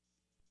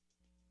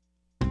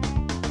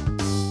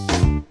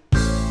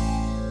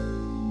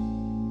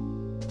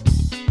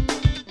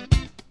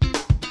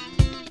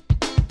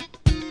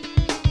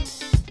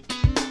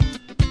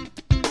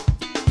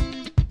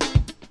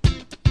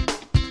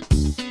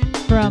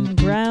From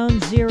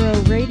Ground Zero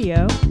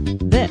Radio,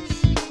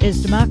 this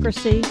is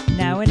Democracy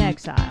Now! In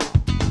Exile.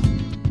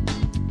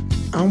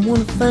 I want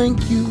to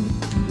thank you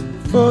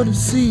for the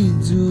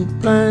seeds you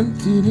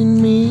planted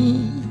in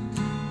me.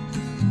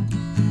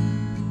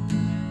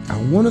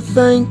 I want to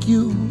thank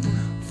you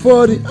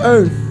for the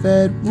earth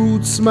that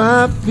roots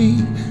my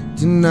feet.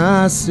 And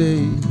I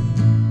say,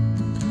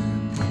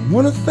 I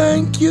want to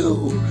thank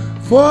you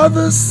for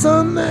the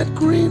sun that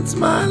greens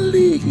my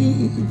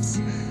leaves.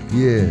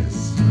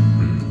 Yes.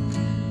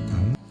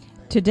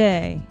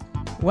 Today,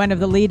 one of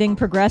the leading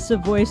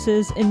progressive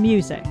voices in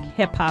music,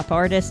 hip-hop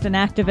artist and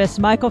activist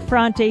Michael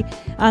Franti,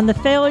 on the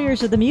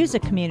failures of the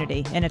music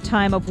community in a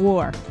time of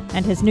war,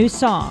 and his new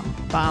song,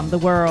 Bomb the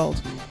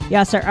World.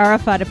 Yasser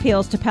Arafat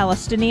appeals to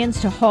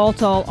Palestinians to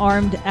halt all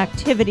armed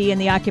activity in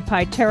the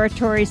occupied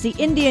territories. The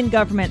Indian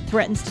government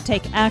threatens to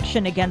take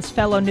action against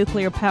fellow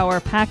nuclear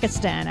power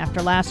Pakistan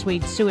after last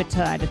week's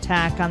suicide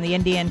attack on the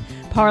Indian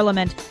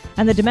parliament.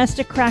 And the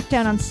domestic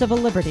crackdown on civil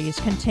liberties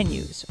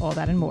continues. All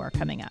that and more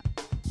coming up.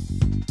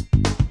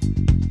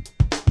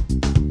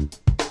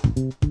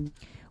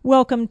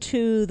 Welcome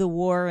to the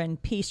War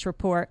and Peace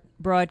Report,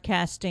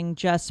 broadcasting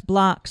just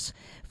blocks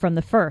from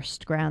the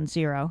first, Ground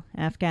Zero.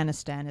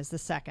 Afghanistan is the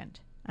second.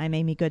 I'm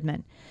Amy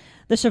Goodman.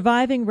 The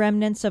surviving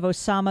remnants of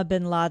Osama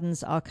bin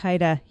Laden's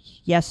al-Qaeda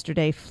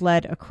yesterday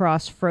fled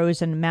across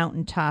frozen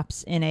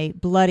mountaintops in a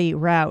bloody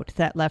rout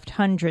that left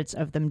hundreds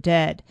of them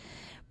dead.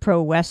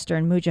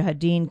 Pro-Western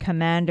Mujahideen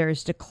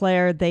commanders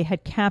declared they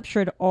had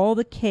captured all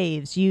the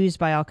caves used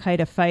by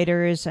al-Qaeda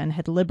fighters and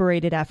had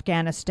liberated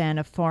Afghanistan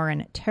of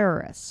foreign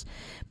terrorists.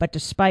 But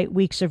despite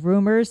weeks of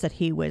rumors that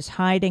he was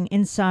hiding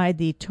inside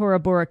the Tora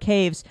Bora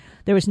caves,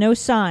 there was no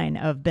sign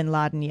of bin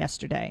Laden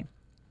yesterday.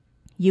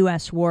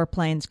 U.S.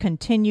 warplanes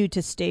continued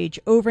to stage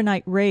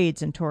overnight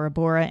raids in Tora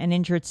Bora and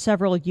injured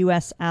several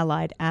U.S.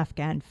 allied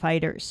Afghan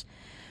fighters.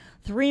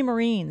 3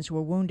 Marines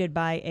were wounded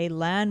by a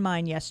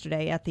landmine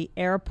yesterday at the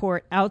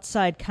airport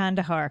outside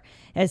Kandahar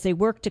as they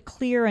worked to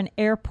clear an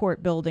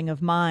airport building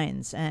of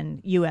mines and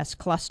U.S.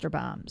 cluster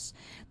bombs.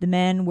 The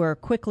men were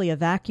quickly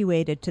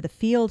evacuated to the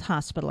field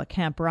hospital at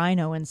Camp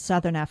Rhino in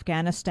southern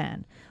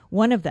Afghanistan.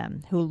 One of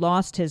them, who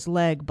lost his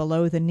leg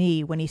below the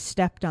knee when he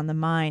stepped on the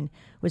mine,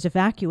 was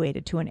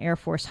evacuated to an Air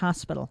Force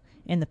hospital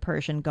in the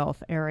Persian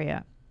Gulf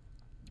area.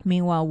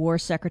 Meanwhile, War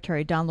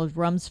Secretary Donald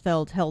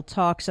Rumsfeld held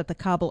talks at the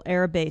Kabul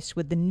Air Base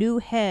with the new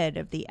head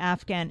of the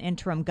Afghan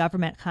interim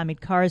government,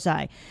 Hamid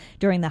Karzai,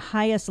 during the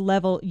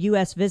highest-level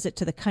U.S. visit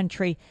to the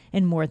country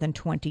in more than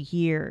 20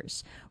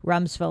 years.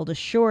 Rumsfeld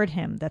assured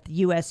him that the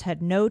U.S.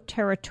 had no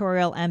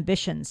territorial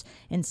ambitions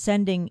in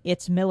sending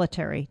its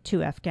military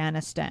to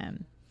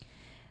Afghanistan.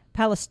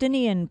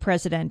 Palestinian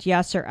President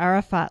Yasser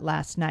Arafat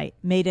last night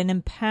made an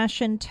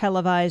impassioned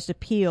televised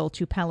appeal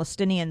to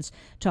Palestinians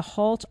to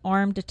halt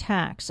armed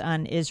attacks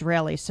on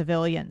Israeli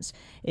civilians.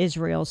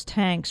 Israel's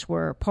tanks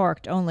were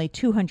parked only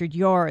 200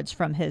 yards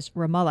from his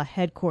Ramallah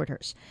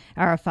headquarters.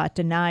 Arafat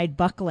denied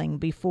buckling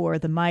before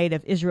the might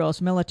of Israel's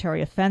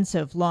military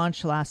offensive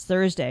launched last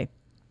Thursday,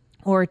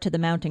 or to the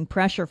mounting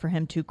pressure for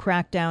him to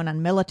crack down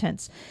on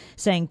militants,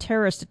 saying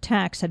terrorist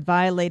attacks had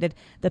violated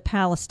the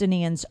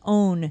Palestinians'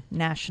 own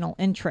national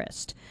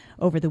interest.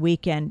 Over the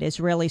weekend,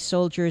 Israeli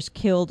soldiers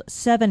killed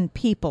 7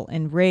 people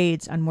in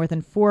raids on more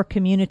than 4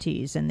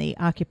 communities in the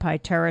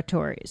occupied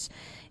territories.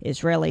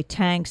 Israeli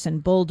tanks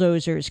and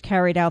bulldozers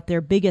carried out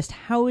their biggest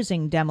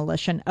housing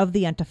demolition of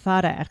the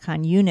Intifada at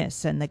Khan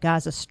Yunis and the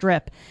Gaza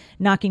Strip,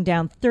 knocking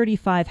down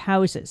 35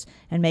 houses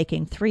and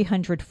making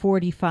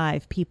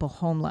 345 people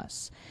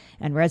homeless.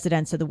 And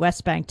residents of the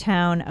West Bank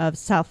town of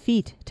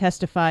Salfit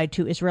testified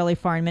to Israeli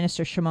Foreign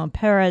Minister Shimon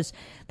Peres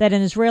that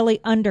an Israeli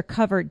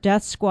undercover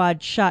death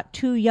squad shot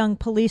 2 young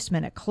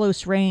policemen at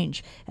close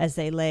range as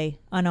they lay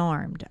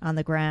unarmed on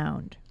the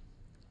ground.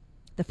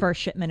 The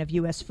first shipment of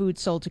U.S. food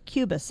sold to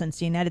Cuba since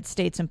the United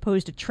States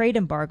imposed a trade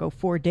embargo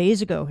 4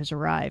 days ago has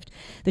arrived.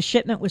 The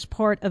shipment was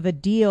part of a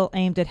deal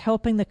aimed at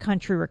helping the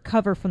country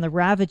recover from the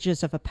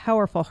ravages of a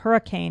powerful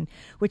hurricane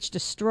which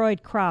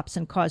destroyed crops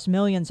and caused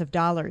millions of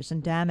dollars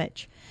in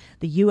damage.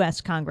 The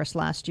U.S. Congress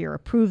last year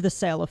approved the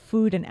sale of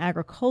food and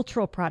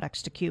agricultural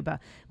products to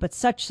Cuba, but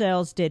such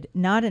sales did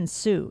not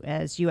ensue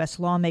as U.S.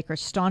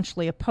 lawmakers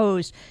staunchly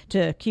opposed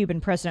to Cuban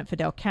President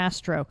Fidel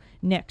Castro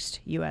nixed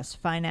U.S.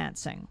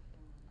 financing.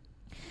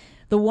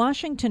 The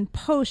Washington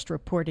Post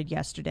reported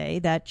yesterday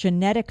that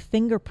genetic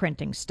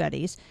fingerprinting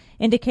studies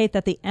indicate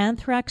that the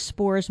anthrax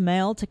spores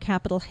mailed to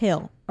Capitol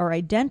Hill are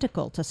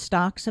identical to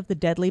stocks of the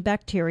deadly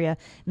bacteria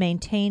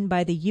maintained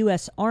by the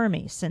U.S.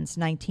 Army since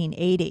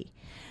 1980.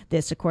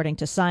 This, according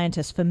to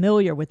scientists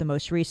familiar with the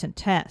most recent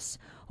tests.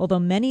 Although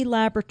many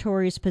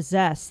laboratories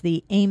possess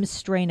the Ames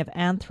strain of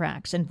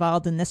anthrax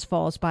involved in this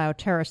fall's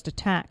bioterrorist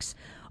attacks,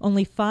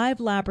 only 5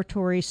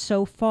 laboratories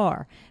so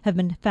far have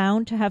been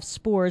found to have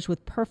spores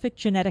with perfect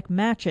genetic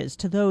matches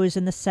to those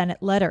in the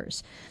Senate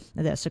letters.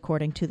 This,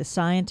 according to the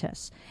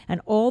scientists. And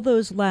all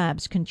those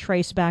labs can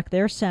trace back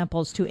their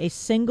samples to a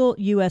single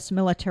U.S.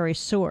 military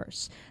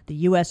source, the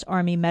U.S.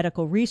 Army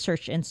Medical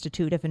Research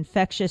Institute of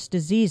Infectious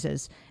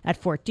Diseases at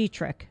Fort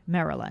Detrick,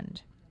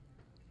 Maryland.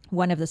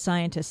 One of the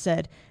scientists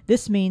said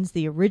this means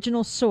the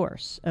original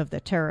source of the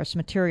terrorist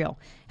material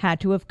had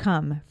to have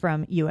come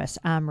from U.S.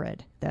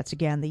 AMRID. That's,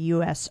 again, the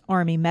U.S.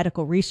 Army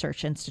Medical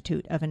Research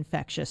Institute of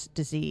Infectious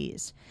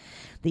Disease.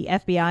 The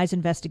FBI's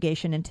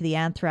investigation into the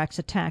anthrax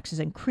attacks is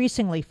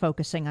increasingly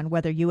focusing on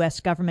whether U.S.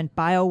 government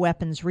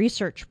bioweapons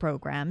research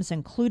programs,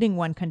 including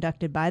one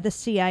conducted by the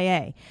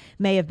CIA,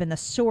 may have been the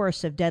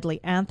source of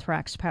deadly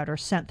anthrax powder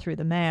sent through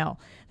the mail.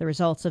 The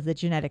results of the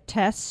genetic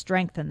tests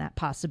strengthen that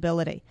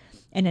possibility.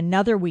 In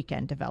another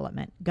weekend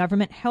development,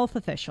 government health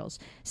officials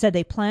said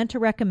they plan to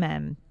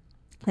recommend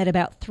that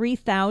about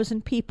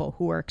 3,000 people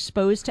who were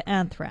exposed to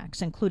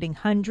anthrax, including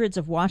hundreds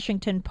of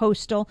Washington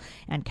Postal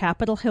and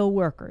Capitol Hill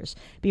workers,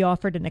 be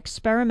offered an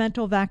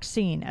experimental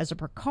vaccine as a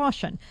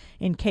precaution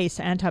in case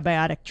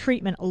antibiotic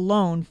treatment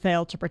alone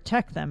failed to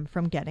protect them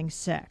from getting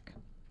sick.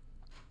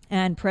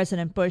 And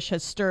President Bush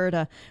has stirred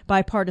a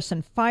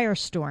bipartisan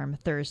firestorm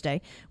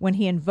Thursday when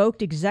he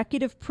invoked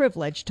executive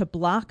privilege to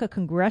block a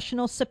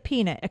congressional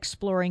subpoena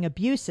exploring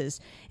abuses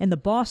in the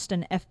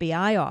Boston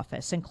FBI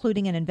office,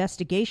 including an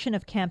investigation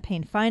of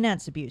campaign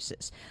finance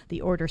abuses.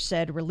 The order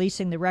said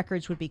releasing the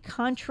records would be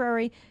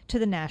contrary to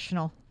the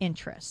national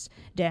interests.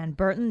 Dan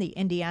Burton, the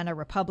Indiana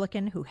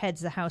Republican who heads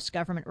the House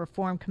Government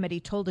Reform Committee,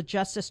 told a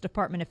Justice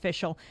Department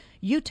official,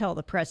 "You tell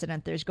the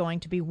president there's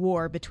going to be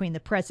war between the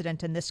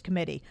president and this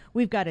committee.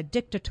 We've got a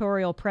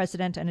dictatorial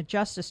president and a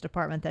Justice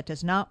Department that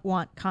does not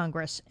want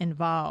Congress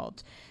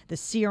involved." The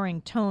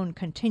searing tone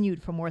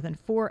continued for more than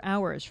 4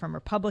 hours from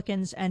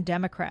Republicans and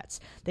Democrats.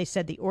 They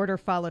said the order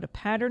followed a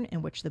pattern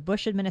in which the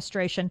Bush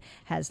administration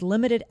has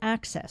limited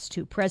access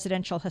to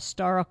presidential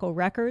historical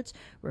records,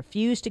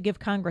 refused to give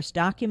Congress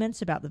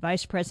documents about the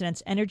vice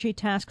president's energy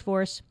task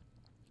force,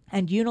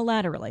 and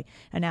unilaterally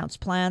announced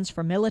plans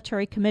for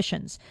military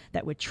commissions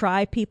that would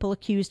try people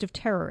accused of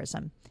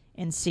terrorism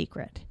in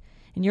secret.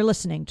 And you're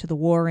listening to the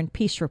War and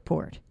Peace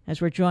Report,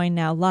 as we're joined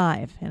now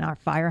live in our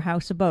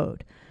firehouse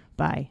abode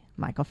by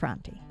Michael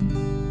Franti.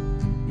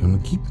 Gonna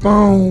keep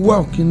on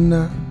walking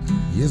now,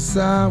 yes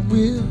I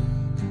will.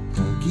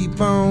 Gonna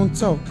keep on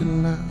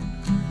talking loud,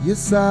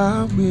 yes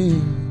I will.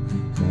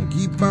 Gonna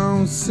keep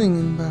on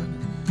singing about it,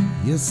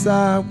 yes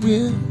I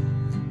will.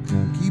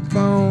 Gonna keep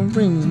on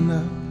ringing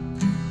out.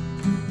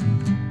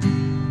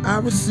 I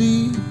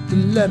received the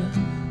letter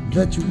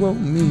that you wrote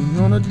me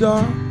on a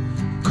dark,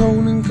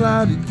 cold and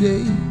cloudy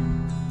day,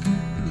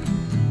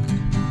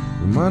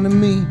 reminding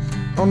me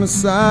on the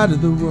side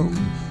of the road,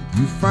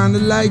 you find a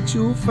light,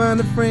 you'll find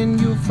a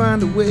friend, you'll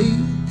find a way.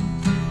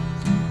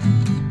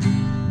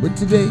 But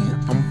today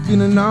I'm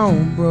feeling all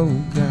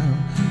broke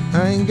down,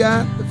 I ain't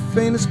got the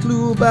faintest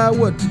clue about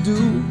what to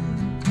do.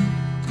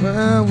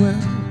 Well,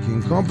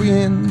 can't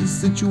comprehend the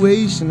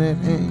situation at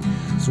hand,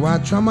 so I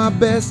try my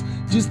best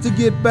just to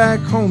get back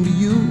home to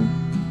you.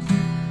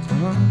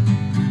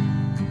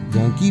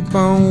 Gonna keep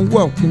on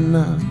walking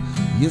now,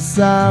 yes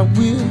I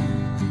will.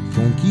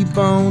 Gonna keep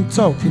on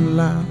talking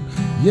loud,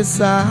 yes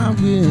I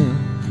will.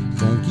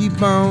 Gonna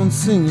keep on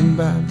singing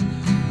about it,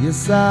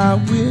 yes I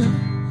will.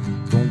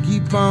 Gonna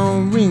keep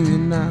on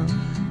ringing out.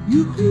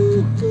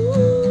 You-hoo,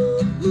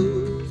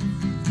 you-hoo,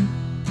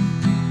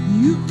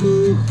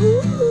 you-hoo,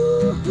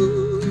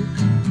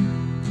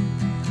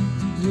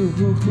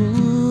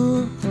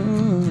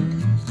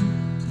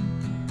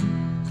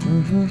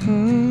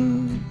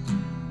 mm-hmm.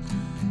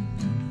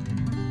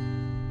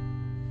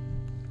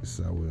 Yes,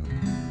 I will.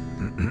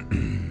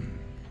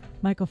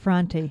 Michael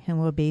Franti, and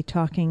we'll be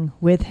talking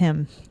with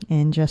him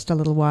in just a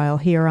little while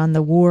here on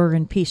the War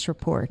and Peace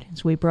Report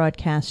as we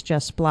broadcast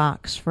just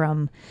blocks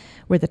from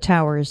where the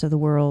towers of the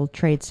World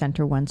Trade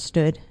Center once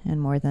stood,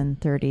 and more than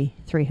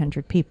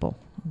 3,300 people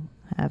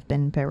have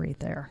been buried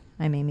there.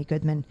 I'm Amy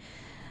Goodman.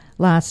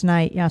 Last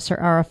night, Yasser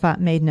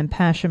Arafat made an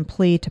impassioned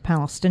plea to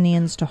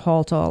Palestinians to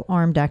halt all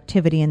armed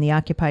activity in the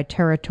occupied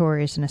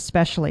territories and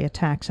especially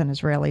attacks on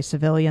Israeli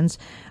civilians.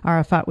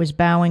 Arafat was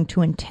bowing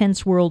to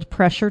intense world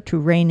pressure to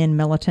rein in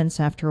militants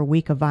after a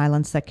week of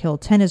violence that killed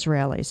 10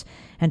 Israelis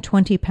and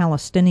 20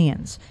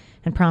 Palestinians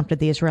and prompted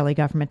the Israeli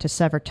government to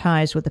sever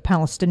ties with the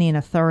Palestinian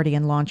Authority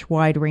and launch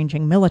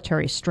wide-ranging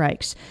military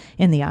strikes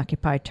in the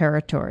occupied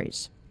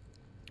territories.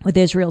 With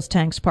Israel's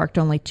tanks parked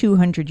only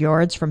 200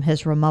 yards from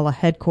his Ramallah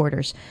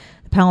headquarters,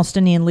 the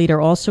Palestinian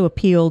leader also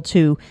appealed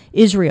to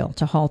Israel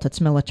to halt its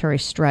military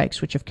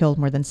strikes, which have killed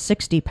more than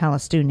 60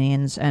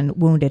 Palestinians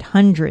and wounded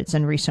hundreds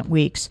in recent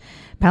weeks.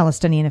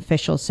 Palestinian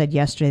officials said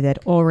yesterday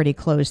that already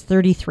closed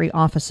 33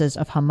 offices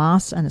of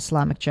Hamas and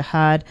Islamic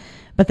Jihad,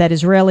 but that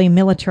Israeli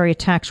military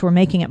attacks were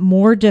making it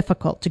more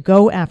difficult to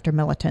go after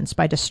militants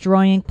by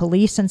destroying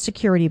police and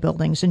security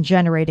buildings and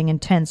generating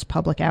intense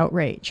public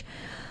outrage.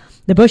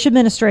 The Bush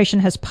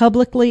administration has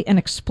publicly and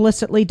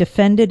explicitly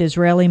defended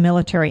Israeli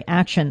military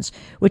actions,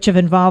 which have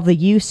involved the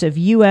use of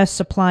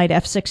U.S.-supplied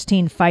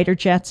F-16 fighter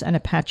jets and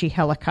Apache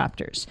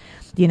helicopters.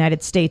 The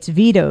United States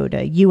vetoed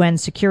a UN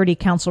Security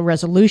Council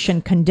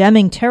resolution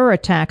condemning terror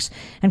attacks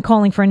and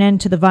calling for an end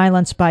to the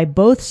violence by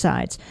both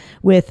sides,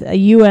 with a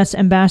U.S.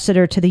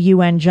 ambassador to the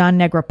UN, John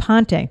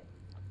Negroponte,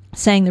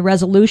 saying the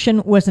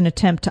resolution was an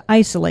attempt to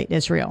isolate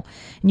Israel.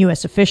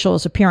 U.S.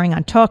 officials appearing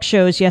on talk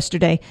shows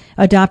yesterday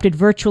adopted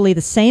virtually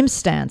the same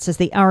stance as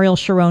the Ariel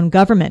Sharon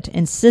government,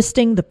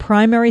 insisting the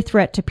primary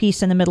threat to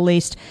peace in the Middle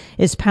East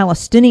is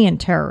Palestinian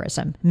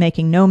terrorism,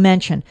 making no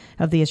mention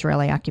of the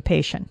Israeli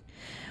occupation.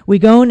 We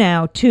go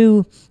now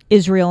to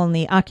Israel and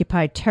the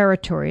occupied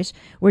territories.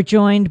 We're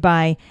joined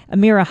by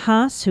Amira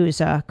Haas, who's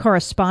a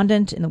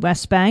correspondent in the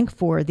West Bank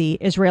for the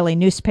Israeli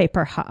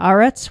newspaper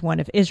Haaretz,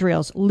 one of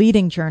Israel's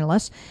leading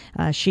journalists.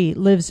 She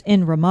lives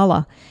in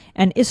Ramallah.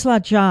 And Isla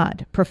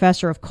Jad,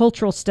 professor of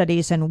cultural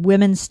studies and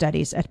women's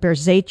studies at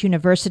Birzeit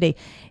University.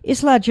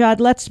 Isla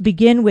Jad, let's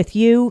begin with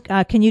you.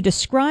 Can you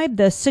describe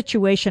the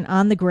situation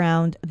on the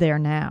ground there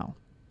now?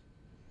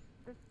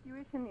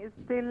 Is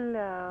still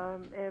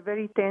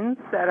very tense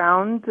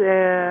around.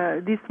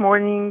 This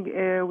morning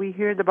we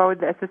heard about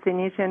the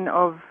assassination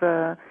of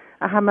a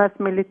Hamas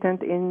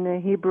militant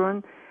in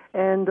Hebron,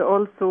 and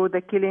also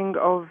the killing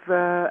of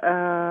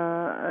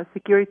a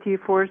security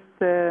force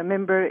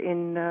member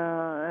in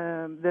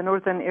the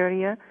northern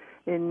area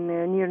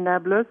near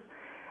Nablus.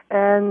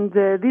 And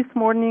this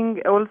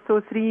morning, also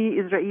 3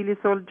 Israeli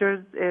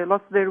soldiers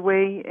lost their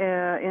way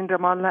in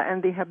Ramallah,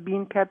 and they have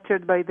been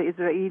captured by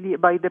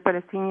the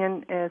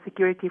Palestinian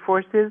security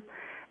forces,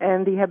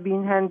 and they have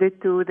been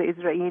handed to the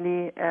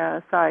Israeli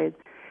side.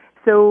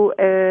 So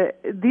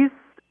this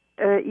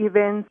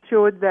event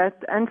showed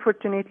that,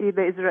 unfortunately,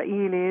 the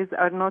Israelis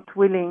are not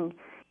willing,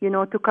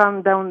 to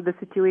calm down the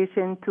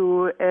situation,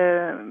 to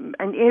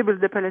enable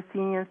the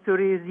Palestinians to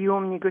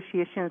resume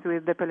negotiations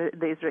with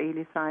the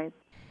Israeli side.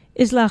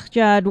 Isla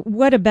Jad,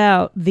 what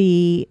about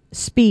the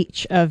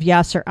speech of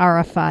Yasser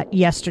Arafat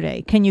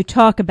yesterday? Can you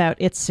talk about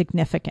its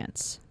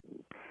significance?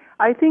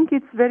 I think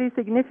it's very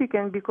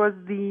significant because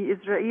the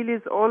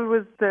Israelis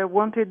always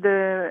wanted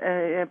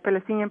the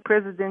Palestinian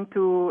president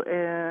to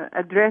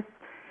address,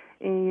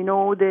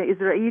 the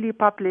Israeli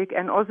public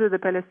and also the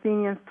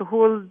Palestinians to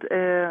hold,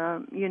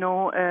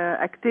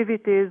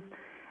 activities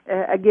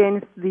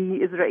against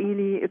the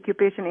Israeli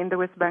occupation in the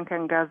West Bank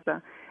and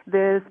Gaza.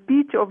 The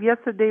speech of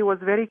yesterday was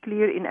very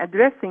clear in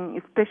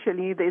addressing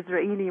especially the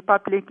Israeli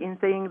public, in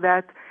saying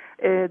that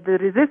the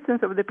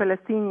resistance of the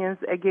Palestinians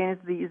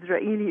against the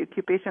Israeli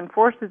occupation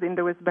forces in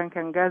the West Bank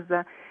and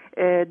Gaza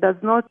does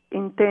not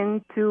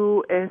intend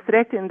to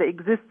threaten the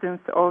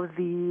existence of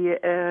the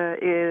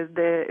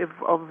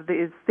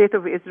state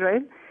of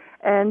Israel.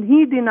 And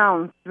he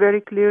denounced very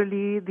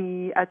clearly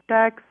the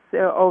attacks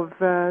of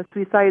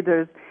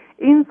suiciders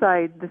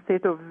inside the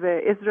state of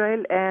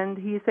Israel, and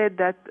he said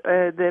that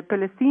the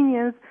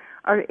Palestinians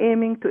are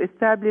aiming to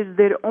establish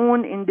their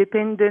own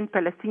independent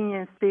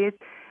Palestinian state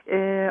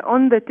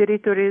on the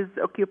territories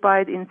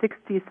occupied in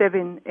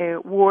 67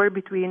 war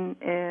between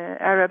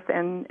Arabs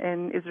and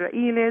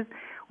Israelis,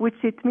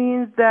 which it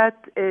means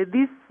that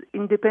this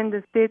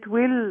independent state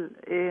will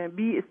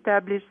be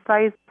established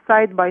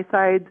side by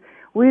side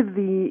with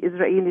the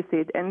Israeli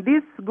state. And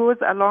this goes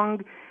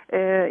along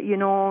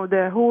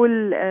the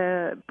whole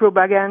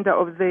propaganda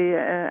of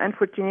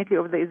unfortunately,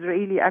 of the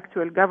Israeli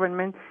actual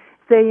government,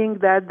 saying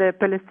that the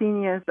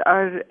Palestinians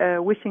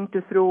are wishing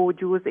to throw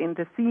Jews in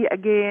the sea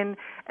again,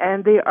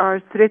 and they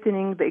are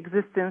threatening the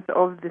existence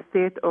of the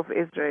state of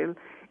Israel.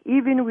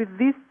 Even with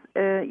this,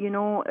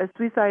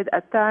 suicide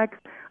attacks,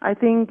 I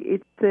think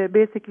it's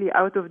basically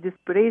out of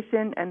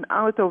desperation and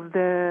out of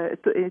the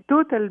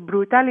total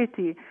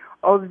brutality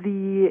of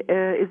the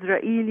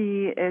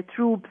Israeli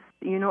troops,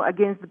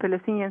 against the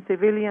Palestinian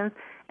civilians,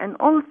 and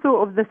also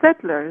of the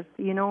settlers,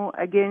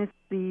 against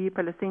the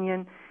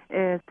Palestinian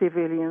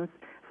civilians.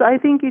 So I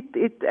think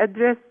it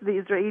addressed the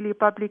Israeli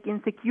public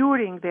in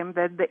securing them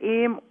that the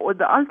aim or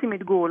the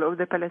ultimate goal of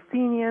the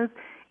Palestinians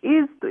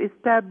is to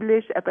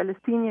establish a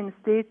Palestinian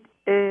state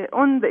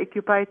on the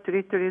occupied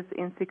territories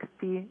in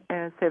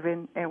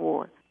 67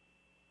 war.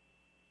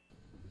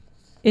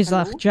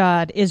 Isla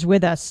Jad is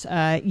with us.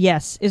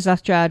 Yes, Isla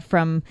Jad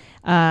from...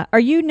 are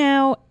you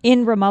now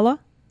in Ramallah?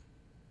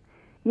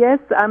 Yes,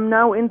 I'm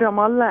now in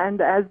Ramallah, and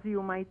as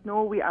you might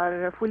know, we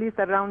are fully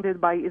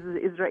surrounded by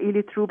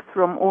Israeli troops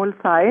from all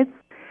sides.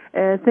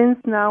 Since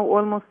now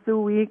almost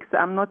 2 weeks,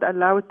 I'm not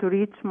allowed to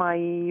reach my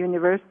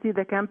university,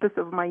 the campus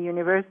of my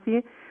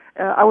university.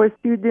 Our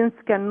students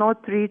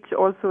cannot reach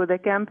also the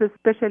campus,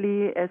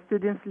 especially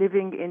students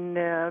living in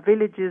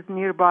villages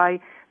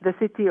nearby the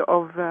city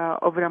of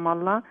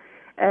Ramallah.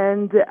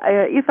 And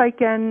if I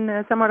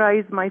can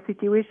summarize my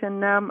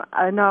situation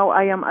now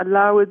I am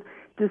allowed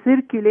to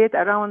circulate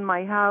around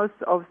my house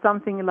of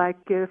something like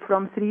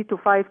from 3 to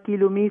 5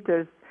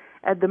 kilometers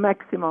at the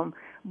maximum.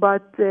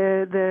 But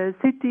the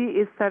city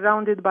is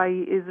surrounded by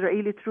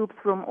Israeli troops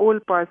from all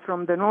parts,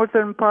 from the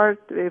northern part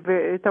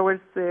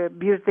towards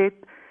Birzeit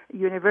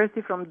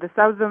University, from the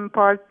southern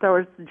part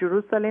towards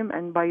Jerusalem.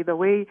 And by the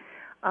way,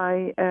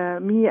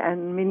 me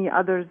and many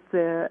others,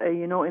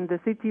 in the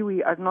city,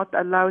 we are not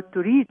allowed to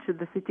reach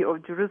the city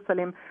of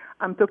Jerusalem.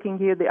 I'm talking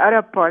here the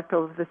Arab part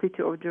of the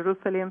city of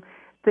Jerusalem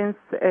since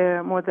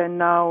more than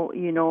now,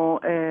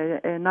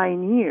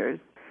 9 years.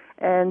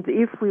 And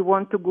if we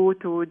want to go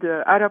to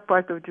the Arab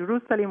part of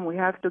Jerusalem, we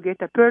have to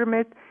get a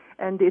permit,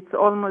 and it's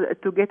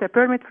almost to get a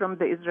permit from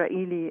the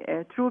Israeli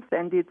troops,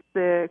 and it's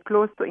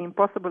close to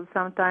impossible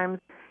sometimes,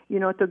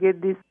 to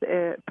get this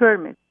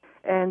permit.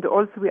 And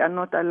also, we are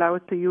not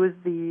allowed to use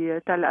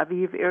the Tel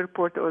Aviv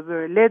airport or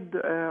the Led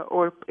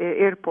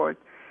airport.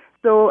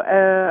 So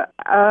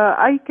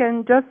I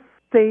can just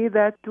say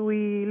that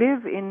we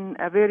live in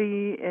a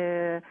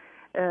very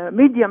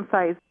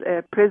medium-sized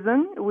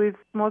prison with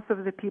most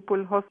of the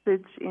people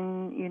hostage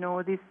in,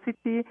 this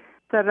city,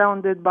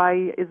 surrounded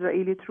by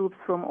Israeli troops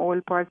from all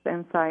parts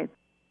and sides.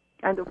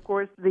 And of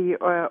course, the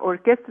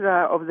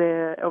orchestra of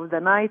the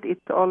night,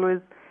 it's always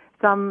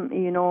some,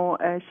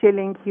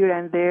 shelling here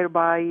and there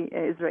by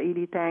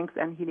Israeli tanks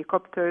and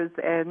helicopters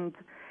and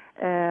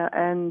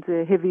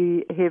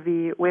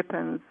heavy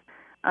weapons.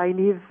 I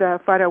live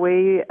far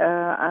away,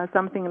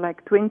 something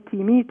like 20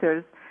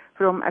 meters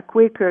from a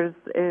Quaker's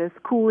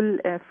school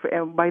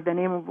by the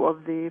name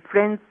of the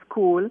Friends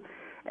School,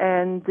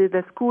 and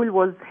the school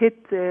was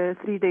hit 3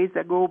 days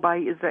ago by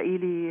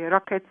Israeli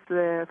rockets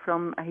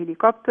from a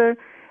helicopter,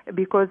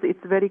 because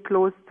it's very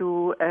close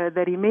to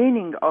the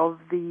remaining of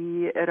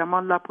the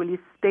Ramallah police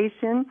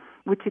station,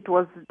 which it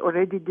was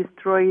already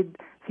destroyed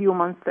a few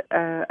months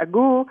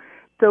ago.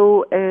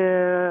 So,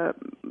 the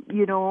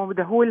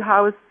whole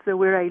house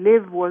where I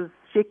live was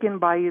shaken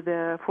by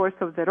the force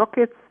of the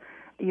rockets,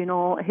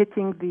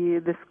 hitting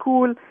the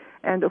school.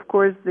 And of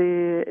course,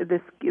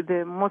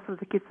 the most of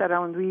the kids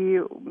around me,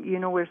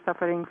 were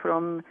suffering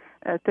from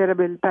a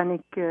terrible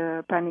panic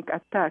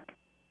attack.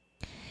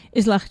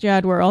 Islach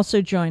Jad, we're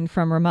also joined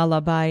from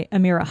Ramallah by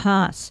Amira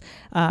Haas,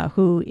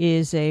 who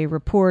is a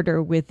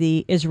reporter with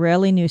the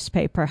Israeli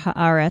newspaper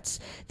Haaretz,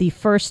 the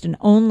first and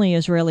only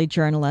Israeli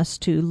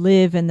journalist to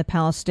live in the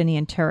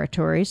Palestinian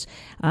territories.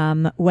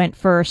 Went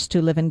first to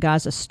live in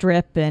Gaza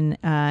Strip in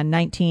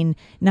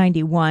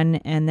 1991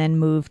 and then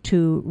moved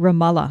to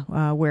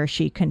Ramallah, where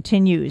she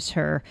continues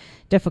her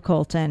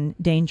difficult and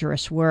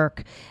dangerous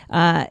work.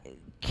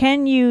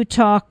 Can you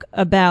talk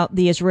about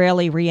the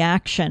Israeli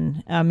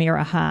reaction,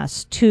 Amira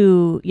Haas,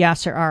 to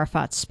Yasser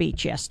Arafat's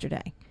speech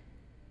yesterday?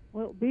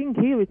 Well, being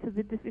here, it's a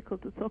bit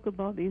difficult to talk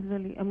about the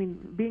Israeli.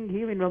 Being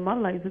here in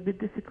Ramallah is a bit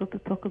difficult to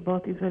talk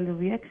about Israeli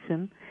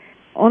reaction.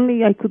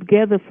 Only I could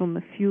gather from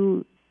a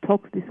few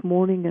talks this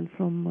morning and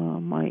from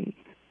my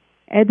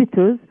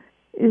editors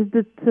is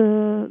that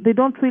they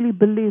don't really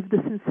believe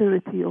the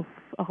sincerity of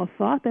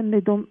Arafat, and they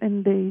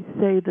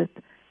say that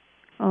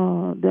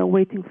they're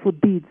waiting for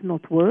deeds,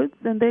 not words,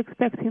 and they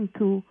expect him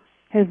to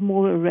have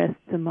more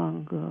arrests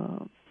among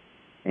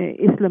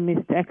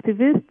Islamist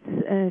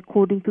activists,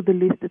 according to the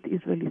list that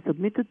Israel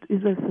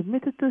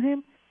submitted to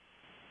him,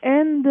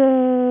 and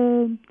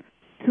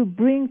to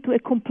bring to a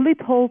complete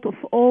halt of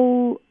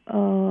all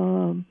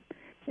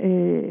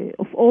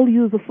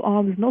use of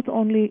arms, not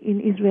only in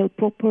Israel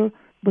proper,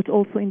 but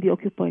also in the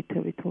occupied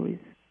territories.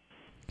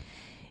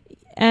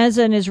 As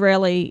an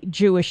Israeli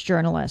Jewish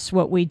journalist,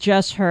 what we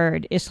just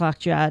heard Islach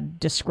Jad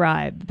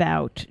describe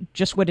about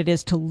just what it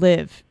is to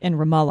live in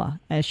Ramallah,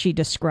 as she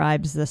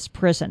describes this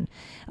prison,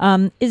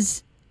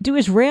 do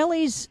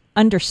Israelis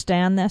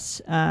understand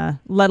this,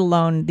 let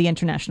alone the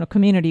international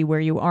community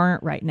where you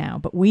aren't right now?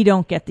 But we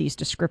don't get these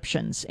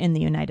descriptions in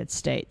the United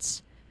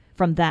States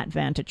from that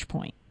vantage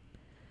point.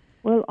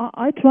 Well,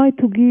 I try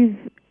to give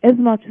as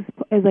much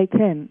as I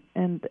can,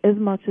 and as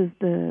much as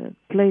the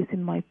place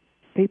in my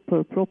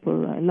paper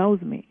proper allows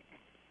me.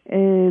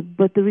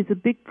 But there is a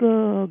big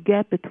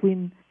gap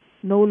between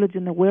knowledge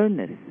and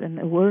awareness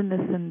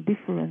and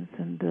difference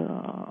and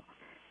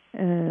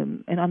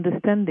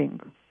understanding.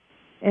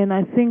 And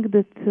I think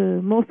that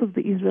most of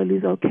the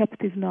Israelis are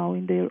captive now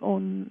in their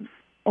own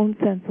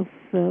sense of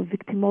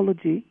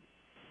victimology,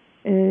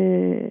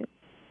 and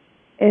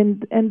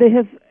they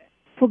have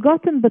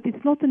forgotten. But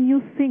it's not a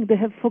new thing. They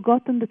have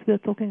forgotten that we are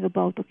talking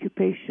about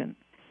occupation.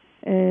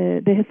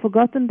 They have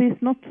forgotten this,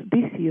 not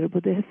this year,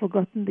 but they have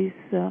forgotten this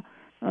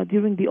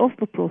during the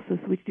Oslo process,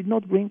 which did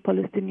not bring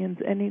Palestinians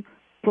any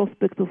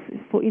prospect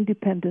for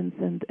independence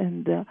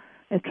and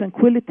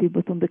tranquility,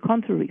 but on the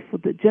contrary, for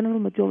the general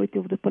majority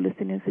of the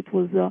Palestinians, it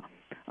was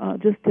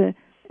just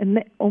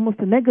almost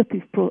a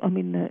negative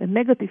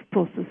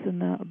process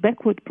and a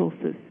backward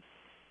process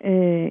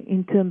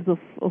in terms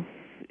of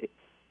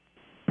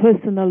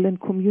personal and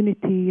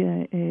community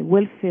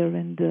welfare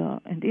and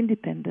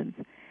independence.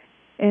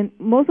 And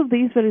most of the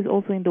Israelis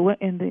also in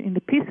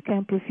the peace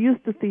camp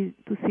refused to see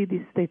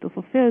this state of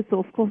affairs. So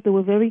of course they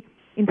were very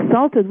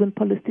insulted when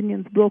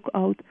Palestinians broke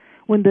out,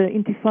 when the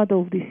Intifada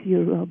of this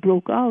year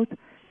broke out,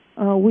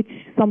 which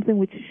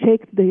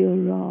shaped their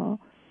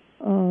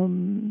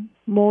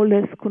more or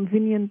less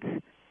convenient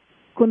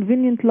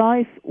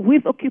life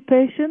with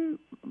occupation,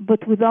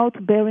 but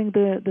without bearing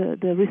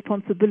the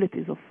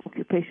responsibilities of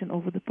occupation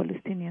over the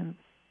Palestinians.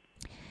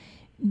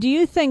 Do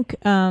you think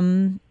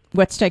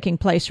what's taking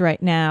place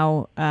right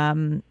now,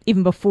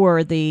 even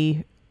before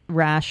the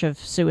rash of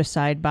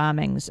suicide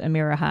bombings,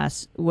 Amira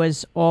Haas,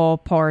 was all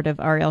part of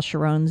Ariel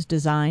Sharon's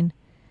design?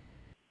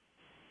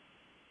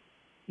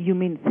 You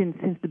mean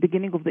since the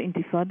beginning of the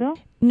Intifada?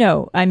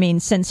 No, I mean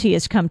since he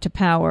has come to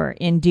power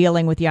in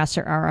dealing with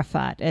Yasser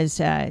Arafat, as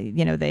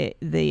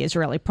the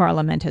Israeli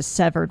parliament has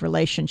severed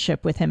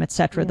relationship with him,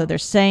 etc. Yeah. Though they're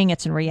saying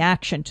it's in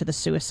reaction to the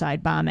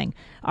suicide bombing.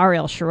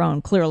 Ariel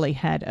Sharon clearly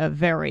had a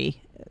very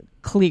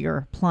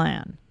clear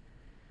plan.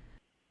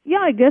 Yeah,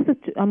 I guess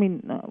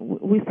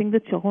we think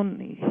that Sharon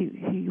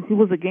he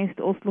was against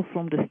Oslo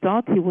from the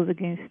start. He was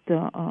against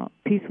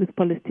peace with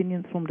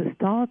Palestinians from the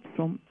start.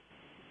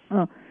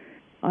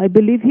 I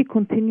believe he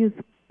continues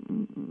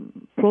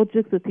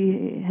projects that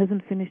he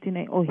hasn't finished he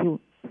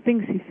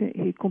thinks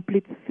he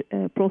completes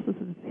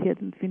processes he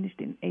hasn't finished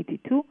in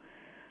 82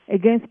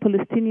 against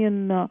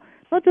Palestinian,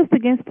 not just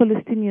against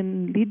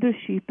Palestinian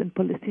leadership and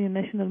Palestinian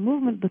national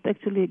movement, but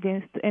actually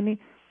against any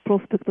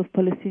prospect of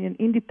Palestinian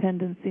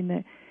independence in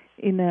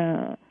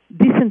a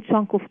decent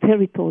chunk of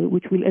territory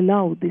which will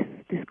allow this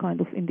kind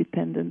of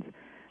independence.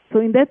 So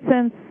in that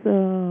sense,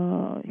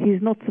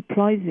 he's not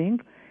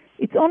surprising.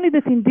 It's only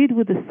that indeed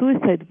with the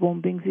suicide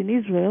bombings in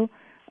Israel,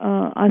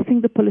 I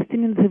think the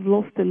Palestinians have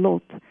lost a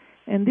lot.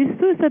 And these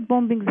suicide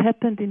bombings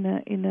happened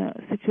in a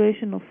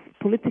situation of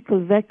political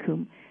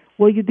vacuum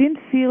where you didn't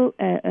feel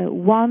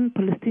one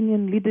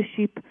Palestinian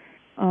leadership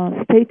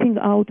stating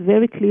out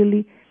very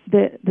clearly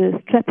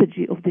the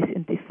strategy of this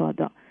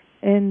intifada.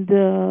 And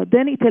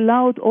then it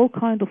allowed all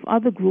kinds of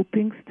other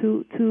groupings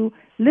to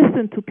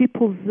listen to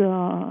people's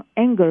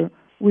anger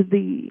with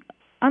the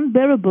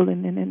unbearable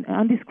and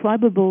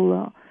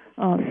undescribable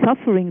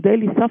suffering,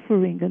 daily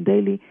suffering and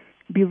daily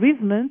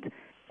bereavement,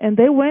 and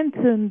they went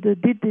and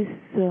did these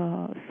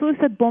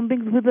suicide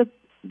bombings with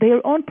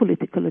their own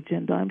political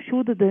agenda. I'm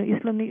sure that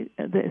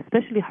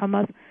especially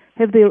Hamas,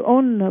 have their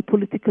own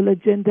political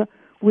agenda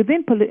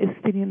within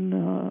Palestinian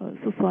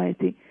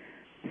society.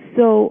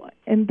 So,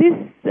 and this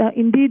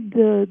indeed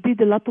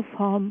did a lot of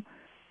harm.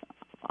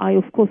 I,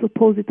 of course,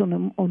 oppose it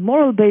on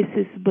moral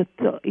basis, but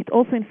it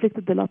also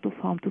inflicted a lot of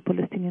harm to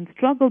Palestinian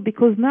struggle,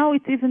 because now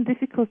it's even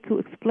difficult to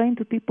explain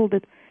to people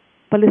that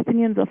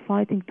Palestinians are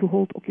fighting to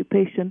hold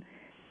occupation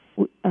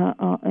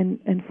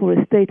and for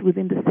a state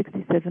within the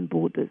 67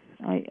 borders.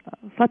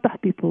 Fatah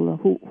people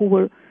who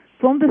were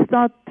from the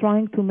start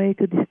trying to make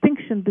a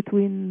distinction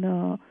between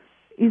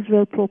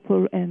Israel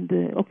proper and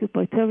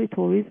occupied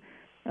territories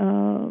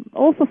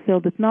also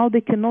felt that now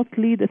they cannot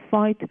lead a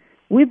fight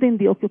within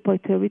the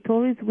occupied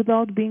territories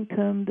without being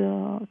termed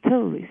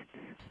terrorists.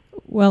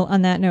 Well,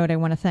 on that note, I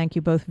want to thank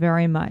you both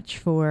very much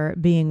for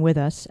being with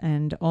us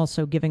and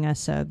also giving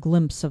us a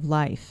glimpse of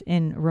life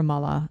in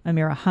Ramallah.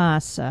 Amira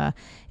Haas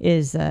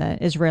is an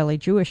Israeli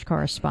Jewish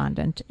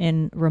correspondent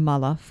in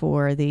Ramallah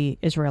for the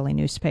Israeli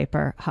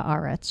newspaper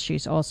Haaretz.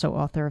 She's also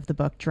author of the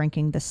book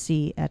Drinking the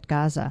Sea at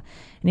Gaza.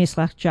 And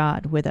Yislach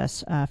Jad with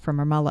us from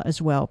Ramallah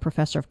as well,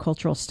 professor of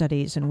cultural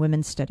studies and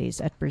women's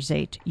studies at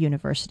Birzeit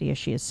University. As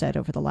she has said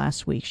over the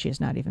last week, she has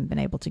not even been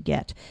able to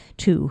get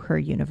to her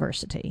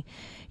university.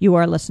 You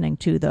are listening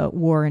to the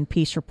War and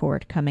Peace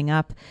Report. Coming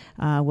up,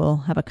 we'll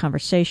have a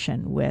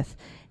conversation with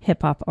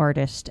hip-hop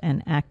artist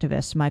and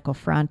activist Michael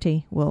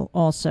Franti. We'll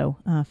also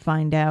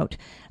find out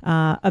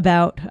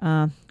about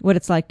what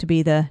it's like to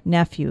be the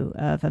nephew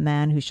of a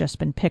man who's just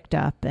been picked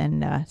up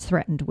and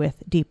threatened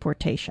with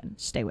deportation.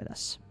 Stay with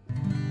us.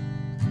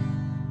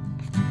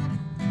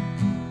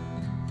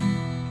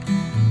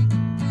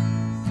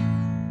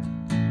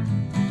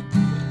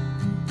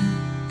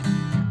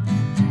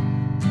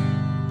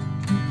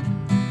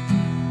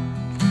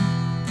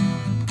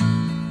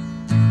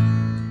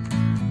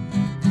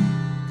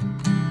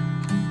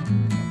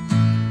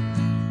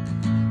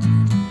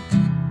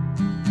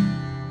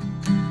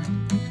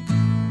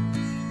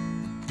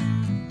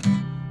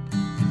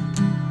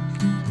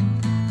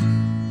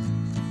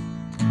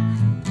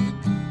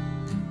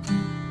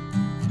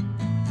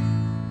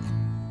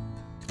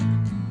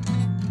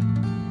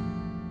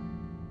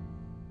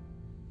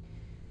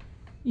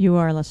 You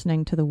are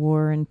listening to the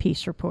War and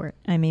Peace Report.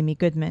 I'm Amy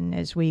Goodman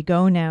as we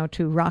go now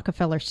to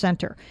Rockefeller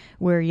Center,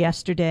 where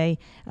yesterday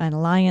an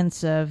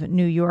alliance of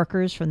New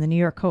Yorkers from the New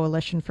York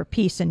Coalition for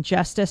Peace and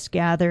Justice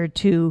gathered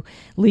to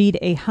lead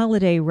a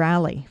holiday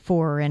rally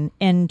for an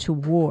end to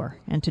war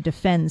and to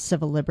defend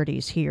civil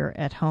liberties here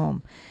at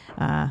home.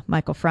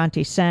 Michael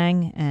Franti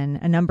sang, and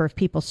a number of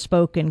people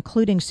spoke,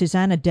 including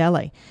Susanna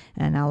Deli,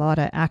 and a lot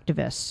of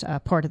activists,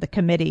 part of the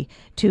committee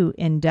to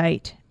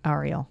indict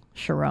Ariel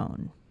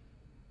Sharon.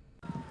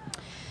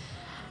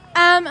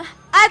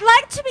 I'd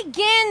like to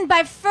begin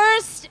by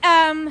first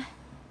saying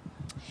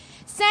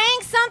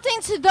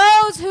something to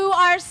those who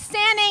are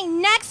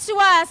standing next to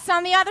us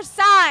on the other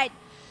side.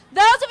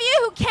 Those of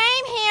you who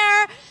came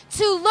here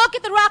to look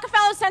at the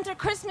Rockefeller Center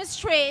Christmas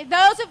tree,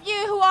 those of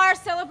you who are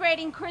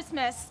celebrating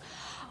Christmas,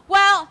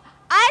 well,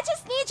 I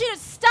just need you to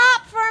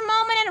stop for a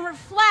moment and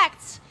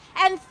reflect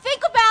and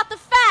think about the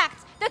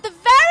fact that the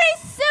very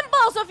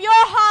symbols of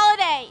your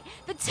holiday,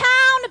 the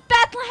town of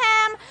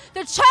Bethlehem,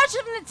 the Church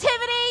of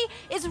Nativity,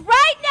 is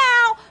right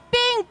now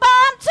being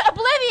bombed to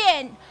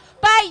oblivion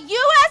by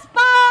U.S.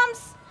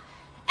 bombs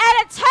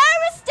at a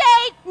terrorist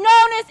state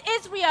known as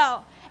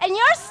Israel. And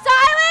your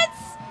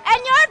silence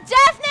and your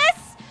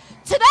deafness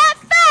to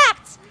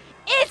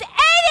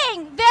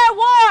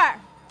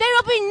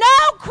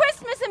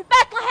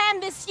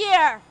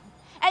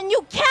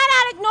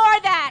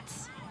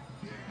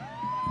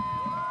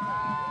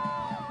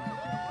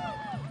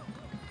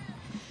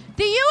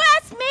The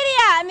U.S.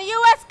 media and the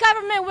U.S.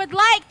 government would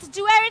like to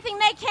do everything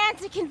they can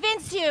to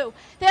convince you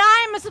that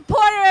I am a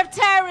supporter of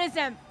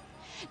terrorism,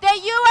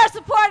 that you are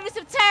supporters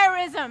of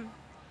terrorism,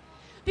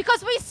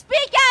 because we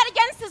speak out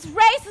against this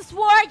racist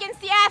war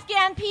against the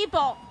Afghan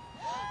people,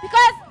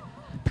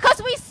 because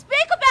we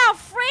speak about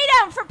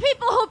freedom for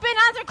people who've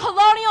been under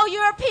colonial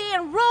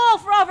European rule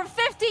for over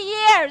 50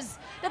 years,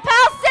 the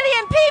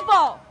Palestinian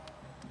people,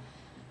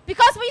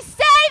 because we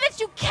say that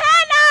you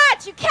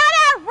cannot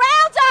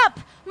round up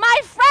my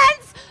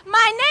friends,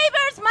 my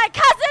neighbors, my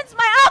cousins,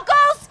 my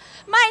uncles,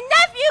 my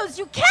nephews.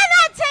 You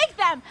cannot take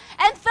them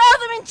and throw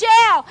them in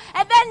jail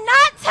and then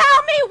not tell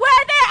me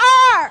where they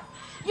are.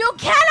 You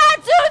cannot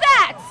do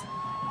that.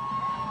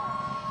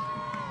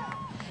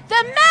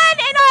 The men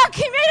in our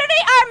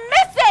community are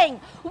missing.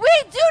 We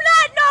do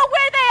not know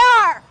where they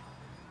are.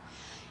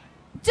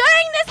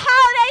 During this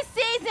holiday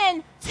season,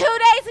 2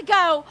 days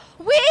ago,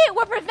 we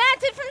were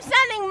prevented from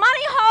sending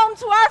money home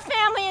to our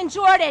family in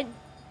Jordan.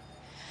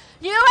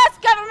 The U.S.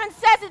 government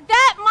says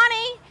that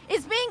money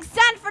is being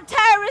sent for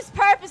terrorist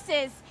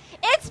purposes.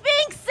 It's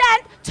being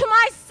sent to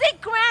my sick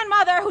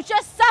grandmother who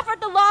just suffered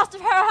the loss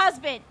of her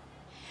husband.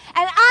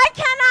 And I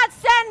cannot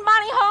send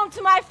money home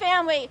to my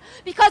family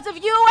because of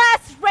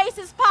U.S.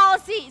 racist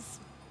policies.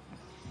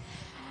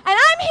 And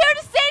I'm here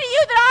to say to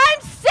you that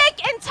I'm sick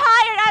and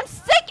tired. I'm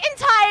sick and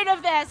tired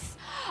of this.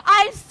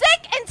 I'm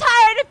sick and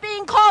tired of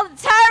being called a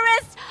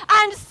terrorist.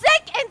 I'm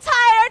sick and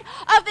tired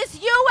of this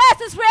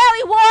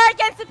U.S.-Israeli war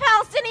against the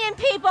Palestinian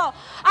people.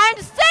 I'm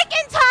sick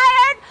and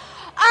tired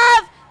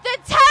of the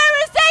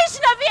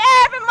terrorization of the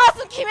Arab and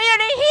Muslim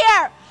community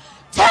here.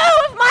 Two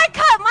of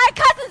my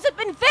cousins have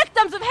been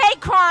victims of hate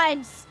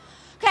crimes.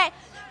 Okay,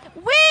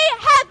 we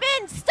have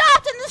been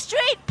stopped in the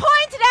street,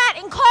 pointed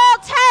at, and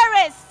called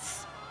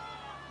terrorists.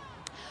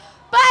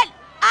 But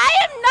I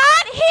am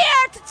not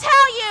here to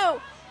tell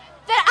you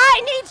that I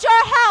need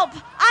your help.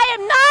 I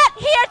am not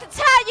here to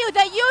tell you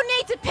that you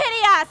need to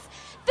pity us.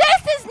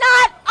 This is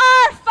not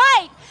our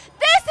fight.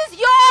 This is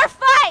your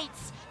fight.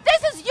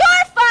 This is your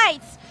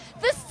fight.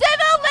 The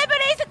civil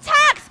liberties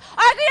attacks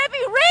are going to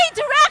be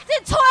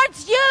redirected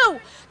towards you,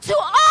 to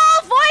all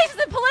voices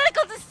of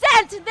political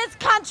dissent in this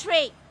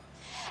country.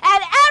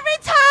 And every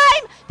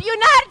time the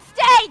United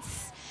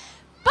States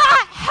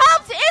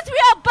helps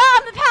Israel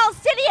bomb the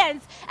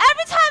Palestinians,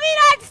 every time the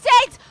United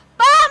States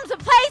bombs a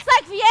place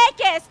like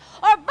Vieques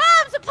or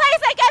bombs a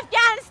place like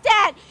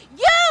Afghanistan,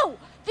 you,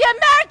 the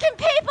American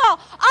people,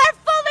 are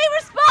fully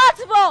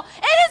responsible.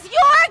 It is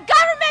your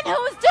government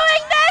who is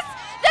doing this.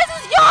 This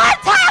is your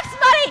tax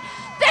money.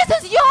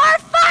 This is your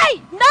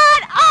fight,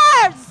 not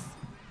ours.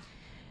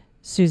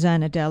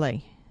 Susanna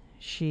Deli.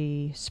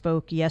 She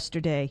spoke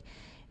yesterday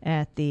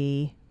at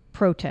the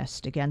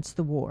protest against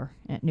the war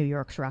at New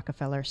York's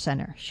Rockefeller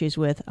Center. She's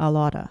with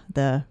ALADA,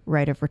 the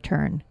Right of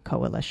Return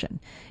Coalition.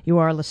 You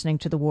are listening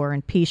to the War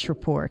and Peace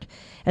Report.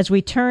 As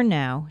we turn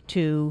now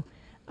to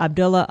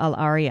Abdullah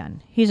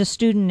al-Aryan. He's a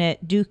student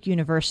at Duke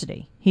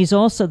University. He's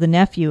also the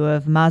nephew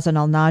of Mazen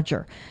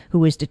al-Najjar, who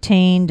was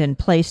detained and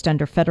placed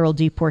under federal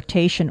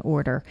deportation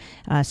order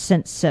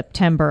since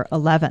September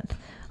 11th.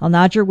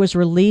 Al-Najjar was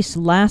released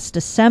last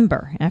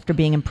December after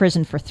being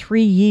imprisoned for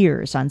 3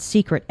 years on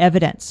secret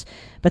evidence.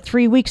 But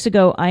 3 weeks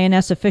ago,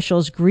 INS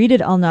officials greeted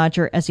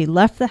al-Najjar as he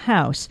left the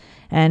house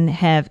and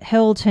have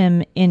held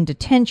him in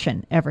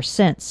detention ever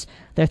since.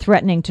 They're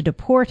threatening to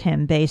deport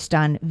him based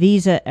on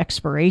visa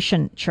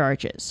expiration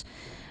charges.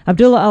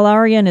 Abdullah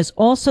al-Aryan is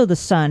also the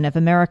son of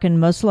American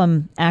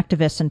Muslim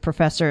activist and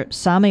professor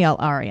Sami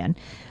al-Aryan,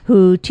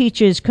 who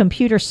teaches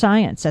computer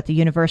science at the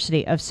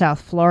University of South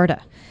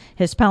Florida.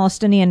 His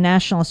Palestinian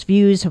nationalist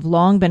views have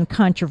long been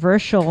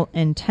controversial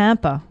in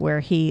Tampa, where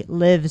he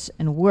lives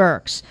and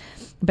works.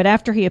 But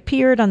after he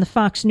appeared on the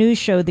Fox News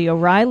show The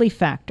O'Reilly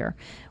Factor,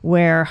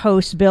 where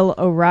host Bill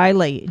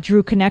O'Reilly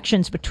drew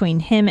connections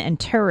between him and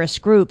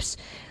terrorist groups,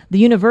 the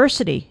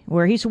university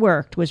where he's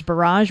worked was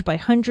barraged by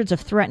hundreds of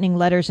threatening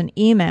letters and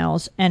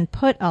emails and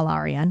put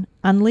al-Aryan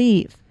on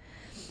leave.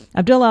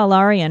 Abdullah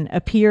al-Aryan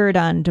appeared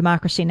on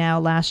Democracy Now!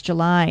 Last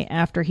July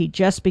after he'd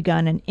just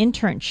begun an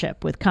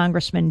internship with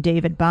Congressman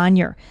David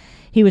Bonyer.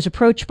 He was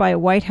approached by a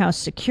White House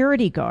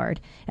security guard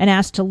and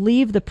asked to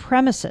leave the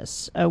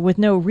premises with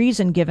no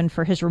reason given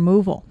for his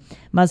removal.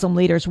 Muslim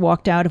leaders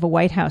walked out of a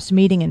White House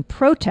meeting in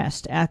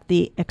protest at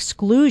the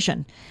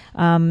exclusion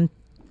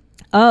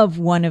of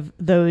one of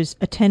those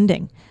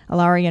attending.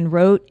 Al-Aryan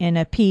wrote in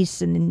a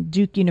piece in the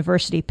Duke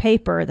University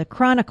paper, The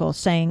Chronicle,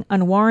 saying,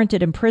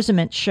 "Unwarranted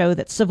imprisonments show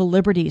that civil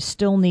liberties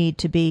still need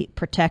to be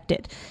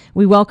protected."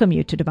 We welcome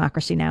you to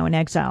Democracy Now! In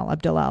Exile,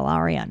 Abdullah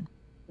al-Aryan.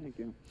 Thank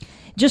you.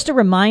 Just a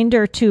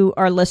reminder to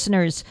our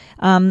listeners,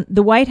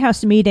 the White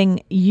House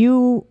meeting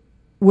you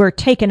were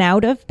taken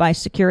out of by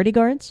security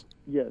guards?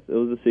 Yes, it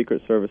was a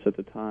Secret Service at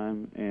the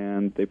time,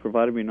 and they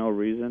provided me no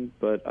reason,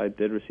 but I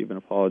did receive an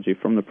apology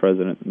from the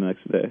president the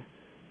next day.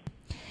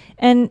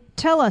 And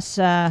tell us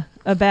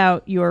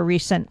about your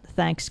recent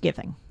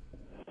Thanksgiving.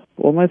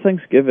 Well, my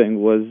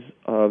Thanksgiving was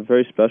a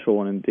very special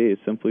one indeed,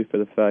 simply for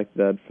the fact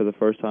that for the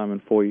first time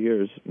in 4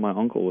 years, my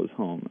uncle was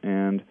home.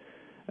 And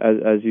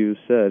as you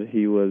said,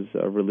 he was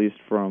released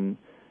from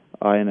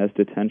INS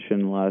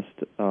detention last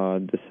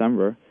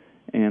December,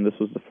 and this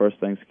was the first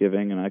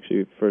Thanksgiving and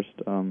actually the first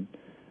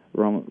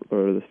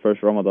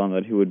Ramadan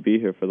that he would be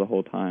here for the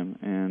whole time.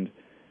 And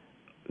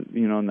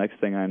next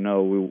thing I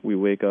know, we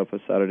wake up a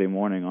Saturday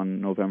morning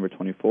on November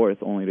 24th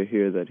only to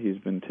hear that he's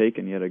been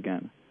taken yet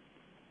again.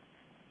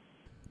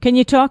 Can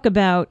you talk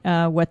about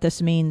what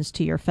this means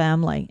to your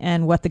family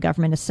and what the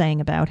government is saying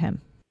about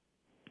him?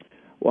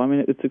 Well, I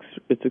mean,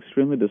 it's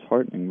extremely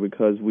disheartening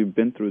because we've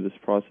been through this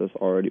process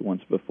already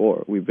once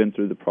before. We've been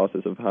through the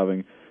process of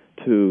having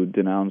to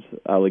denounce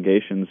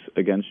allegations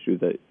against you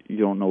that you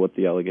don't know what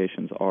the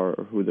allegations are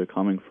or who they're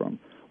coming from.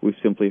 We've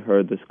simply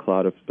heard this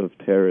cloud of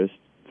terrorist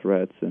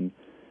threats and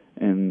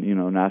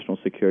national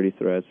security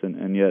threats,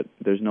 and yet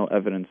there's no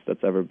evidence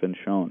that's ever been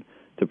shown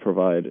to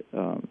provide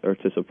or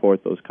to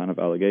support those kind of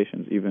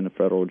allegations. Even a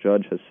federal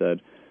judge has said,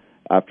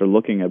 after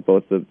looking at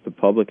both the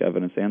public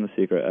evidence and the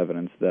secret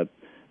evidence, that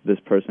this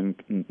person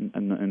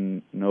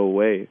in no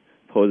way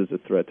poses a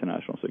threat to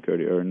national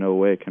security or in no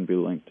way can be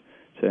linked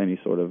to any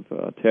sort of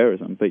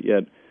terrorism. But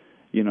yet,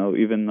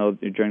 even though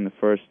during the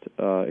first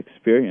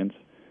experience,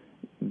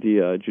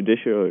 the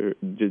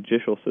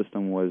judicial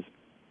system was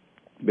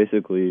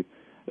basically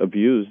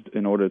abused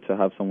in order to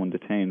have someone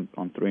detained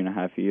on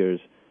 3.5 years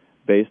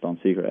based on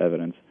secret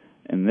evidence.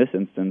 In this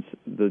instance,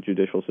 the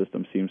judicial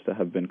system seems to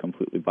have been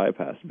completely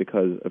bypassed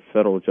because a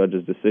federal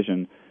judge's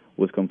decision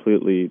was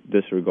completely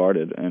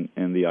disregarded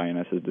in the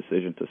INS's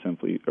decision to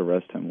simply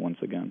arrest him once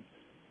again.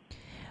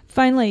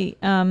 Finally,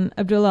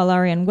 Abdullah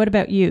Al-Aryan, what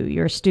about you?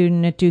 You're a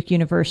student at Duke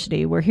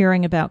University. We're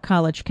hearing about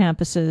college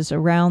campuses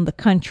around the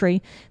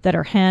country that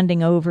are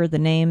handing over the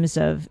names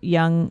of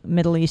young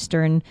Middle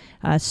Eastern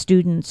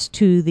students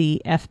to the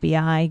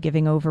FBI,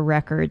 giving over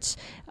records.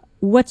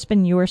 What's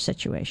been your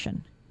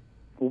situation?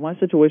 Well, my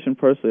situation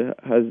personally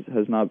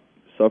has not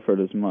suffered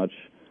as much,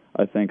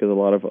 I think, as a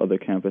lot of other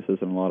campuses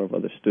and a lot of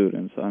other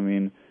students. I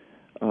mean,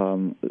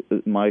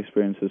 my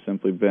experience has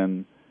simply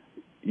been,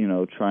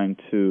 trying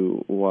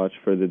to watch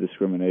for the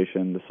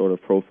discrimination, the sort of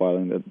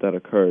profiling that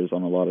occurs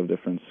on a lot of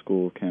different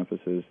school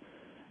campuses.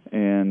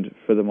 And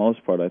for the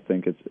most part, I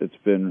think it's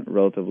been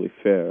relatively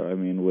fair. I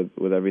mean,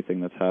 with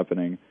everything that's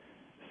happening,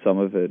 some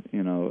of it,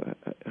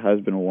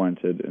 has been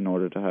warranted in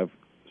order to have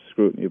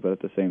scrutiny, but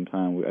at the same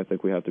time, I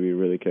think we have to be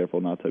really careful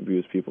not to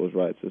abuse people's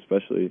rights,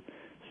 especially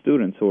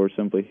students who are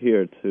simply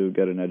here to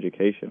get an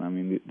education. I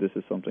mean, this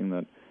is something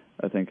that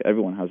I think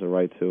everyone has a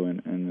right to,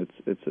 and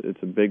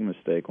it's a big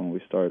mistake when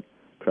we start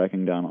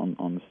cracking down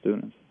on the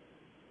students.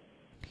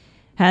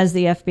 Has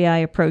the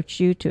FBI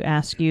approached you to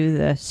ask you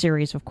the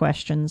series of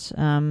questions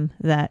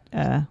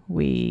that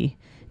we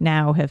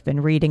now have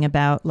been reading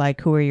about,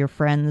 like who are your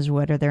friends,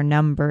 what are their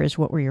numbers,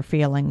 what were your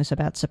feelings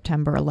about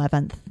September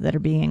 11th that are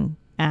being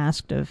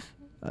asked of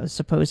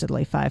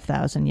supposedly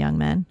 5,000 young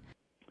men?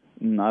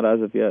 Not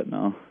as of yet,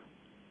 no.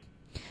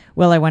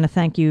 Well, I want to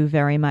thank you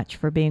very much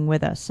for being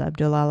with us,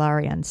 Abdullah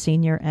Al-Aryan,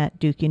 senior at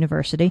Duke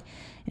University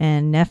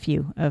and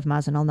nephew of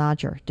Mazen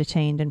al-Najjar,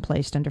 detained and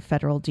placed under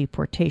federal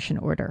deportation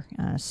order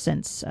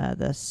since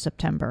the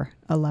September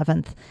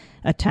 11th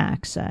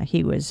attacks.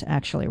 He was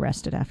actually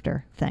arrested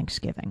after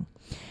Thanksgiving.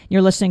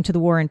 You're listening to the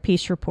War and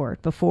Peace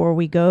Report. Before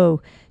we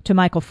go to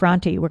Michael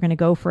Franti, we're going to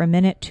go for a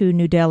minute to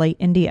New Delhi,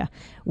 India,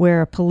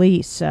 where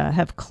police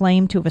have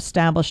claimed to have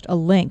established a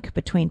link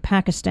between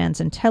Pakistan's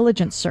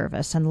intelligence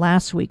service and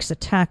last week's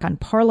attack on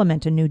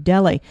Parliament in New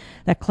Delhi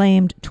that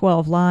claimed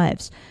 12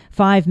 lives.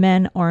 5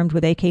 men armed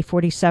with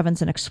AK-47s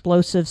and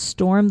explosives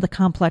stormed the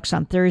complex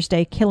on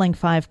Thursday, killing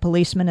 5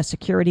 policemen, a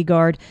security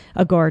guard,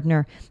 a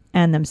gardener,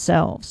 and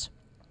themselves.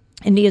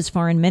 India's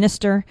foreign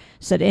minister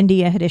said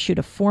India had issued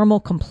a formal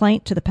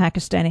complaint to the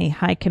Pakistani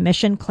High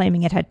Commission,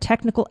 claiming it had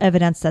technical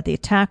evidence that the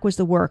attack was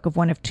the work of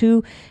one of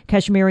 2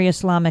 Kashmiri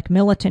Islamic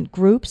militant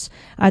groups,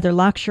 either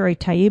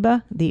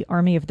Lashkar-e-Taiba, the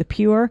Army of the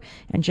Pure,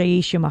 and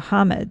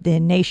Jaish-e-Mohammed,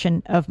 the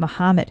Nation of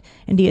Muhammad.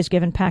 India has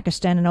given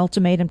Pakistan an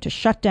ultimatum to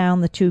shut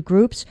down the 2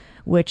 groups,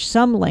 which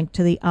some link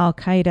to the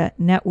Al-Qaeda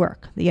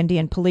network. The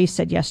Indian police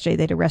said yesterday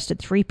they'd arrested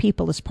 3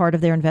 people as part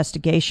of their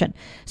investigation.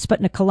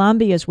 Sputnik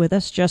Colombi is with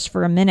us just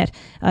for a minute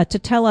to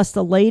tell us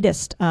the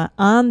latest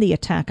on the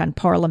attack on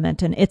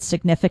Parliament and its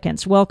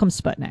significance. Welcome,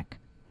 Sputnik.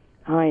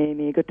 Hi,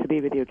 Amy. Good to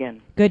be with you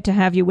again. Good to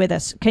have you with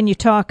us. Can you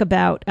talk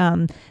about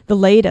the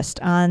latest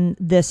on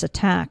this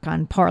attack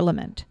on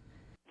Parliament?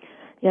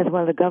 Yes,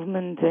 well, the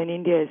government in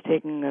India is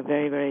taking a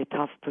very, very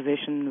tough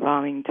position,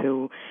 vowing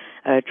to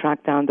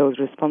track down those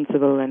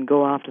responsible and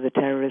go after the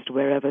terrorists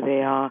wherever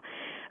they are,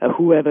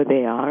 whoever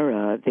they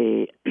are.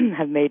 They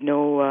have made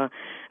no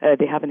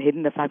They haven't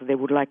hidden the fact that they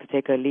would like to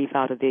take a leaf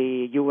out of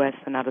the U.S.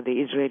 and out of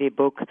the Israeli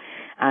book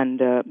and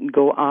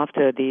go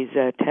after these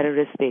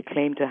terrorists. They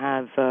claim to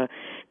have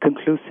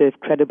conclusive,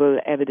 credible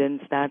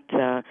evidence that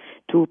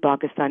two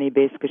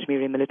Pakistani-based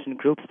Kashmiri militant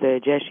groups, the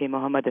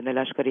Jaish-e-Mohammed and the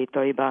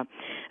Lashkar-e-Toiba,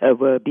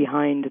 were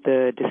behind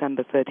the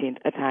December 13th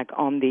attack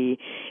on the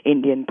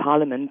Indian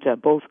Parliament.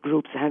 Both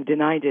groups have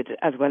denied it,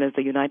 as well as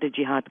the United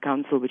Jihad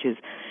Council, which is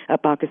a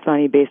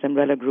Pakistani-based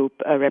umbrella group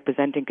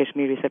representing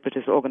Kashmiri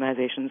separatist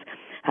organizations,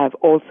 have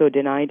also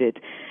denied it.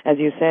 As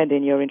you said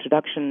in your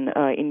introduction,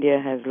 India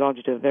has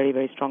lodged a very,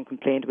 very strong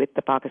complaint with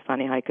the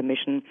Pakistani High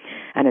Commission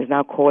and has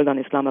now called on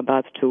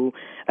Islamabad to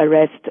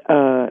arrest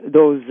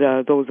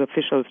those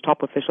officials,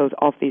 top officials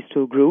of these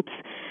two groups.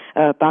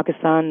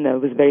 Pakistan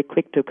was very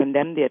quick to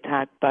condemn the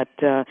attack, but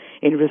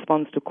in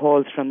response to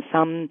calls from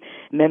some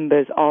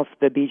members of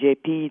the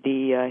BJP,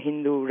 the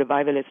Hindu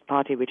Revivalist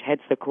Party, which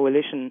heads the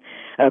coalition,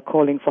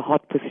 calling for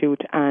hot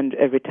pursuit and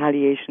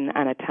retaliation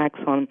and attacks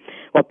on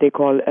what they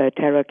call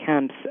terror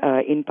camps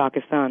in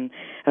Pakistan,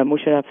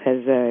 Musharraf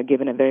has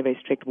given a very, very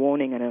strict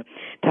warning and a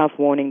tough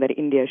warning that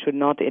India should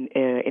not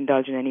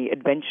indulge in any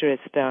adventurous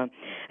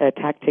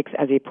tactics,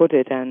 as he put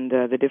it. And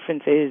the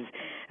difference is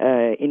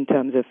in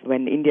terms of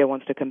when India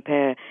wants to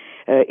compare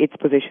its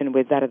position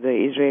with that of the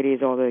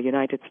Israelis or the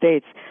United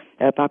States,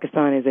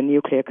 Pakistan is a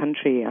nuclear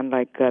country,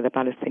 unlike the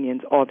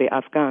Palestinians or the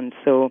Afghans.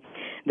 So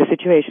the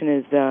situation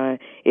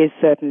is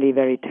certainly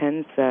very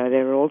tense.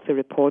 There are also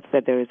reports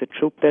that there is a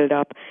troop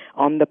build-up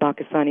on the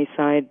Pakistani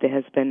side. There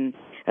has been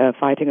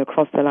fighting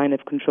across the line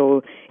of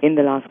control in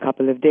the last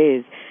couple of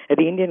days.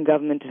 The Indian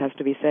government, it has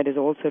to be said, is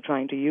also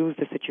trying to use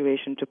the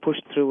situation to push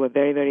through a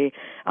very, very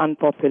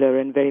unpopular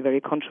and very, very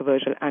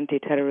controversial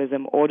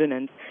anti-terrorism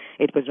ordinance.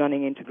 It was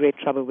running into great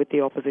trouble with the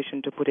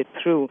opposition to put it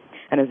through,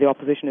 and as the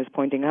opposition is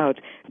pointing out,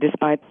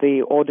 despite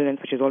the ordinance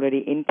which is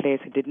already in place,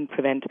 it didn't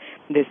prevent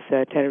this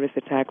terrorist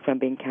attack from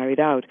being carried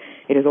out.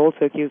 It has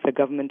also accused the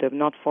government of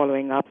not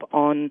following up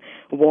on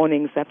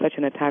warnings that such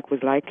an attack was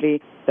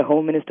likely. The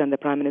Home Minister and the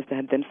Prime Minister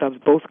had themselves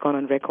both gone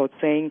on record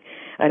saying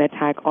an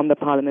attack on the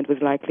Parliament was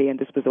likely, and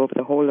this was over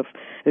the whole of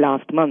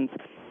last month,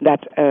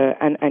 that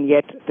and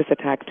yet this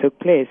attack took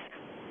place.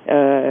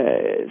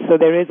 So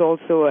there is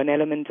also an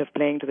element of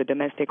playing to the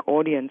domestic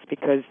audience,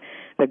 because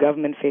the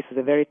government faces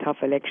a very tough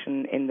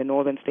election in the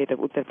northern state of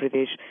Uttar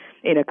Pradesh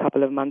in a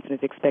couple of months and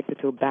is expected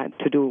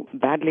to do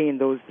badly in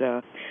those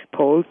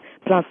polls.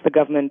 Plus, the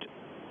government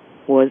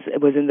was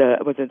at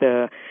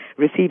the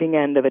receiving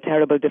end of a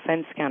terrible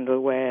defense scandal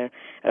where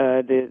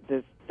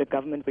the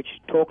government, which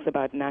talks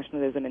about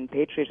nationalism and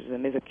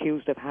patriotism, is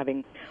accused of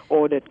having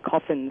ordered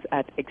coffins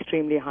at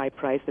extremely high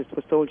prices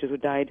for soldiers who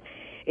died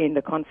in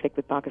the conflict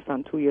with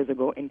Pakistan 2 years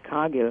ago in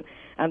Kargil,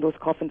 and those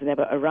coffins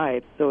never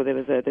arrived. So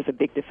there's a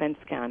big defense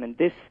scam, and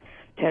this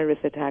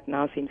terrorist attack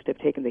now seems to have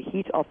taken the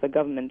heat off the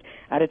government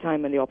at a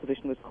time when the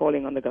opposition was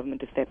calling on the government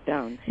to step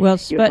down. Well,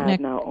 you have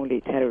now only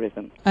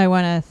terrorism. I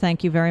want to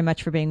thank you very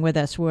much for being with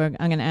us. I'm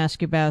going to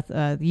ask you about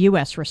the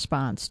U.S.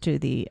 response to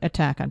the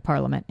attack on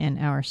Parliament in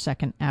our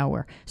second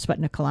hour.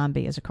 Sputnik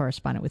Kalambi is a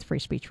correspondent with Free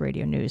Speech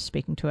Radio News,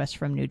 speaking to us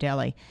from New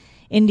Delhi,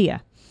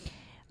 India.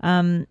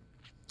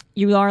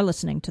 You are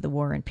listening to the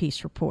War and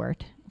Peace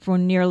Report. For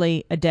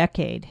nearly a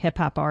decade,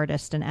 hip-hop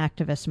artist and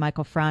activist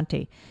Michael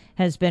Franti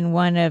has been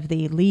one of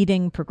the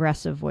leading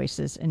progressive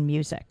voices in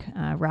music,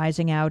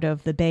 rising out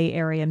of the Bay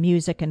Area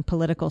music and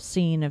political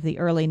scene of the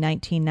early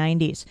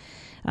 1990s.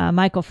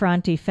 Michael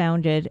Franti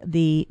founded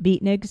the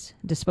Beatniks,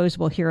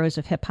 Disposable Heroes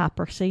of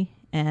Hip-Hopocracy,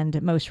 and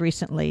most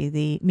recently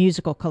the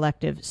musical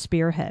collective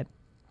Spearhead.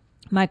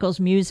 Michael's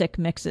music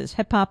mixes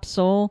hip-hop,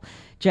 soul,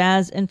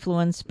 jazz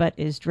influence, but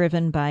is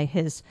driven by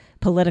his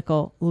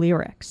political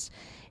lyrics.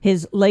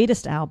 His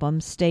latest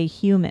album, Stay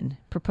Human,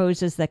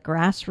 proposes that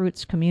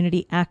grassroots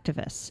community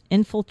activists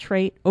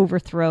infiltrate,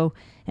 overthrow,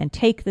 and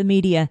take the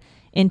media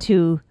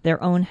into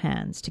their own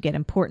hands to get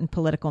important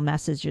political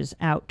messages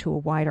out to a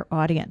wider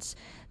audience.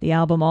 The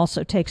album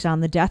also takes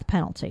on the death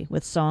penalty,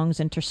 with songs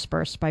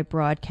interspersed by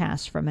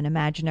broadcasts from an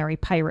imaginary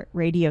pirate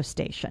radio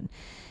station,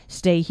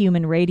 Stay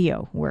Human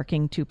Radio,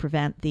 working to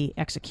prevent the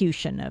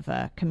execution of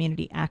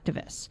community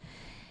activists.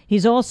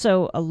 He's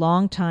also a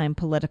longtime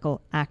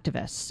political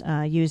activist,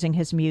 using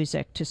his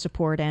music to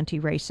support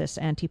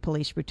anti-racist,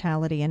 anti-police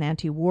brutality, and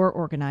anti-war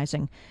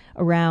organizing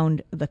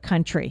around the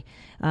country.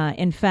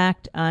 In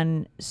fact,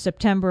 on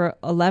September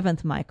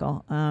 11th,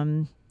 Michael,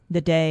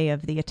 the day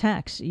of the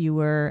attacks, you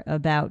were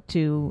about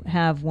to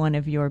have one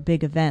of your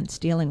big events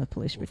dealing with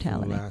police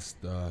brutality. For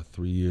the last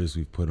 3 years,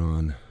 we've put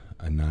on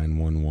a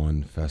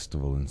 911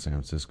 festival in San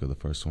Francisco. The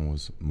first one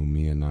was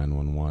Mumia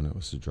 911. It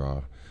was to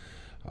draw...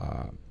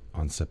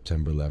 on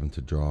September 11th,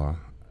 to draw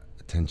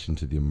attention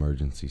to the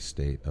emergency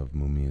state of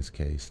Mumia's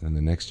case. And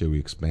the next year we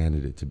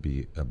expanded it to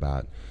be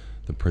about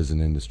the prison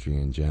industry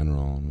in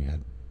general, and we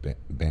had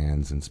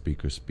bands and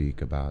speakers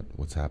speak about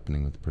what's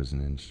happening with the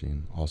prison industry,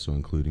 and also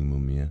including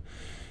Mumia.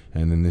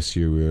 And then this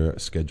year we're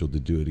scheduled to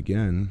do it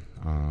again,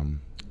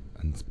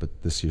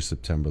 but this year,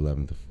 September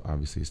 11th,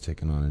 obviously has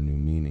taken on a new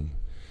meaning.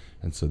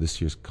 And so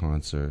this year's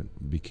concert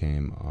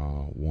became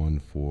one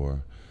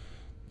for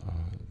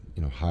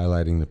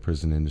highlighting the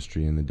prison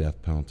industry and the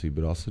death penalty,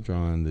 but also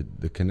drawing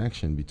the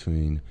connection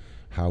between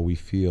how we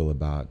feel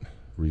about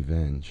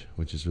revenge,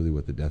 which is really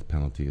what the death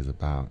penalty is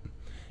about,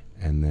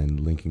 and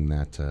then linking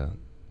that to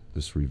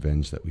this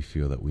revenge that we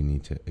feel that we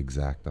need to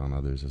exact on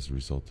others as a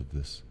result of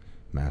this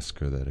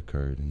massacre that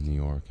occurred in New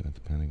York and at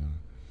the Pentagon.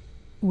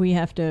 We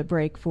have to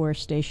break for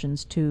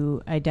stations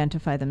to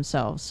identify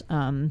themselves.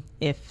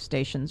 If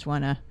stations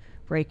want to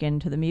break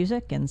into the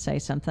music and say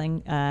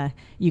something,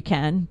 you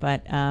can,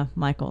 but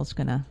Michael's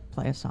going to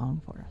play a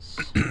song for us.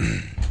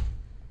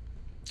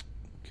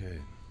 Okay.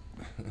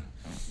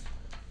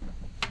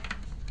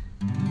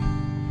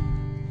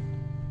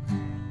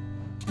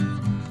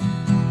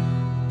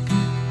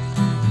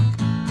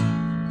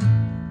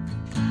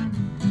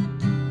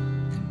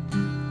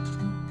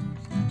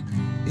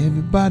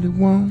 Everybody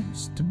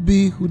wants to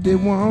be who they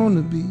want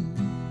to be.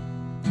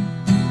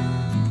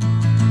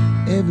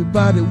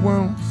 Everybody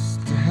wants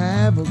to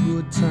have a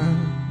good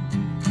time.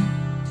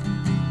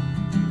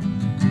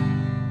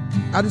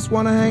 I just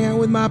want to hang out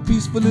with my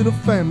peaceful little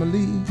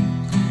family,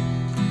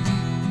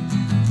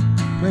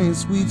 playing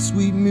sweet,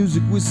 sweet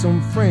music with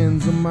some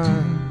friends of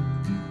mine.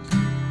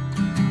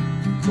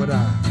 But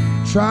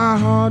I try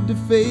hard to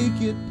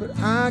fake it, but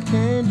I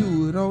can't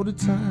do it all the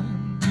time.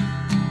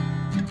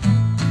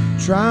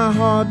 Try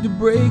hard to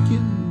break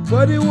it,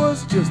 but it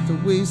was just a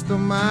waste of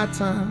my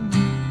time.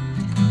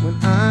 When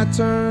I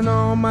turn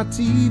on my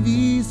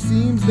TV,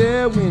 seems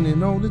they're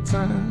winning all the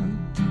time.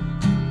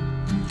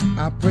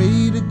 I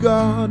pray to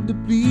God to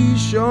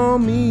please show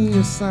me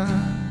a sign.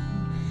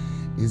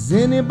 Has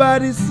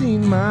anybody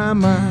seen my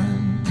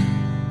mind?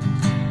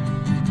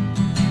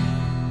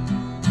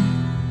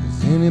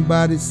 Has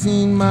anybody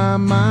seen my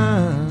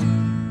mind?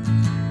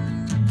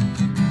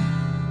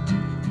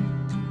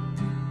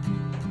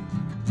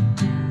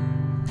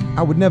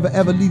 I would never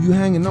ever leave you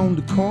hanging on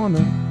the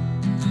corner.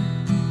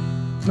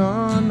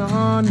 No,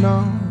 no,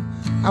 no.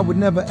 I would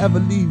never ever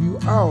leave you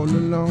all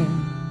alone.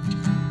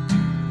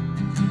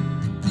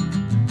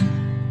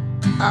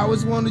 I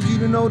always wanted you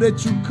to know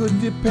that you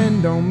could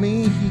depend on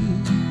me.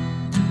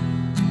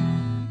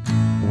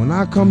 When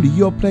I come to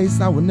your place,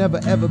 I will never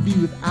ever be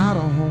without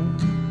a home.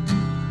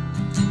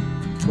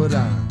 But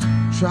I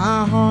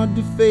try hard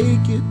to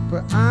fake it,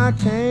 but I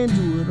can't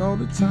do it all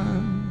the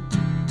time.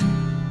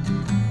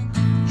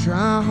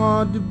 Try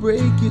hard to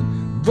break it,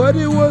 but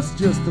it was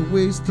just a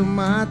waste of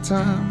my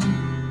time.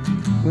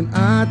 When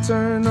I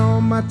turn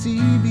on my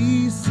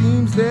TV,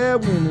 seems they're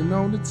winning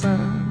all the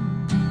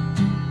time.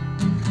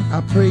 I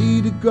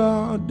pray to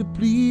God to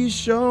please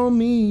show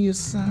me a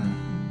sign.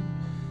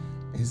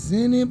 Has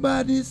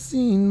anybody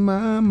seen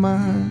my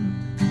mind?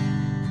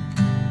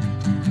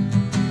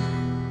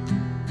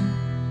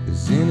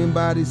 Has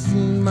anybody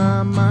seen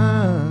my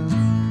mind?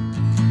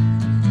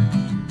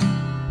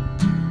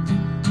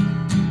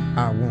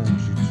 I want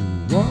you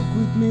to walk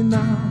with me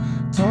now,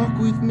 talk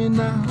with me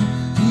now,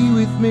 be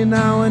with me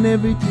now, and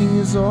everything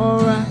is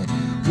alright.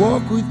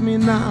 Walk with me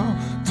now,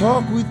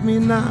 talk with me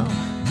now,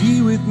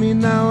 be with me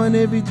now, and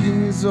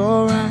everything is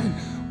alright.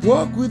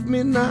 Walk with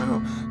me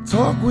now,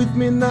 talk with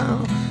me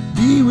now,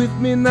 be with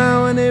me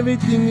now, and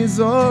everything is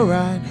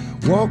alright.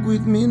 Walk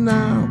with me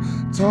now,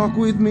 talk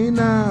with me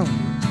now.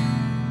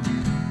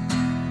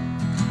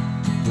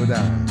 But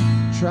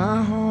I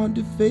try hard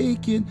to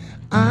fake it,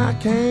 I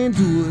can't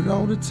do it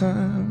all the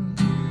time.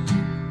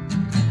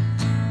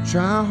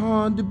 Try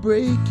hard to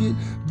break it,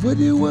 but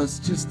it was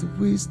just a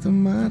waste of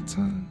my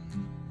time.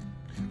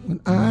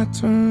 When I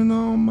turn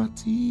on my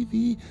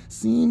TV,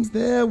 seems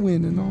they're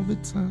winning all the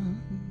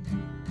time.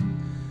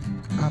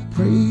 I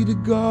pray to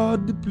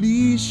God to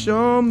please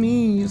show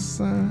me a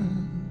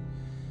sign.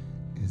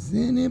 Has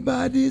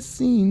anybody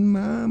seen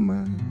my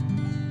mind?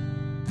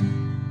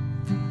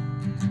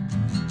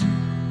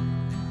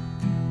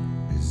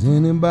 Has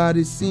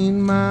anybody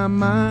seen my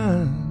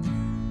mind?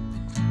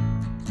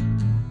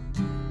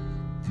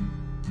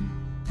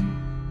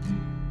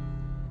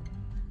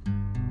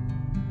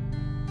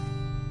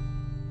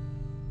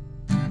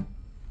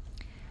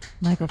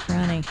 Michael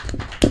Frowning,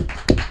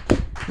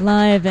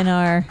 live in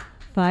our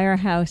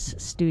Firehouse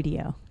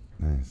studio.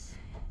 Nice.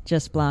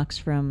 Just blocks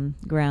from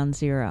Ground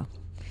Zero.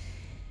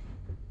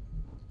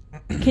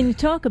 Can you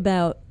talk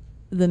about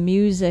the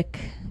music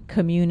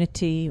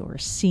community or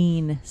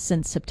scene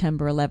since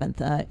September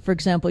 11th? For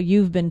example,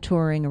 you've been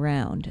touring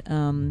around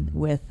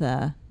with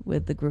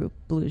the group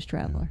Blues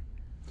Traveler.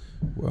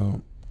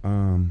 Well,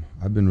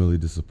 I've been really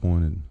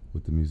disappointed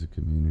with the music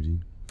community.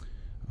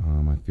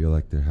 I feel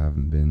like there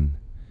haven't been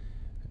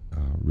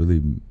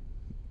really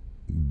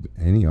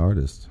any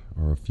artist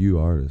or a few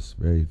artists,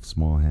 very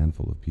small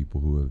handful of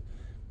people who have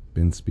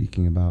been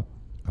speaking about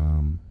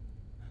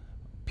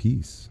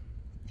peace.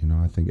 You know,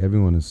 I think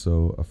everyone is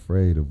so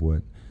afraid of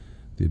what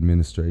the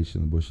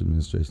Bush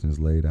administration has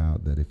laid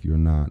out, that if you're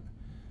not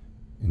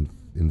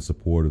in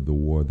support of the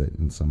war,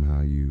 that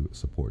somehow you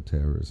support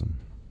terrorism.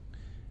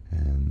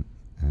 And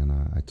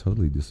I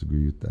totally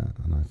disagree with that.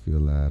 And I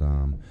feel that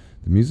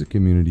the music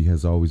community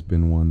has always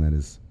been one that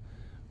is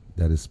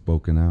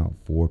spoken out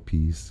for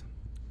peace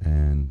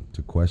and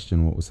to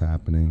question what was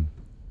happening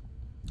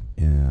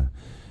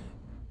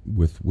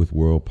with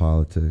world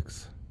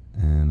politics.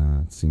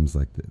 And it seems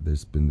like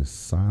there's been this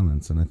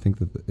silence. And I think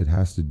that it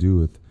has to do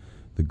with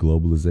the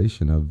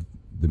globalization of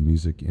the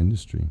music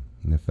industry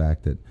and the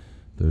fact that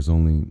there's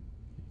only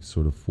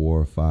sort of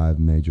 4 or 5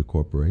 major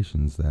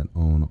corporations that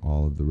own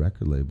all of the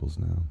record labels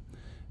now.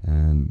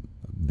 And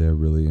they're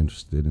really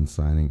interested in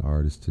signing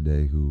artists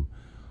today who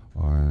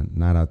are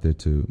not out there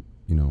to,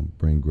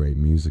 bring great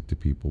music to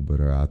people,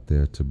 but are out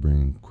there to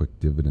bring quick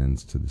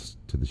dividends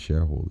to the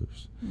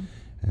shareholders.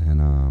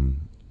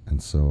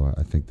 And so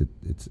I think that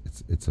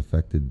it's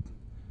affected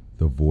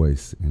the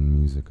voice in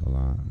music a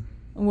lot.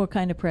 What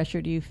kind of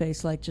pressure do you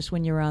face, like just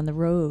when you're on the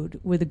road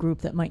with a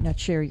group that might not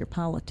share your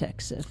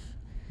politics?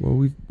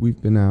 Well,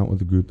 we've been out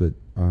with a group that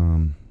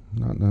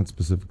not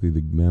specifically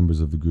the members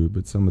of the group,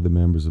 but some of the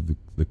members of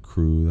the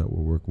crew that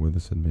were working with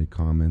us had made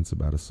comments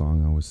about a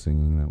song I was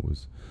singing that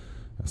was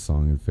a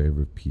song in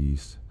favor of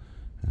peace.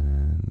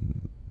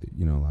 And,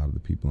 a lot of the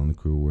people on the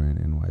crew were in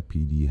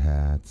NYPD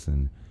hats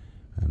and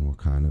were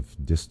kind of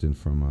distant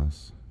from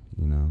us,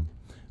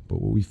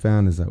 But what we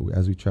found is that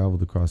as we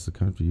traveled across the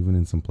country, even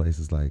in some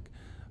places like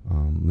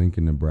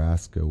Lincoln,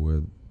 Nebraska,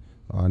 where the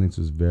audience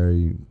was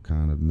very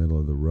kind of middle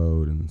of the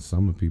road, and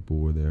some of the people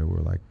were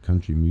like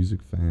country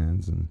music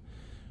fans and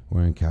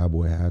wearing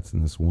cowboy hats,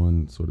 and this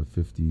one sort of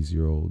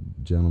 50s-year-old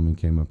gentleman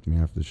came up to me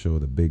after the show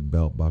with a big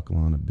belt buckle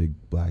on, a big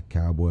black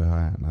cowboy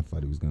hat, and I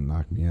thought he was going to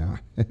knock me out.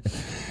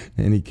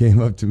 And he came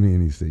up to me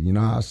and he said,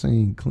 I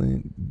sing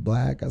Clint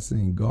Black, I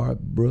sing Garth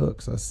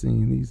Brooks, I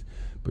sing these,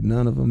 but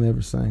none of them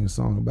ever sang a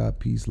song about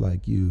peace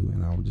like you,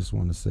 and I would just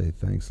want to say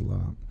thanks a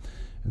lot.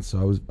 And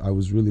so I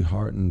was really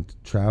heartened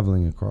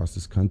traveling across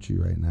this country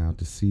right now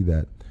to see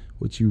that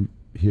what you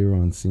hear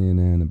on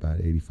CNN, about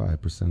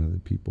 85% of the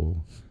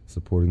people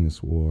supporting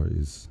this war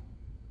is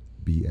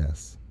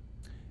BS.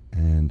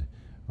 And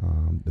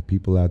the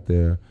people out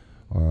there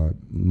are,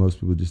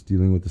 most people just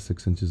dealing with the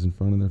 6 inches in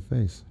front of their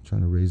face,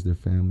 trying to raise their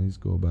families,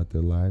 go about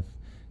their life,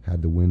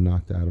 had the wind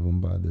knocked out of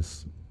them by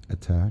this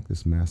attack,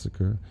 this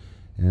massacre,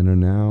 and are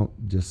now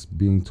just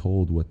being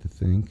told what to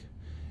think.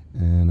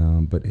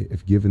 And but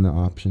if given the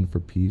option for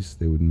peace,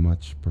 they would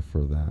much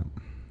prefer that.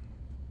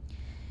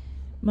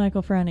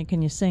 Michael Frowning,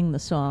 can you sing the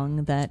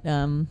song that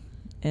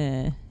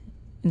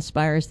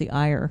inspires the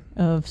ire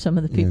of some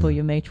of the people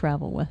you may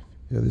travel with?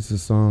 Yeah, this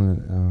is a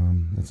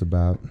song that's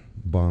about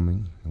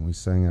bombing, and we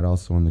sang it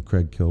also on the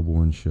Craig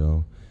Kilborn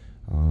show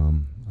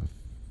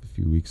a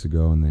few weeks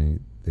ago, and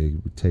they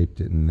taped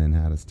it and then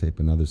had us tape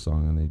another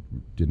song, and they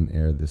didn't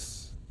air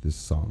this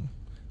song.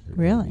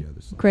 Really?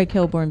 Craig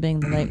Kilborn being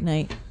the late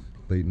night,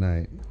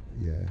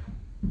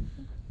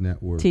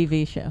 network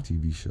TV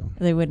show.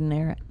 They wouldn't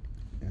air it.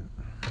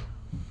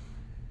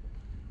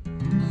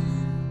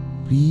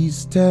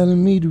 Please tell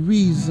me the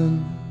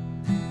reason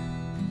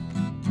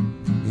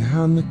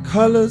behind the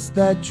colors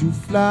that you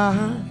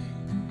fly.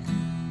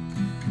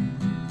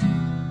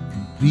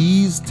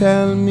 Please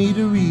tell me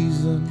the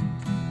reason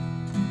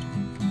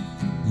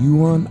you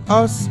want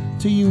us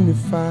to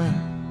unify.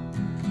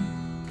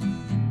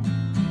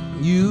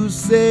 You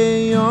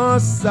say you're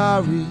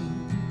sorry,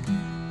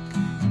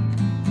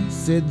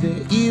 said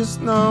there is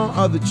no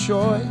other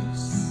choice.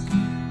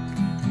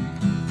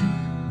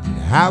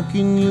 How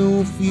can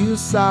you feel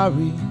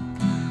sorry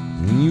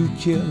when you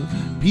kill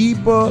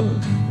people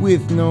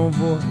with no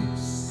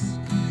voice?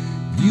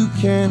 You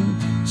can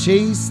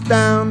chase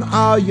down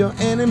all your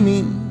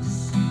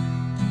enemies,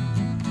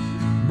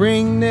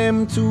 bring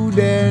them to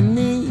their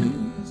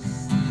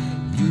knees.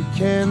 You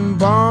can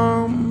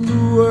bomb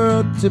the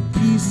world to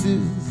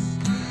pieces,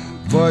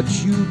 but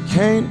you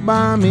can't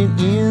bomb it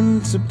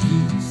into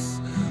peace.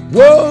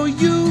 Whoa,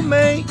 you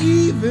may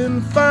even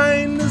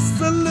find a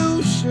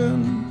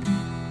solution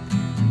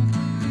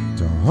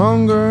to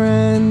hunger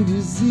and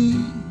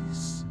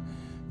disease.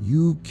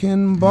 You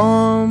can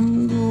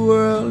bomb the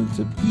world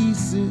to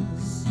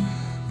pieces,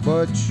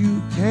 but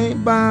you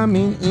can't bomb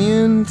it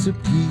into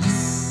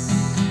peace.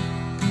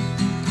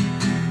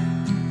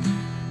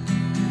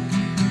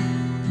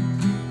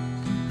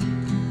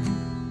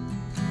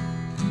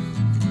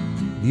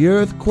 The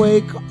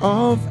earthquake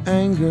of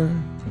anger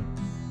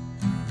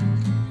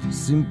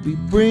simply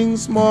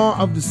brings more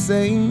of the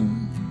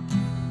same.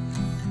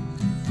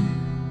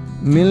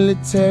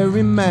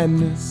 Military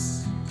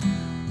madness,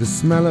 the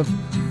smell of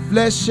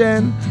flesh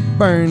and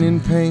burning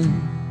pain.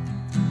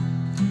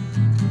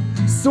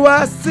 So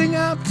I sing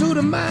out to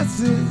the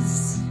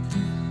masses,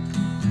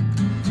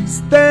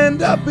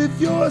 stand up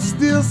if you're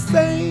still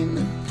sane.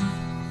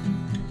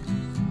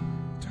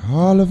 To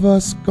all of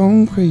us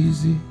gone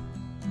crazy,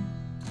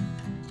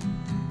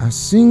 I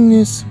sing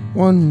this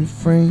one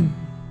refrain.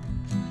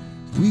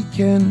 We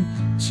can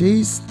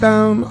chase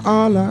down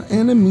all our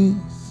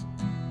enemies,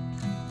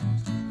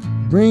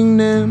 bring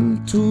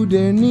them to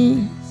their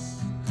knees.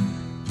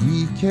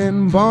 We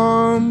can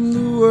bomb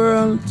the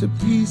world to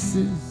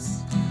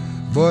pieces,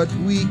 but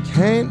we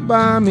can't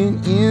bomb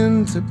it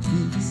into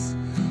peace.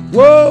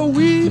 Whoa,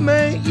 we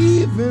may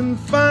even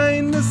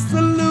find a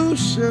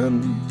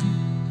solution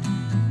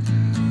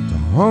to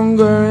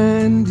hunger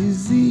and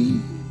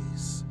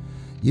disease.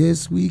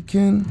 Yes, we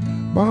can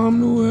bomb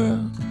the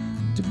world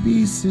to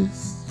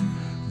pieces,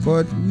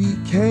 but we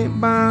can't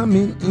bomb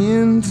it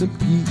into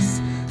peace.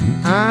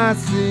 And I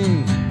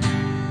sing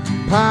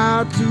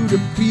power to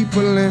the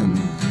people, and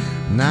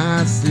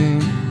I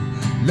sing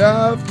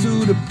love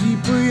to the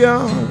people,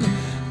 y'all.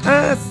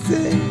 I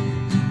sing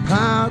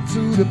power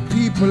to the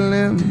people,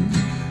 and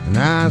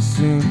I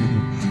sing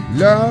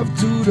love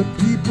to the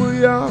people,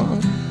 y'all.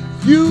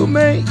 You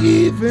may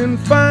even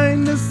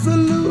find a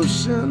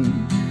solution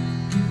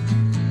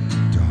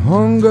to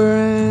hunger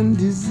and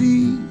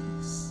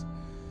disease.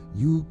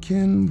 You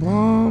can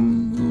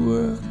bomb the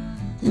world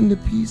into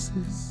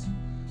pieces,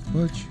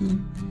 but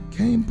you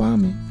can't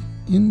bomb it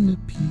into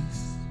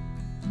peace.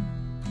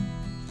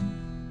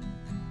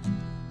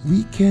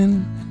 We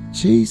can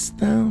chase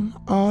down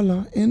all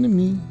our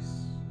enemies.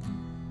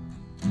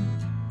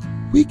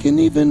 We can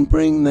even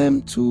bring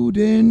them to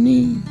their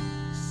knees.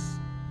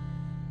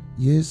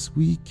 Yes,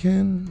 we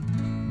can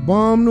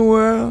bomb the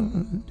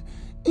world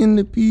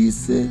into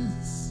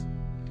pieces,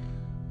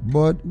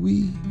 but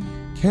we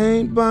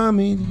can't bomb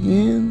it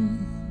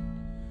into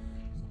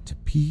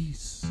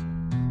peace.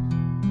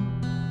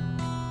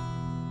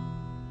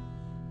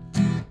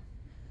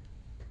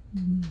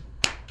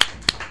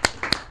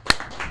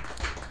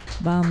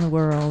 Bomb the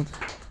World.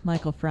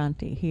 Michael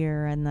Franti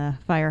here in the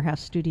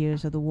Firehouse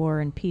Studios of the War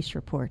and Peace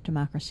Report,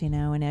 Democracy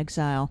Now! In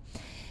Exile.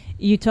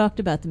 You talked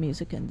about the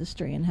music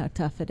industry and how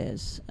tough it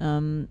is.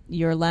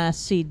 Your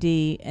last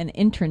CD, an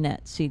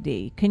internet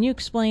CD. Can you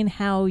explain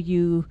how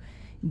you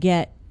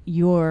get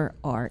your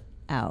art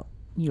out,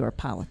 your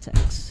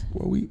politics?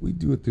 Well, we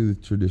do it through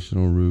the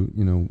traditional route.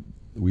 You know,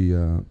 we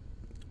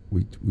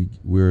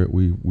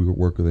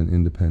work with an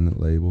independent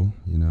label.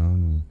 You know,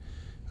 and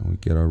we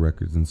get our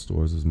records in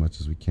stores as much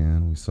as we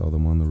can. We sell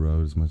them on the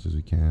road as much as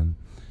we can,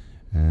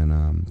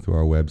 and through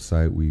our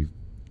website, we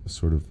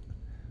sort of,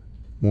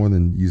 more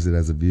than use it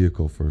as a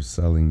vehicle for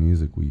selling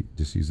music, we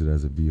just use it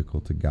as a vehicle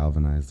to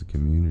galvanize the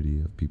community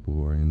of people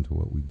who are into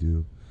what we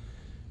do.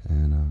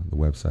 And the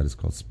website is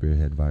called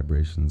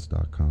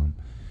spearheadvibrations.com.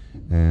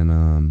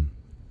 And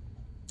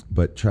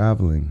but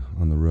traveling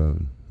on the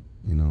road,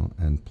 you know,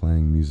 and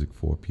playing music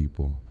for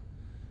people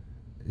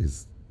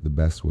is the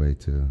best way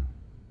to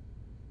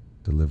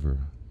deliver,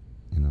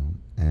 you know.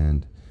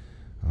 And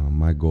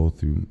my goal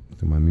through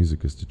my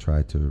music is to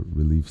try to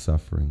relieve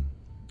suffering,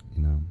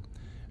 you know.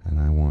 And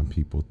I want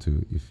people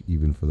to, if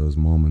even for those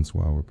moments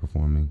while we're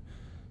performing,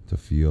 to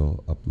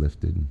feel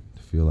uplifted,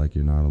 to feel like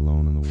you're not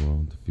alone in the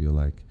world, to feel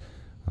like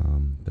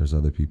there's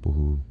other people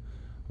who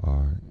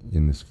are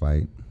in this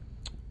fight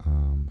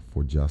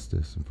for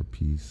justice and for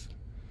peace.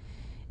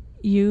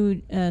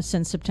 You,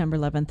 since September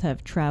 11th,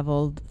 have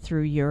traveled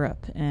through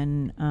Europe,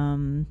 and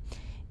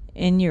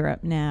in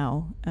Europe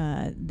now,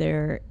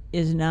 there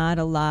is not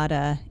a lot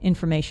of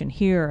information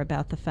here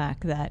about the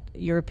fact that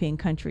European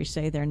countries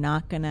say they're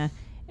not going to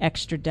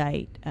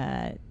extradite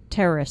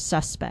terrorist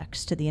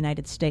suspects to the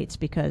United States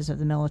because of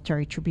the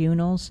military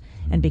tribunals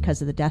and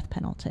because of the death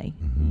penalty.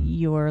 Mm-hmm.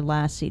 Your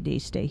last CD,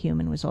 Stay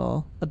Human, was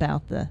all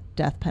about the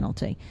death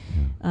penalty.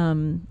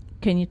 Mm-hmm.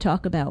 Can you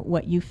talk about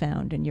what you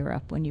found in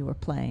Europe when you were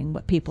playing,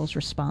 what people's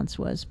response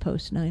was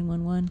post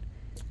 9/11?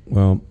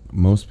 Well,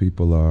 most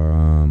people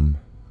are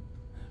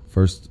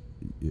first,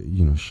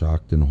 you know,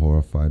 shocked and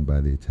horrified by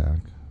the attack,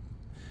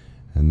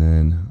 and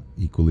then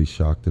equally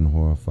shocked and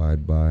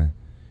horrified by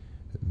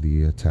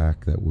the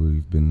attack that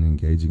we've been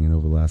engaging in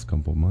over the last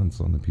couple of months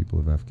on the people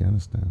of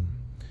Afghanistan.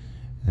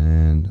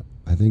 And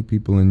I think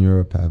people in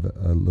Europe have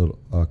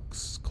a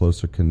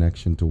closer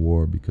connection to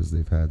war because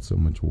they've had so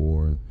much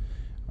war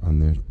on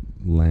their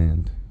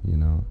land, you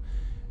know.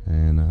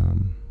 And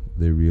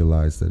they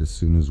realize that as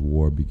soon as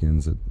war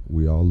begins, that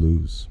we all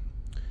lose.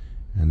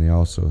 And they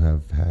also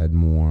have had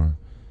more,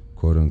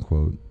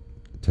 quote-unquote,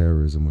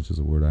 terrorism, which is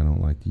a word I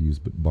don't like to use,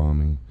 but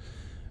bombing,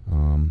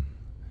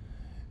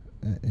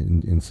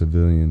 in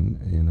civilian,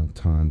 you know,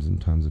 times and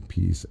times of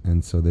peace.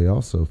 And so they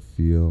also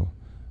feel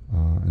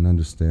and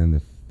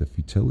understand the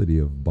futility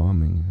of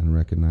bombing and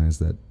recognize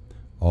that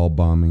all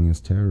bombing is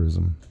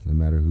terrorism, no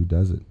matter who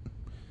does it.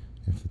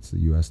 If it's the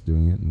U.S.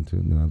 doing it and to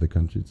another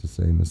country, it's the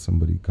same as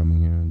somebody coming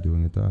here and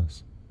doing it to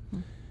us.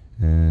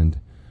 And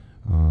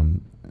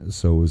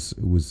so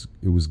it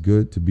was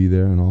good to be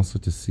there, and also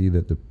to see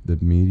that the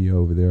media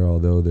over there,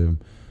 although they're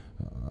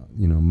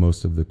you know,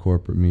 most of the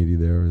corporate media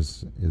there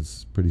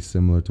is pretty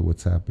similar to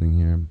what's happening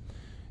here,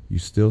 you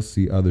still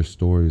see other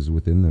stories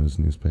within those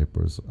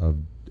newspapers of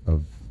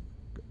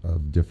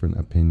different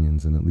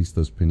opinions, and at least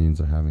those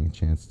opinions are having a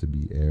chance to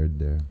be aired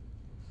there.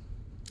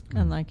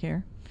 Unlike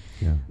here.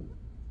 Yeah.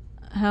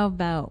 How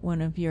about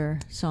one of your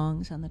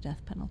songs on the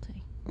death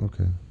penalty?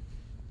 Okay.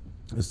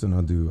 Listen,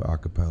 I'll do a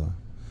cappella.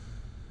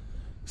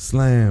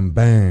 Slam,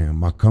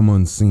 bam, I come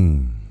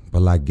unseen,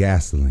 but like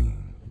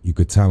gasoline, you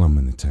could tell I'm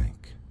in the tank.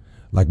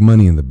 Like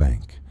money in the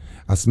bank,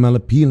 I smell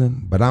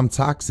appealing, but I'm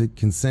toxic,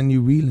 can send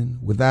you reeling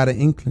without an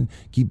inkling.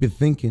 Keep it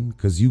thinking,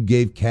 cause you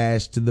gave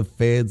cash to the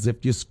feds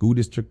if your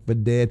scooter's tricked for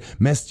dead.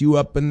 Messed you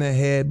up in the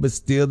head, but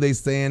still they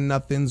saying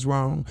nothing's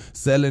wrong.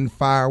 Selling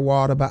fire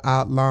water but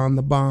outlawing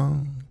the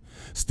bomb.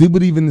 Still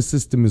believing the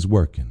system is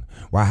working,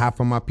 while half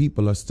of my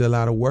people are still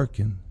out of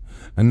working.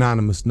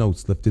 Anonymous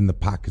notes left in the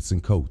pockets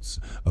and coats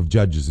of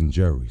judges and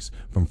juries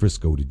from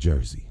Frisco to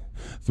Jersey.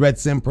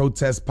 Threats and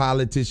protests,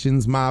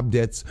 politicians, mob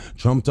debts,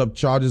 trumped up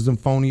charges and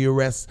phony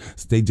arrests,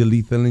 staged a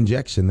lethal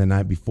injection the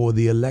night before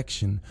the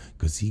election,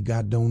 cause he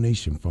got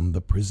donation from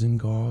the Prison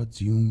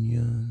Guards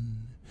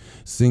Union.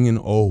 Singing,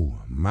 oh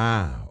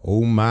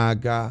my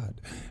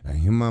God. I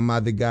hear my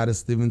mother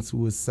goddess living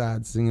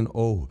suicide, singing,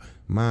 oh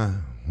my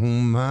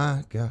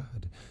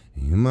God. I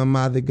hear my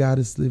mother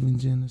goddess living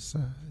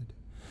genocide.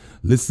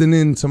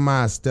 Listening to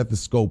my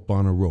stethoscope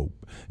on a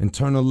rope,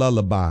 internal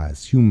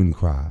lullabies, human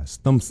cries,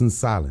 thumps in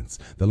silence,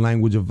 the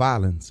language of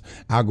violence,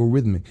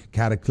 algorithmic,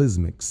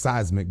 cataclysmic,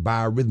 seismic,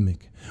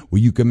 biorhythmic, where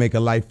you can make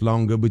a life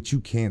longer but you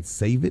can't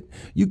save it.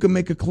 You can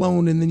make a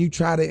clone and then you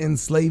try to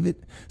enslave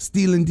it,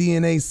 stealing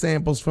DNA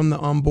samples from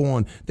the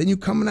unborn. Then you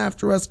coming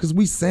after us because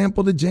we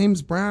sampled a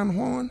James Brown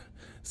horn.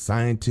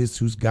 Scientists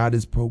whose God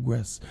is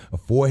progress, a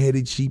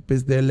four-headed sheep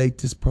is their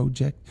latest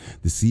project.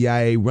 The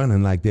CIA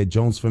running like that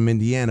Jones from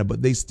Indiana,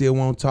 but they still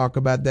won't talk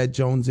about that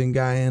Jones in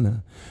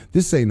Guyana.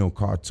 This ain't no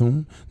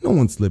cartoon. No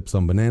one slips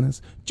on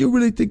bananas. Do you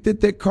really think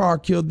that that car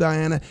killed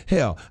Diana?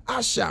 Hell,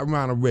 I shot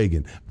Ronald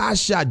Reagan. I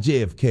shot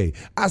JFK.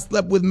 I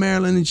slept with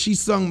Marilyn and she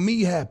sung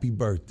me happy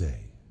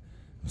birthday.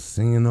 I'm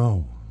singing,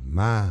 oh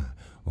my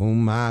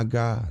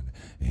God.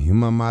 And hear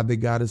my mother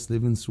goddess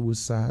living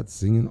suicide,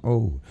 singing,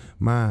 oh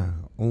my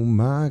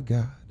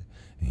God.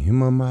 And hear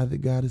my mother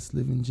goddess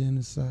living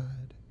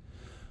genocide.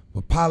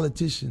 But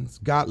politicians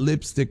got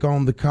lipstick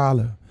on the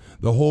collar.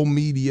 The whole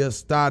media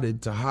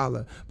started to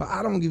holler. But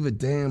I don't give a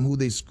damn who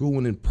they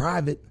screwing in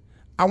private.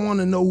 I want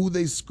to know who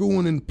they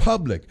screwing in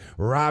public.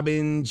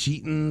 Robbing,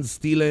 cheating,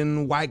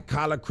 stealing,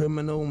 white-collar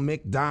criminal,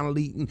 McDonald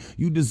eating.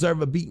 You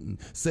deserve a beating.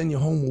 Send you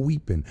home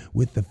weeping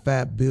with the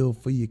fat bill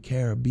for your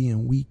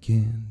Caribbean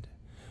weekend.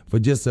 For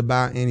just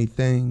about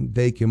anything,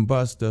 they can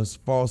bust us.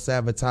 False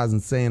advertising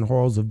saying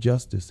horrors of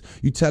justice.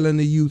 You telling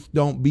the youth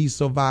don't be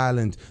so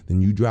violent,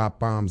 then you drop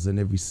bombs on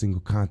every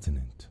single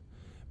continent.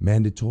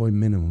 Mandatory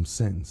minimum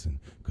sentencing,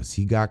 cause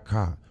he got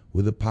caught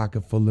with a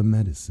pocket full of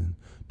medicine.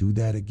 Do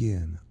that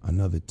again,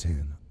 another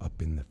 10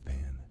 up in the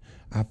fan.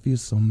 I feel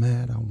so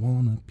mad, I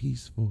want a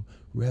peaceful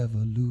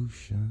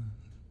revolution.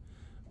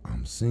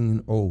 I'm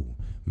singing, oh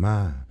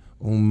my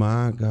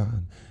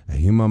God. I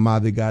hear my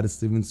mother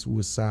goddess living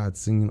suicide,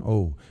 singing,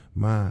 oh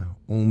my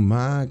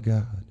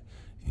God.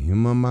 I hear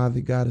my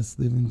mother goddess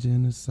living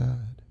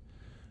genocide.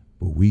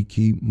 But we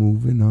keep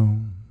moving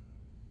on.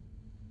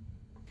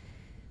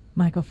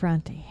 Michael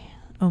Franti,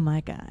 oh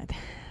my God.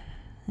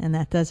 And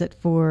that does it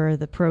for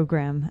the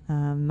program.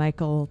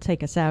 Michael,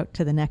 take us out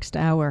to the next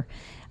hour.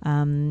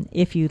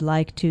 If you'd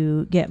like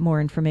to get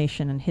more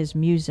information on his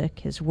music,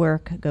 his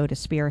work, go to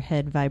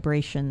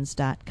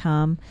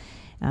spearheadvibrations.com.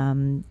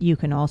 You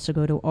can also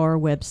go to our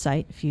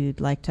website if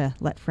you'd like to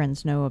let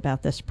friends know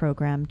about this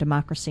program,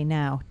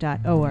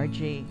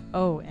 democracynow.org.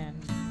 Oh, and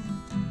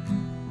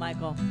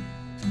Michael,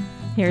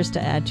 here's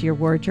to add to your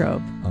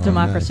wardrobe.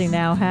 Democracy nice.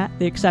 Now hat,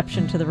 the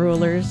exception to the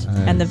rulers,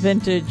 nice. And the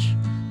vintage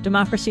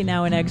Democracy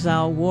Now! In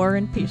Exile War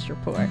and Peace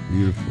Report.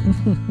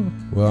 Beautiful.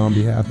 Well, on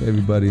behalf of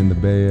everybody in the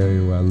Bay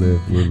Area where I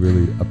live, we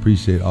really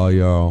appreciate all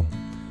y'all.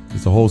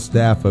 There's a whole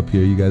staff up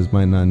here you guys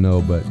might not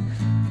know, but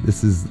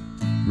this is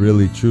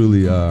really,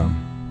 truly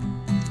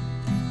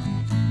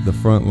the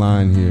front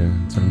line here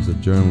in terms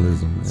of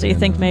journalism. So you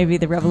think maybe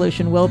the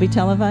revolution will be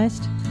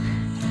televised?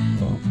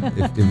 Well,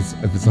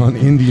 if it's on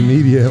indie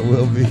media, it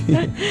will be.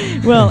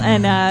 Well,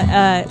 and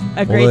a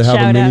great shout out. They'll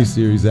have a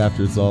mini-series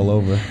after it's all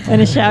over.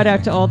 And a shout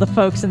out to all the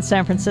folks in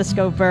San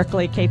Francisco,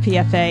 Berkeley,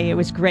 KPFA. It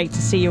was great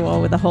to see you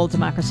all with the whole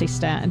Democracy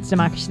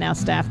Now!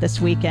 Staff this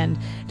weekend.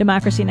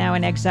 Democracy Now!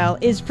 In Exile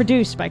is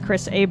produced by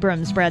Chris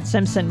Abrams, Brad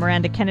Simpson,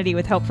 Miranda Kennedy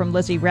with help from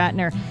Lizzie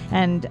Ratner,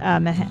 and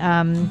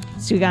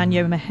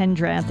Suganya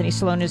Mahendra. Anthony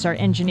Sloan is our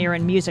engineer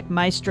and music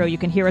maestro. You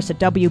can hear us at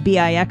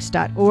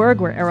WBIX.org,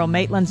 where Errol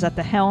Maitland's at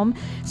the helm.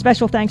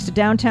 Special thanks to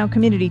Downtown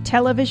Community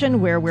Television,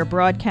 where we're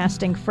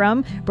broadcasting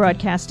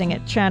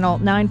at channel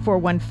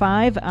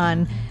 9415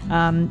 on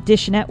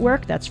Dish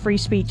Network, that's Free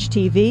Speech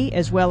TV,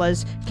 as well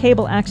as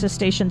cable access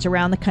stations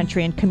around the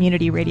country and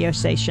community radio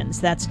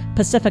stations. That's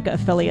Pacifica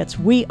affiliates.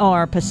 We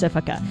are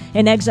Pacifica.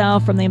 In exile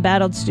from the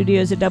embattled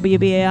studios at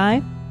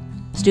WBAI,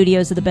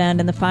 studios of the Band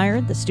and the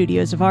Fire, the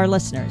studios of our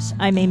listeners.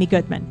 I'm Amy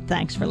Goodman.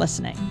 Thanks for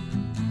listening.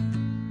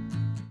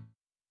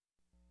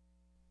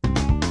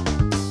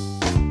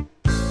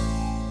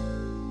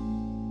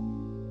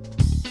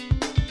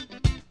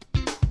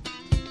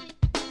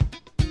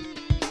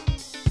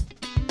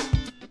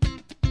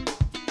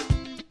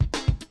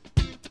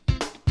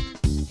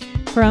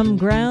 From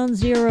Ground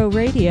Zero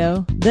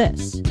Radio,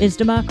 this is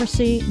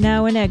Democracy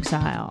Now! In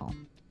Exile.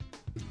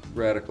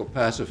 Radical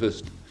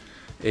pacifist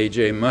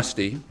A.J.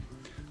 Muste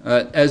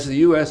As the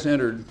U.S.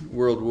 entered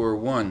World War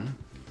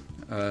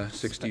I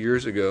 60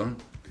 years ago,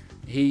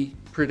 he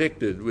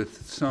predicted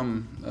with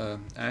some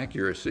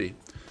accuracy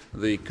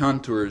the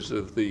contours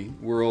of the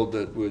world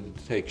that would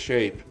take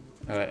shape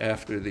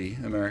after the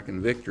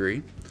American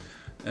victory.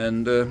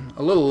 And a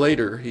little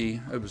later,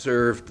 he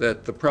observed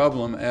that the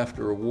problem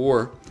after a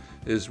war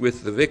is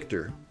with the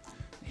victor.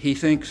 He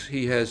thinks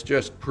he has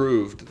just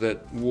proved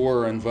that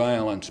war and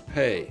violence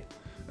pay.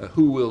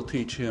 Who will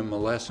teach him a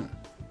lesson?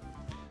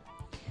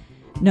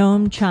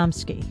 Noam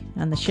Chomsky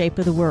on the shape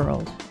of the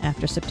world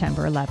after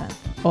September 11th.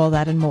 All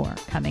that and more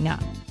coming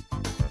up.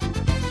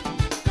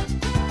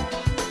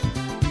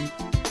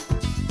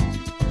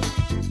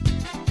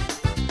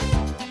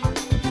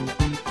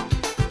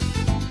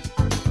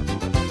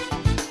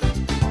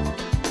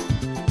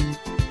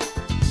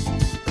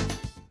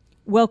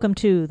 Welcome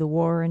to the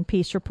War and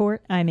Peace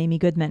Report. I'm Amy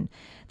Goodman.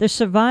 The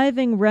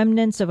surviving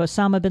remnants of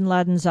Osama bin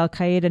Laden's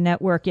al-Qaeda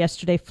network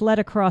yesterday fled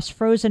across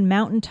frozen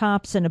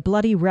mountaintops in a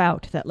bloody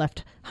rout that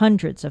left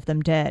hundreds of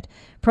them dead.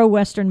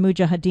 Pro-Western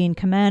Mujahideen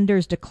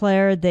commanders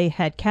declared they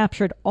had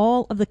captured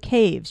all of the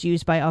caves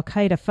used by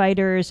al-Qaeda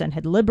fighters and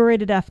had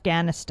liberated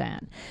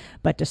Afghanistan.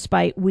 But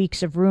despite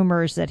weeks of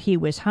rumors that he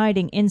was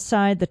hiding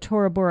inside the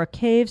Tora Bora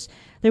caves,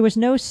 there was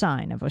no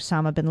sign of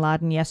Osama bin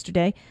Laden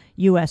yesterday.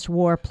 U.S.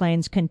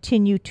 warplanes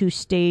continue to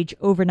stage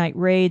overnight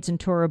raids in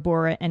Tora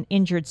Bora and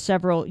injured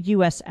several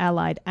U.S.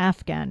 allied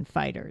Afghan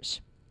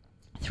fighters.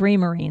 3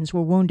 Marines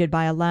were wounded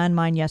by a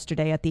landmine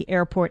yesterday at the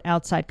airport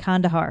outside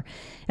Kandahar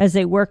as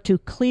they worked to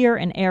clear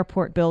an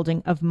airport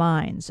building of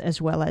mines as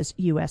well as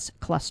U.S.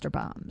 cluster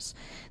bombs.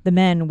 The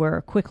men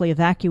were quickly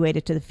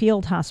evacuated to the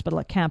field hospital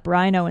at Camp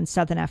Rhino in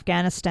southern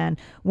Afghanistan.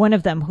 One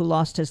of them, who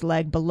lost his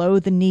leg below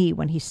the knee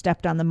when he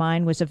stepped on the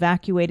mine, was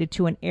evacuated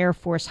to an Air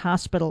Force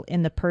hospital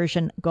in the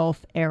Persian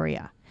Gulf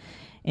area.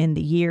 In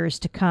the years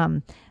to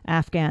come,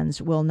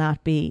 Afghans will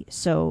not be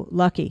so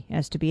lucky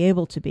as to be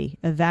able to be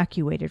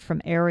evacuated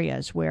from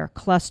areas where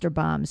cluster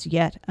bombs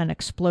yet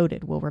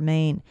unexploded will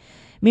remain.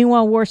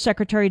 Meanwhile, War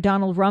Secretary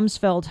Donald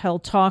Rumsfeld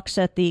held talks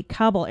at the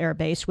Kabul Air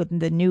Base with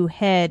the new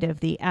head of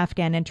the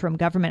Afghan interim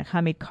government,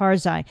 Hamid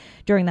Karzai,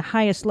 during the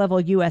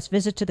highest-level U.S.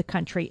 visit to the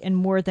country in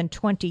more than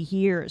 20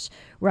 years.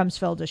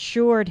 Rumsfeld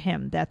assured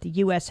him that the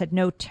U.S. had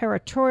no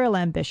territorial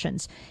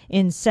ambitions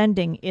in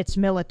sending its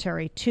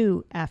military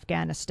to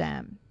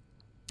Afghanistan.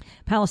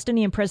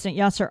 Palestinian President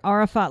Yasser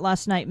Arafat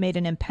last night made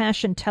an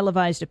impassioned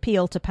televised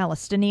appeal to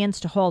Palestinians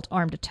to halt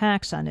armed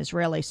attacks on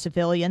Israeli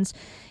civilians.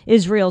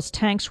 Israel's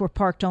tanks were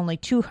parked only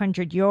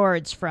 200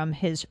 yards from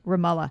his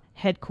Ramallah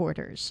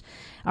headquarters.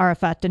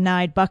 Arafat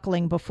denied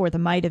buckling before the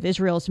might of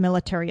Israel's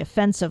military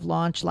offensive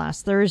launch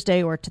last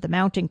Thursday or to the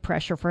mounting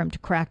pressure for him to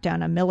crack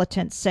down on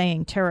militants,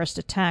 saying terrorist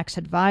attacks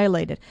had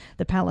violated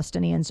the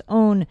Palestinians'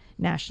 own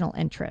national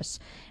interests.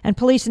 And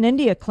police in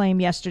India claim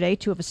yesterday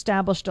to have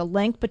established a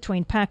link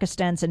between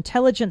Pakistan's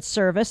intelligence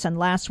service and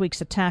last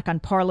week's attack on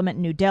Parliament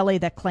in New Delhi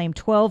that claimed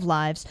 12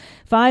 lives.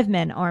 5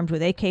 men armed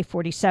with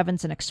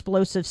AK-47s and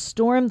explosives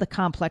stormed the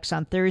complex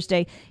on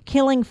Thursday,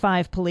 killing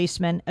 5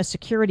 policemen, a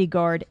security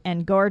guard,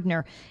 and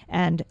gardener,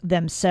 and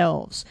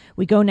themselves.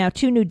 We go now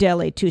to New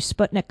Delhi to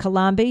Sputnik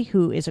Kalambi,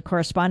 who is a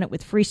correspondent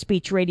with Free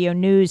Speech Radio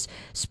News.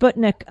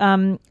 Sputnik,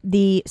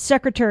 the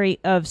Secretary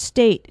of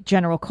State,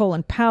 General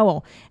Colin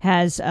Powell,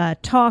 has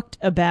talked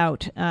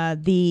about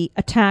the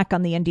attack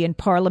on the Indian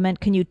Parliament.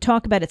 Can you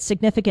talk about its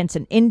significance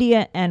in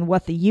India and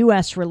what the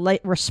U.S.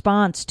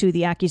 response to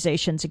the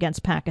accusations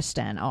against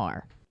Pakistan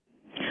are?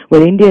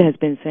 Well, India has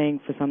been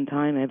saying for some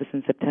time, ever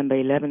since September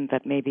 11th,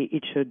 that maybe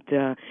it should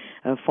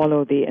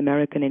follow the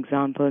American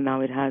example.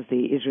 Now it has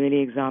the Israeli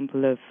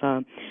example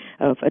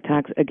of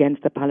attacks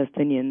against the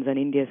Palestinians, and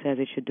India says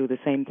it should do the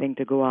same thing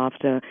to go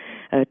after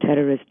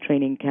terrorist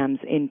training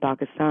camps in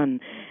Pakistan.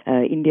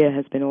 India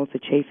has been also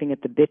chafing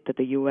at the bit that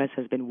the U.S.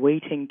 has been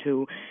waiting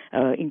to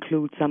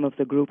include some of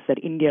the groups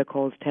that India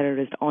calls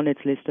terrorist on its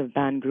list of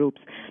banned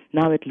groups.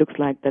 Now it looks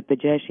like that the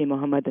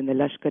Jaish-e-Mohammed and the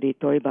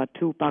Lashkar-e-Toiba,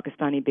 2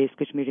 Pakistani-based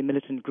Kashmiri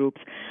militant groups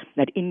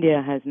that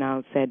India has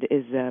now said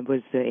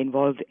was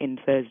involved in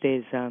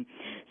Thursday's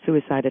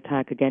suicide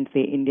attack against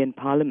the Indian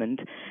Parliament,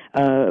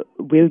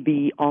 will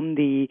be on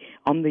the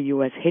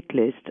U.S. hit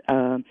list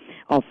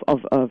of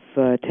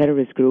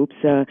terrorist groups.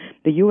 The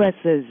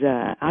U.S.'s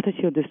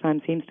attitude this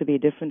time seems to be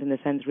different in the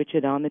sense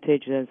Richard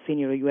Armitage, a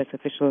senior U.S.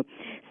 official,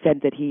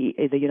 said that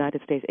the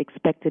United States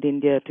expected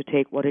India to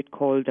take what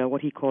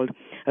he called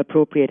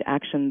appropriate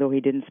action, though he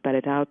didn't spell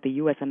it out. The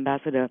U.S.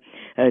 ambassador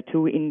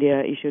to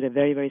India issued a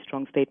very, very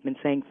strong statement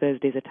saying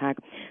Thursday's attack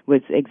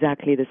was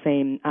exactly the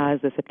same as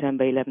the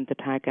September 11th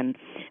attack, and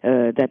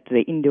that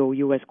the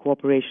Indo-U.S.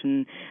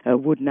 cooperation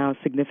would now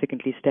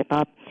significantly step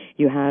up.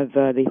 You have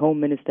the Home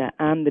Minister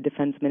and the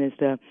Defense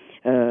Minister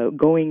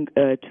going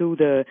to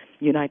the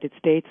United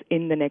States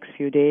in the next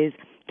few days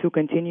to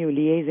continue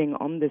liaising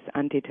on this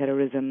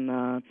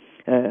anti-terrorism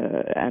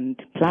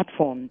and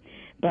platform.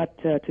 But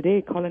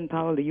today, Colin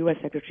Powell, the U.S.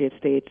 Secretary of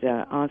State,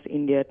 asked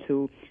India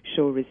to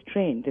show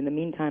restraint. In the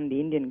meantime, the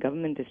Indian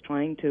government is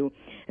trying to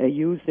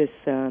use this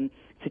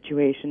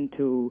situation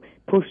to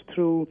push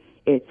through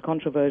its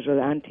controversial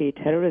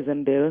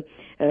anti-terrorism bill.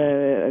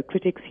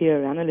 Critics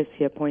here, analysts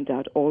here point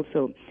out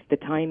also the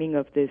timing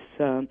of this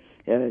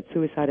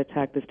suicide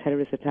attack, this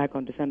terrorist attack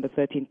on December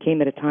 13th,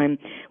 came at a time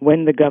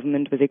when the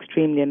government was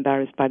extremely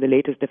embarrassed by the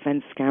latest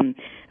defense scam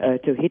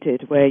to hit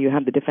it, where you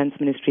have the defense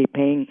ministry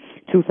paying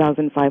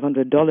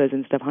 $2,500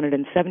 instead of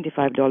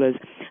 $175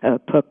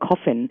 per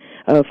coffin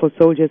for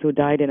soldiers who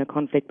died in a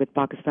conflict with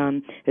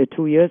Pakistan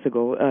 2 years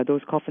ago.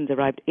 Those coffins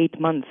arrived 8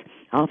 months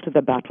after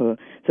the battle.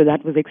 So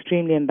that was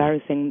extremely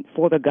embarrassing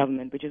for the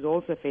government, which is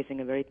also facing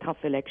a very tough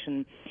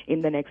election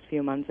in the next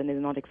few months and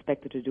is not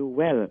expected to do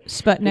well.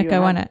 Sputnik,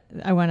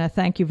 I want to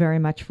thank you very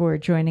much for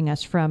joining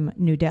us from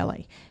New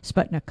Delhi.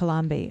 Sputnik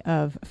Kalambi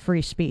of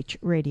Free Speech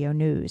Radio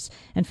News.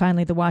 And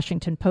finally, the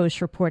Washington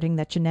Post reporting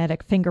that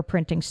genetic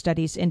fingerprinting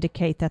studies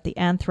indicate that the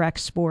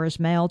anthrax spores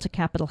mailed to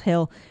Capitol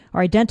Hill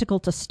are identical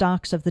to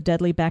stocks of the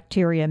deadly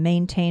bacteria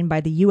maintained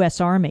by the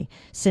U.S. Army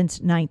since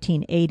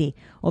 1980.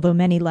 Although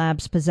many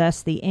labs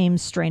possess the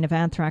Ames strain of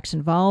anthrax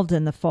involved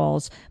in the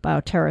fall's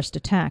bioterrorist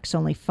attacks,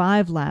 only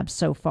 5 labs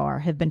so far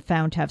have been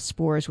found to have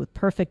spores with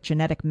perfect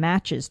genetic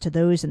matches to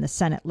those in the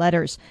Senate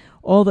letters.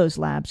 All those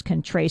labs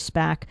can trace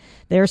back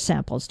their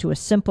samples to a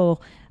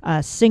single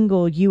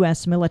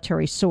U.S.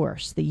 military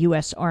source, the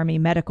U.S. Army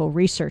Medical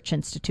Research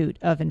Institute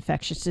of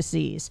Infectious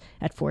Disease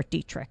at Fort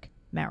Detrick,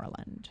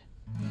 Maryland.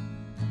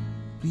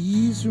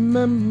 Please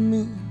remember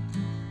me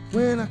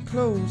when I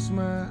close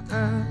my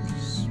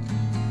eyes.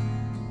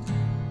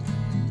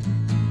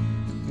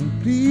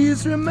 And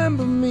please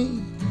remember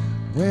me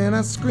when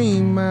I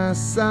scream my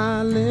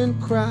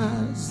silent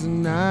cries.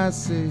 And I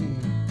say,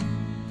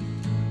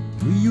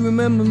 will you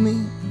remember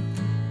me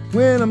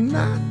when I'm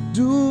not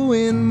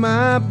doing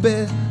my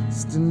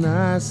best? And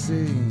I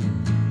say,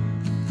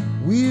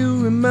 will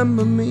you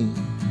remember me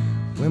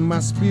when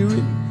my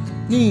spirit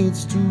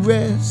needs to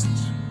rest?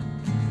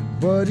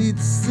 But it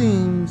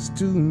seems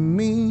to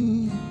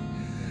me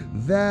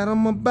that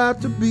I'm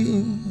about to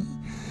be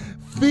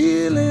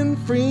feeling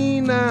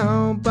free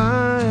now.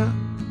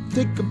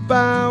 Take a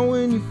bow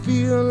when you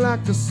feel like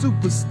a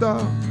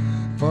superstar.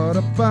 But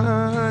a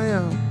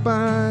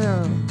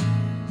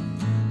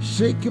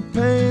shake your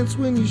pants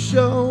when you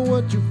show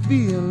what you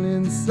feel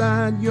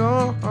inside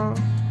your heart.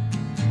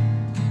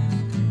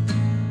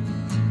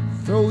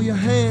 Throw your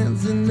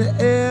hands in the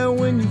air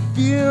when you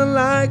feel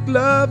like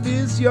love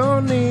is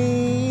your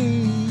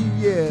need,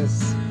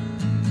 yes.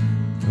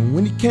 And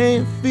when you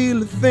can't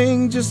feel a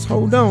thing, just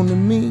hold on to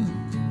me,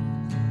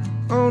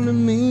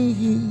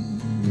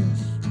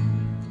 yes.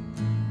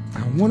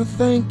 I want to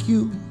thank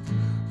you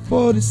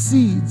for the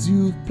seeds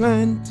you've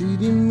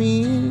planted in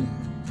me.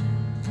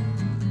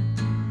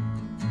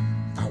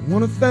 I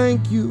want to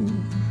thank you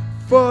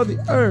for the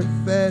earth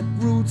that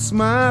roots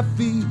my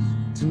feet.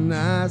 And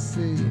I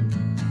say,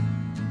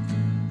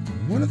 I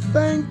want to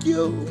thank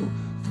you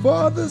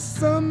for the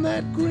sun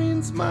that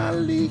greens my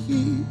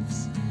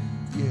leaves,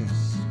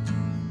 yes.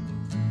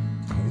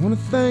 I want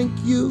to thank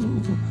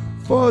you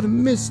for the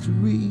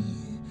mystery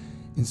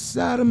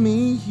inside of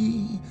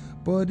me.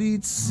 But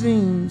it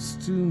seems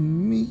to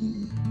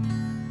me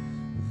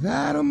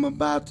that I'm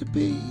about to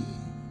be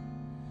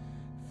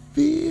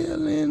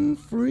feeling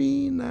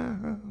free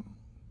now.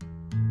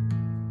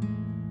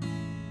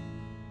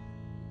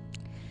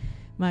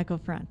 Michael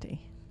Franti,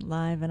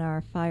 live in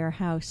our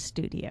Firehouse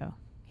studio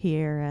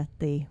here at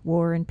the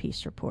War and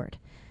Peace Report,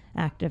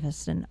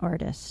 activist and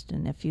artist.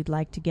 And if you'd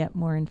like to get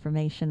more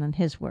information on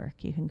his work,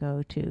 you can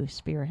go to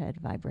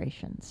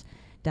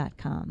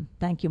spearheadvibrations.com.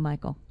 Thank you,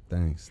 Michael.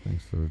 Thanks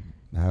for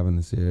having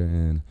us here,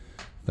 and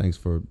thanks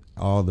for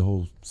all the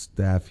whole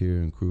staff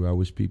here and crew. I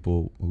wish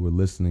people who are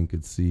listening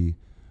could see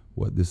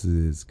what this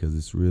is, because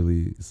it's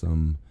really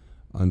some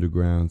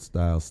underground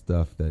style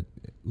stuff that,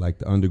 like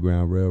the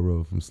Underground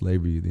Railroad from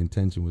slavery, the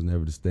intention was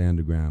never to stay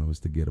underground, it was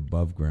to get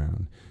above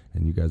ground.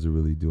 And you guys are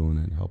really doing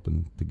it,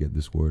 helping to get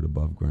this word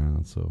above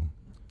ground. So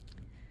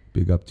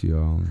big up to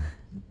y'all. And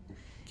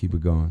keep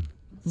it going.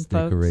 Stay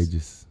folks,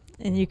 courageous.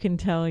 And you can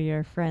tell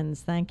your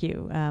friends, thank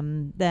you,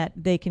 that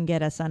they can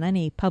get us on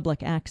any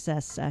public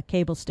access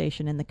cable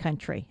station in the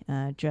country.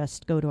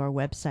 Just go to our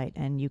website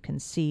and you can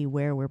see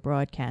where we're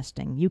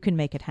broadcasting. You can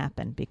make it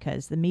happen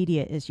because the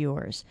media is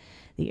yours.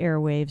 The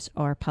airwaves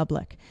are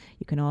public.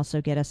 You can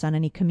also get us on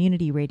any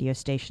community radio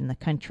station in the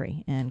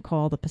country and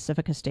call the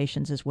Pacifica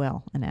stations as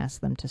well and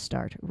ask them to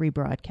start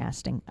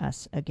rebroadcasting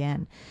us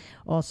again.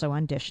 Also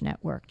on Dish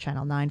Network,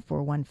 channel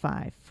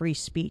 9415, Free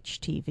Speech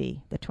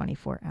TV, the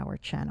 24-hour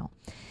channel.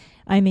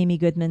 I'm Amy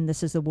Goodman.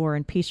 This is the War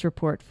and Peace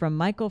Report from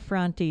Michael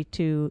Franti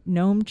to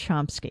Noam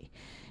Chomsky.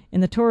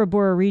 In the Tora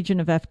Bora region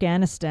of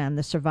Afghanistan,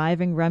 the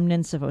surviving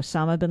remnants of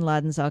Osama bin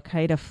Laden's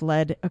al-Qaeda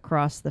fled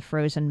across the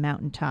frozen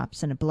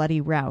mountaintops in a bloody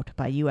rout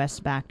by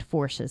U.S.-backed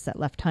forces that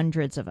left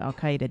hundreds of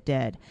al-Qaeda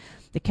dead.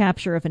 The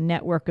capture of a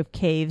network of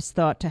caves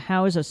thought to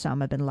house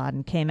Osama bin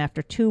Laden came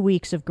after 2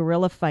 weeks of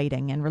guerrilla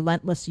fighting and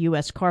relentless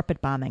U.S.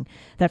 carpet bombing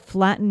that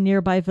flattened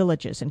nearby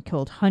villages and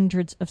killed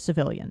hundreds of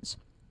civilians.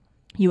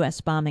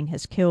 U.S. bombing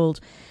has killed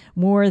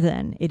more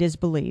than, it is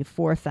believed,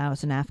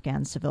 4,000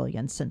 Afghan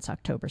civilians since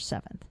October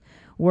 7th.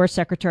 War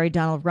Secretary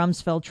Donald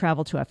Rumsfeld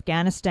traveled to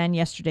Afghanistan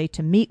yesterday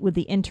to meet with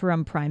the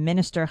interim Prime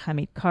Minister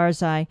Hamid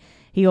Karzai.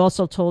 He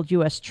also told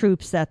U.S.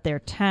 troops that their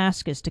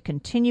task is to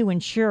continue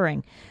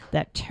ensuring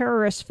that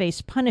terrorists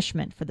face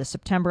punishment for the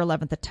September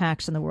 11th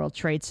attacks on the World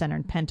Trade Center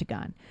and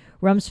Pentagon.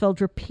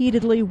 Rumsfeld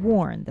repeatedly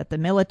warned that the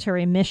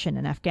military mission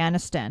in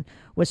Afghanistan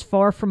was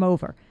far from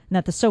over and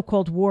that the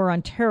so-called war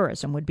on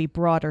terrorism would be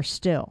broader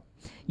still.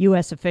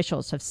 U.S.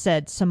 officials have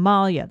said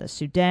Somalia, the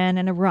Sudan,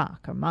 and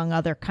Iraq, among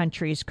other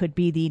countries, could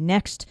be the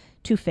next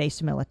to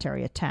face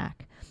military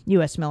attack.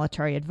 U.S.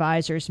 military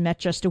advisors met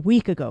just a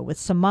week ago with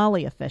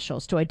Somali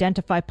officials to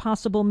identify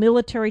possible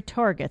military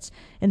targets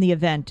in the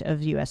event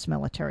of U.S.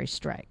 military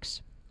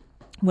strikes.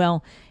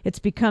 Well, it's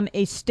become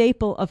a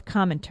staple of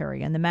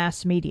commentary in the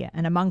mass media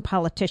and among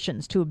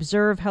politicians to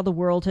observe how the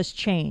world has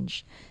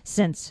changed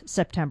since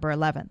September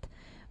 11th.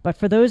 But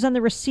for those on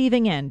the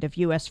receiving end of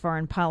U.S.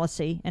 foreign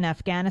policy in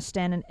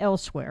Afghanistan and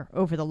elsewhere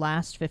over the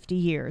last 50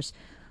 years,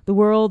 the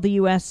world the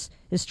U.S.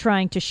 is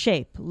trying to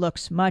shape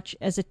looks much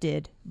as it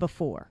did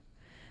before.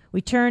 We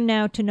turn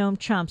now to Noam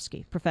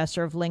Chomsky,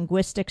 professor of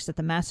linguistics at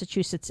the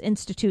Massachusetts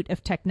Institute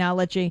of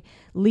Technology,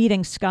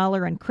 leading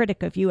scholar and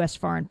critic of U.S.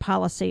 foreign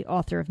policy,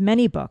 author of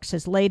many books.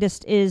 His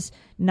latest is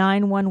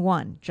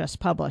 911, just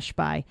published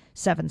by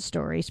Seven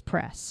Stories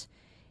Press.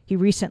 He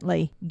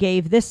recently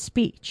gave this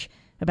speech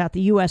about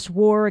the U.S.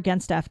 war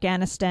against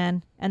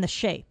Afghanistan and the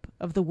shape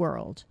of the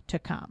world to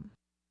come.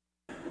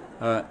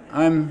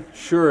 I'm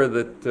sure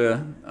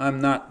that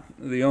I'm not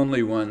the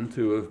only one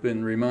to have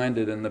been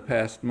reminded in the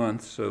past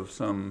months of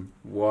some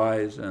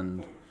wise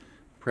and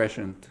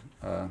prescient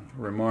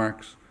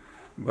remarks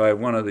by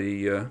one of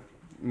the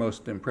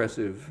most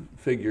impressive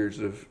figures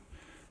of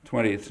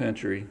 20th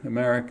century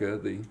America,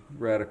 the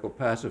radical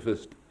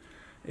pacifist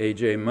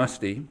A.J.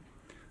 Muste.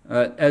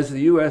 As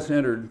the U.S.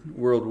 entered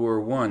World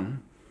War I,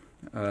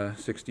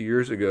 60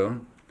 years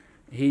ago,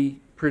 he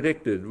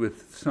predicted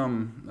with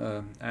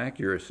some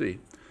accuracy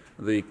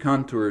the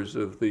contours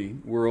of the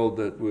world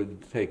that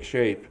would take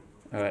shape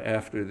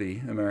after the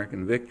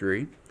American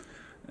victory.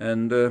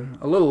 And a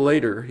little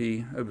later,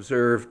 he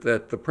observed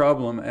that the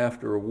problem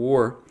after a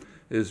war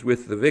is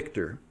with the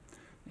victor.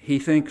 He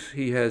thinks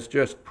he has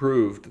just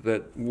proved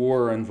that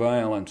war and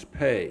violence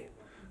pay.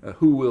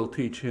 Who will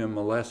teach him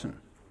a lesson?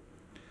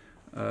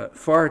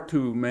 Far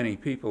too many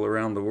people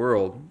around the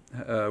world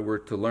were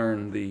to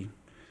learn the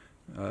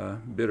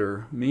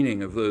bitter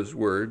meaning of those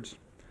words.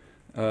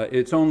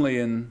 It's only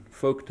in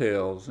folk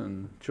tales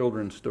and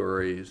children's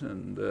stories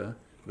and the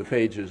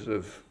pages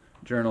of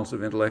journals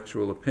of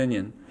intellectual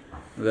opinion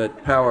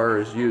that power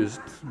is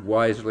used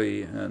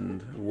wisely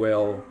and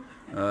well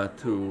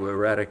to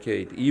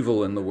eradicate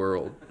evil in the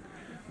world.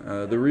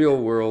 The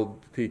real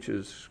world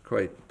teaches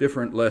quite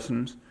different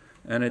lessons,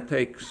 and it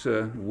takes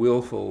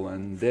willful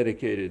and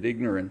dedicated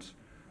ignorance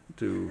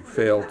to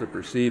fail to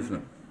perceive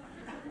them.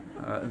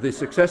 The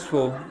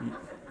successful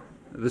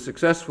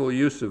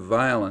use of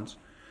violence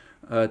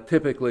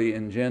typically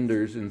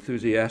engenders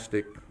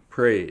enthusiastic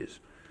praise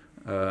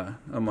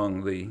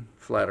among the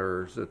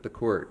flatterers at the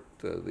court,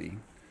 the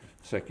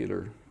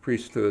secular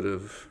priesthood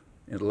of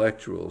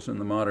intellectuals in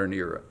the modern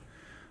era.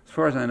 As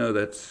far as I know,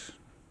 that's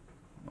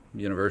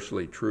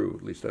universally true.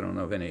 At least I don't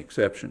know of any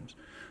exceptions.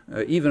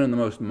 Even in the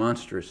most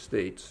monstrous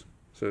states.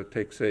 So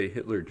take, say,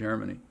 Hitler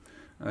Germany.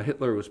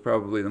 Hitler was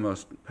probably the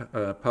most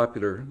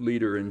popular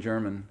leader in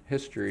German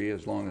history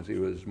as long as he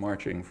was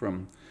marching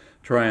from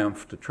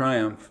triumph to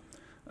triumph.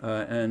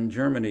 And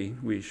Germany,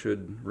 we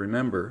should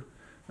remember,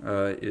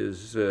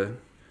 is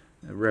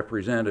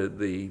represented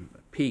the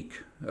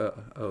peak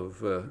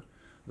of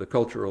the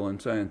cultural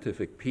and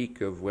scientific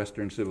peak of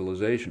Western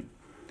civilization.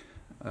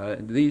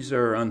 These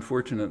are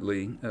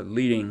unfortunately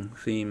leading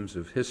themes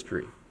of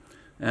history,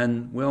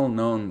 and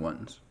well-known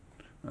ones.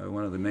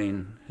 One of the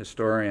main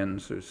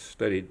historians who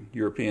studied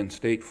European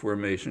state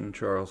formation,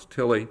 Charles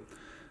Tilly,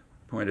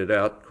 pointed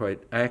out quite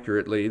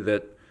accurately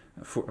that,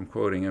 I'm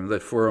quoting him,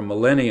 that for a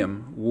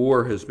millennium,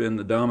 war has been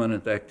the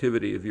dominant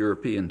activity of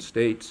European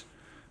states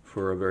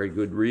for a very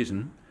good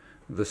reason.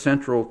 The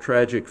central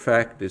tragic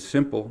fact is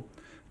simple: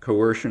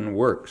 coercion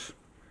works.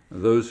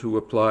 Those who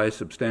apply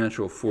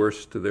substantial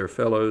force to their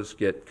fellows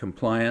get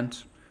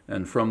compliance,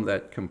 and from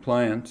that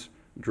compliance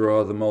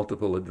draw the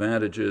multiple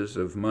advantages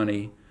of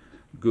money,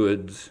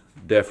 goods,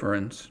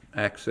 deference,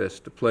 access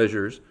to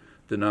pleasures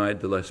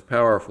denied to less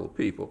powerful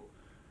people.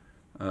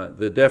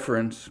 The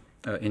deference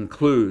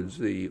includes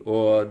the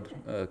awed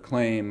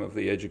claim of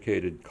the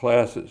educated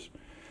classes,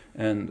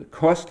 and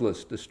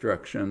costless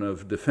destruction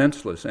of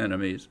defenseless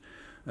enemies,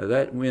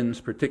 that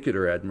wins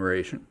particular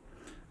admiration.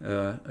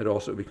 It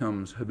also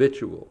becomes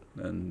habitual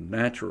and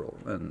natural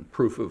and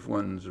proof of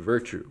one's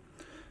virtue,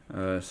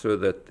 so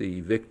that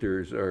the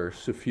victors are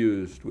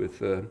suffused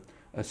with a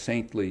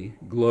saintly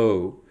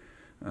glow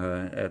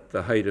at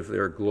the height of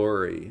their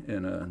glory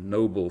in a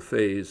noble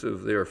phase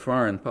of their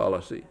foreign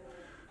policy.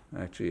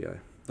 Actually, I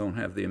don't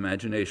have the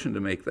imagination to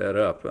make that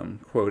up. I'm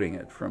quoting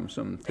it from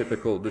some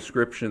typical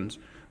descriptions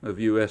of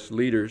U.S.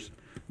 leaders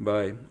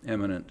by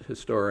eminent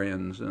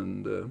historians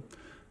and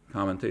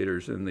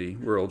commentators in the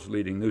world's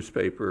leading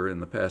newspaper in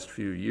the past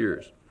few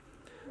years.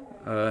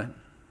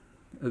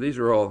 These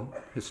are all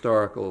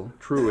historical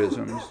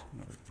truisms,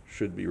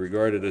 should be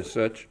regarded as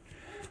such,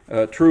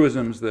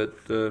 truisms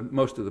that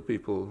most of the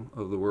people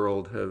of the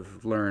world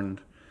have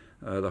learned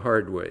the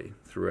hard way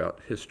throughout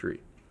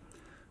history.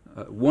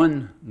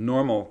 One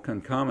normal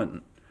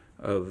concomitant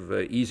of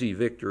easy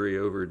victory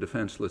over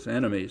defenseless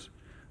enemies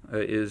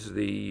is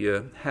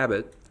the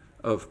habit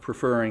of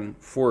preferring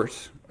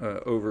force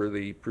over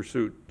the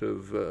pursuit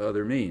of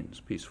other means,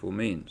 peaceful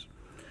means.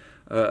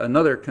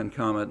 Another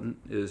concomitant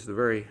is the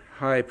very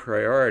high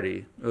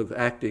priority of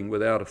acting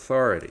without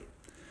authority.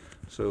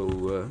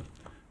 So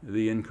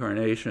the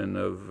incarnation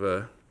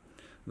of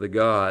the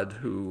God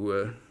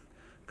who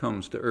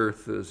comes to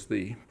earth as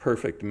the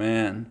perfect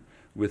man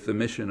with the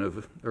mission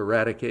of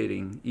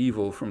eradicating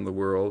evil from the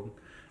world,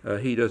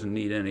 he doesn't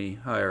need any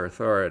higher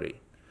authority.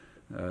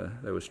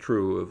 That was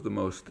true of the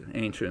most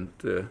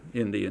ancient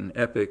Indian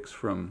epics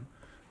from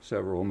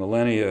several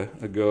millennia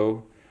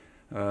ago,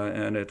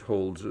 and it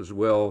holds as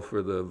well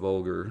for the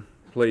vulgar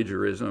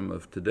plagiarism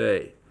of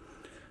today.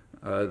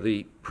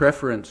 The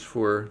preference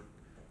for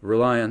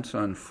reliance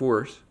on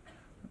force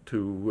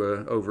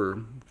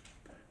and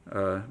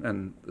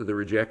the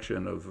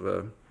rejection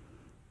of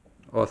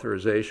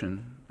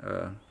authorization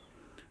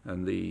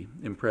and the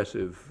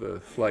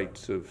impressive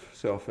flights of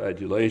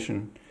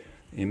self-adulation,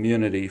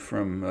 immunity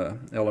from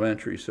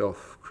elementary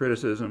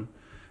self-criticism.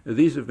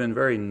 These have been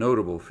very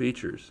notable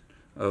features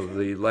of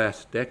the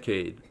last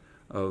decade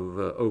of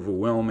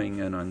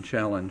overwhelming and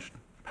unchallenged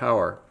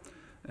power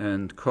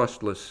and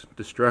costless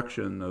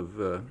destruction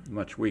of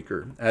much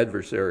weaker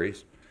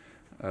adversaries,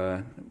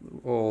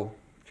 all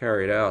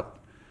carried out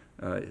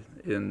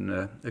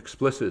in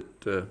explicit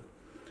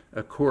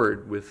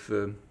accord with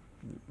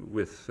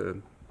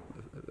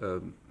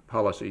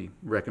policy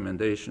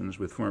recommendations,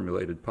 with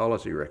formulated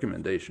policy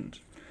recommendations,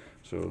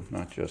 so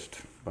not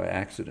just by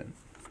accident.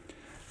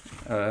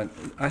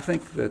 I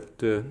think that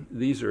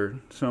these are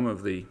some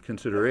of the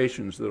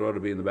considerations that ought to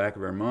be in the back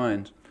of our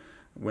minds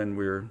when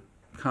we're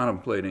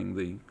contemplating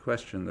the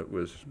question that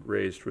was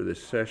raised for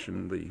this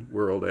session, the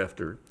world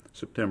after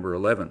September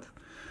 11th.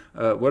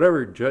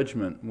 Whatever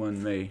judgment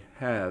one may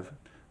have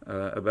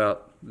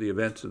about the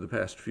events of the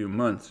past few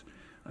months,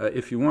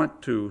 if you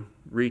want to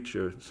reach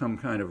some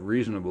kind of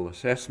reasonable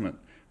assessment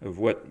of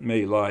what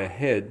may lie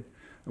ahead,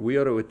 we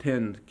ought to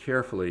attend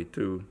carefully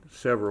to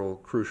several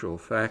crucial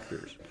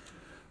factors.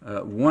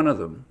 One of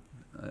them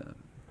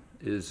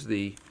is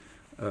the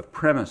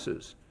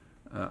premises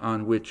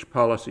on which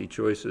policy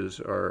choices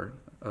are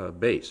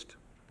based.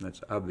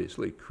 That's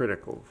obviously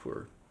critical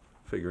for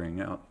figuring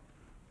out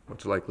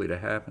what's likely to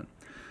happen.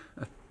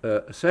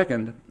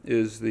 Second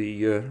is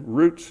the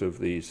roots of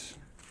these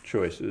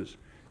choices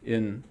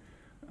in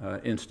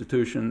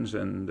institutions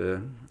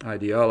and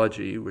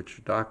ideology,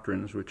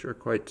 doctrines which are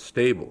quite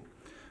stable.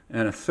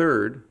 And a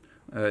third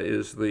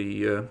is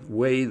the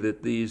way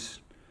that these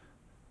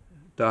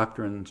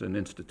doctrines and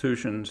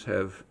institutions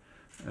have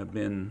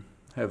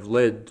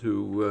led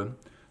to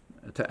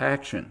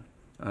action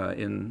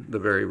in the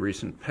very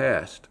recent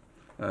past,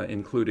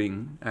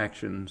 including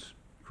actions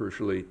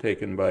crucially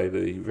taken by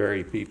the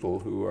very people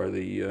who are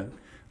the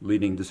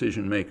leading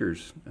decision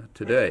makers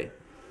today.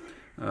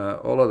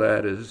 All of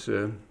that is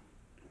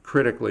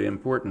critically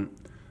important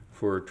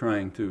for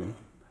trying to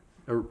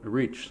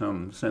reach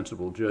some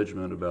sensible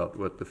judgment about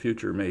what the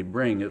future may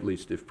bring, at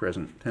least if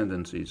present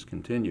tendencies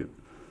continue.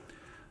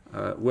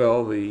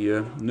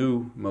 The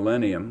new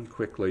millennium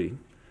quickly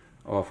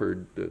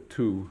offered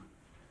two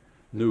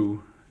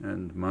new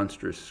and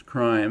monstrous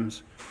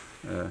crimes,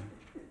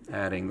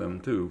 adding them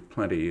to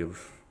plenty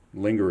of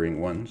lingering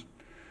ones.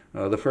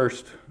 The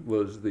first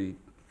was,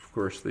 of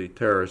course, the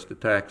terrorist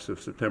attacks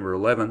of September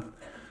 11th.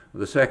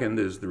 The second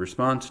is the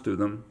response to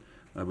them,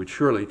 which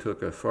surely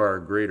took a far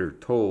greater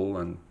toll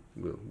and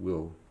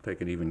will take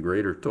an even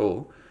greater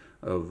toll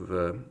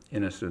of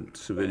innocent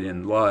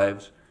civilian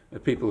lives,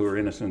 people who are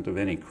innocent of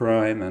any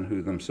crime and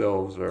who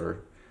themselves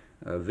are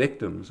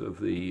victims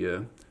of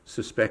the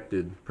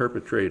suspected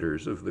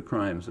perpetrators of the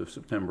crimes of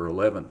September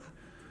 11th.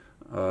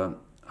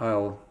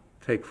 I'll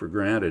take for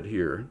granted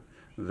here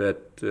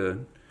that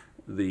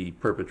the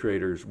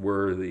perpetrators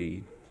were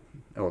the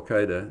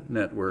Al-Qaeda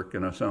network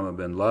and Osama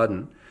bin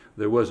Laden.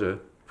 There was a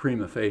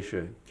prima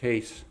facie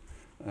case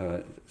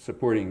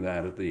supporting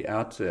that at the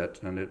outset,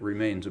 and it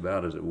remains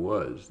about as it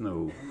was.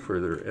 No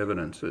further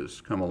evidence has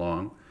come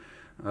along,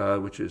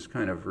 which is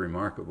kind of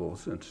remarkable,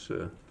 since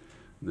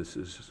this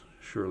has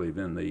surely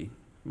been the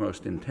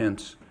most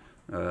intense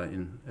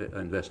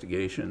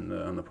investigation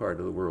on the part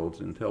of the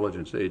world's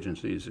intelligence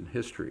agencies in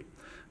history.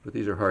 But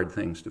these are hard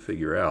things to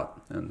figure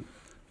out, and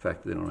the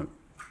fact that they don't have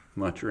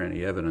much or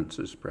any evidence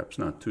is perhaps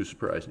not too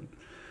surprising.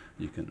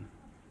 You can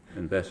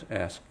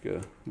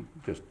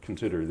just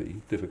consider the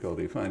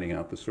difficulty of finding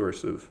out the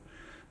source of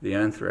the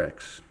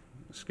anthrax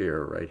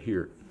scare right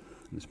here.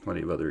 There's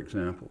plenty of other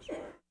examples.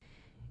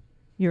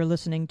 You're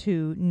listening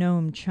to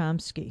Noam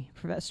Chomsky,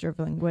 professor of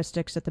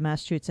linguistics at the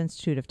Massachusetts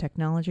Institute of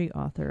Technology,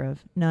 author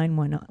of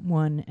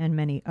 911 and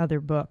many other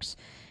books.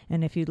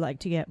 And if you'd like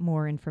to get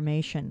more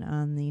information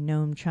on the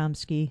Noam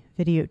Chomsky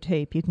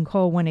videotape, you can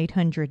call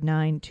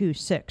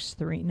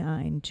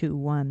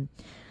 1-800-926-3921.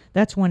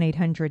 That's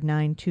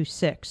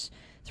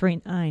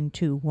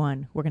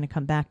 1-800-926-3921. We're going to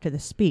come back to the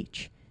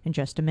speech in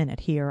just a minute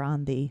here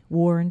on the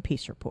War and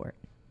Peace Report.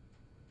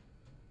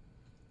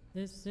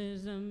 This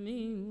is a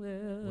mean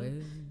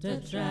world to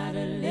try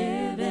to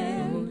live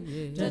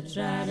in, to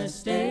try to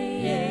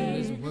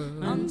stay in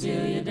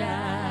until you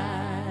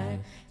die.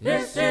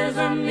 This is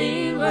a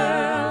mean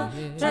world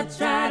to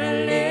try to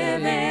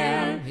live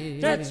in,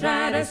 to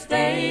try to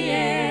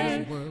stay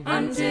in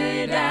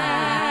until you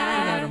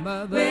die.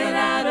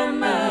 Without a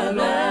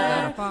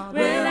mother,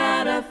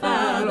 without a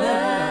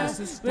father,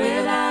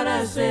 without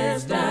a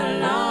sister,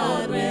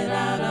 Lord,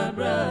 without a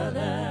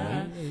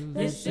brother.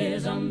 This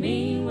is a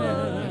mean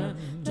world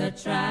to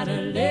try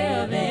to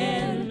live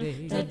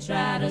in, to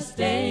try to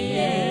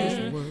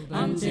stay in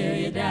until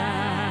you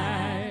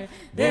die.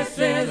 This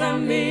is a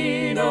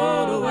mean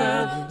old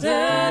world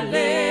to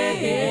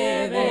live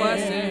in. Oh, I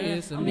say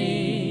it's a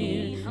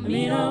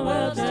mean old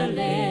world to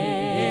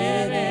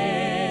live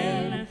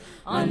in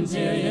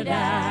until you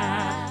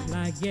die.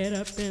 I get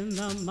up in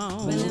the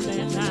morning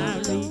and I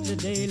read the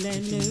daily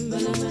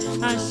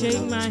news. I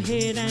shake my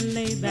head and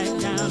lay back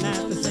down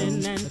after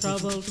sin and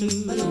trouble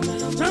too.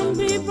 Some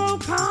people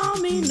call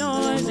me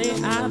noisy,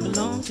 I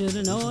belong to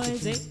the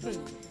noisy.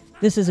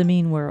 This is A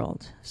Mean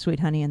World,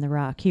 Sweet Honey in the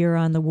Rock, here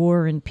on the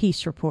War and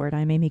Peace Report.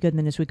 I'm Amy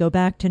Goodman as we go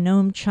back to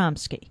Noam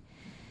Chomsky,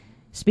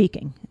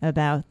 speaking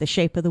about the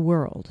shape of the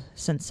world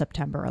since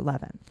September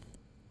 11th.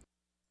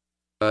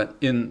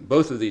 In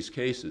both of these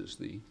cases,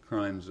 the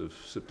crimes of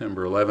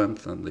September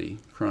 11th and the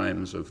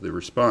crimes of the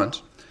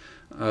response,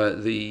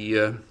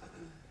 the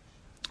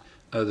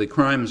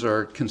crimes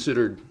are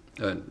considered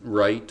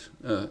right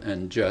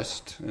and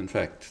just, in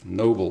fact,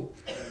 noble,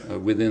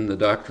 within the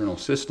doctrinal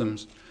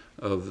systems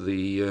of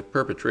the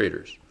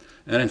perpetrators.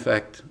 And in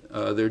fact,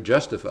 they're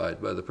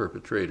justified by the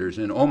perpetrators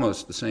in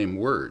almost the same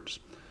words.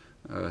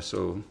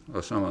 So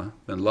Osama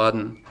bin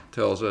Laden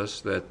tells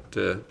us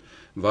that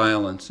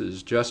violence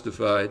is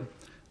justified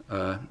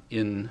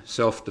in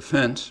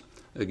self-defense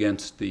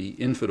against the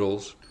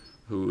infidels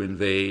who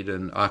invade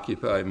and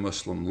occupy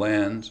Muslim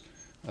lands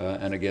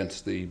and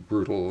against the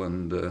brutal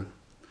and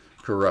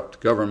corrupt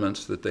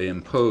governments that they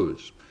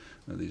impose.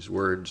 These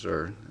words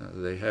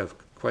they have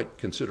quite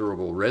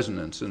considerable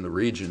resonance in the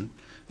region,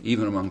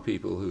 even among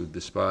people who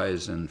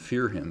despise and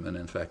fear him and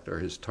in fact are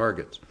his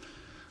targets.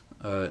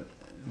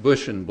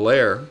 Bush and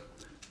Blair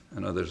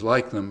and others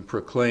like them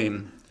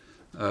proclaim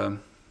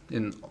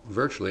in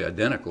virtually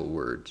identical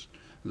words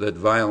that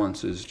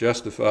violence is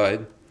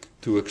justified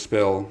to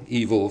expel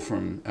evil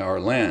from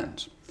our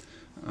lands.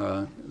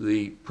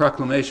 The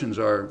proclamations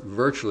are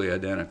virtually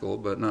identical,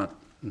 but not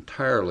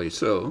entirely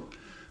so.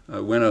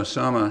 When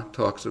Osama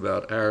talks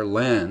about our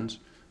lands,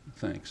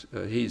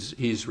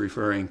 he's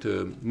referring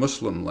to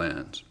Muslim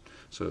lands,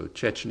 so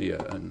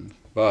Chechnya and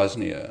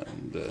Bosnia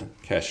and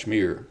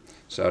Kashmir,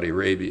 Saudi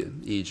Arabia,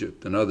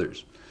 Egypt, and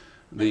others.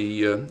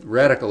 The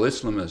radical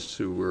Islamists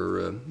who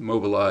were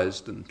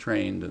mobilized and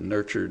trained and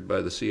nurtured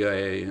by the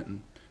CIA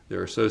and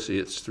their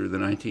associates through the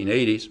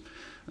 1980s,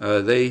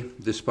 they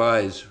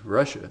despise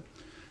Russia.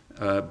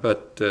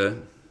 But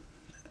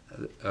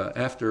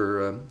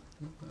after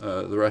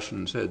the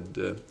Russians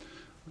had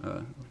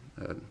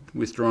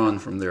withdrawn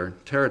from their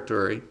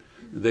territory,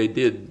 they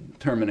did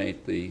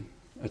terminate the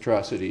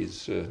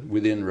atrocities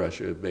within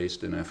Russia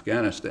based in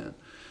Afghanistan.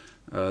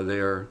 They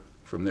are,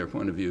 from their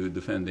point of view,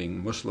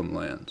 defending Muslim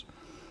lands.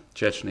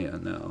 Chechnya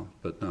now,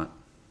 but not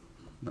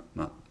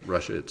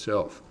Russia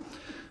itself.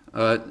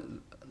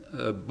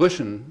 Bush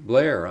and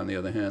Blair, on the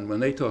other hand, when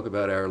they talk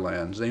about our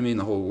lands, they mean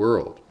the whole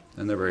world,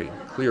 and they're very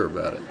clear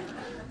about it.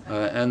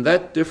 And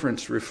that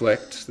difference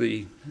reflects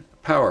the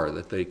power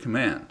that they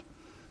command.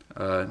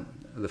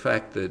 The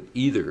fact that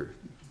either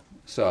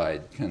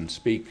side can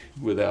speak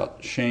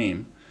without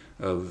shame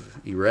of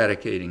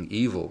eradicating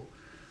evil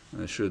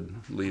should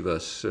leave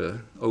us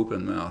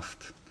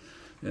open-mouthed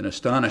in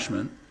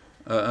astonishment,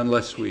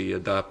 unless we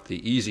adopt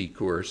the easy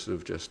course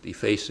of just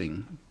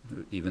effacing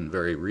even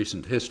very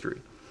recent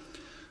history.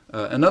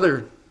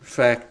 Another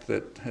fact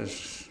that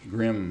has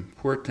grim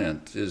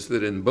portent is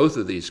that in both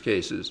of these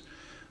cases,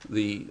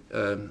 the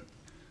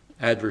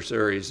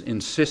adversaries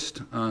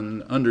insist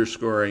on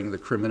underscoring the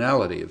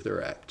criminality of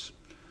their acts.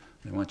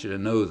 They want you to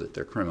know that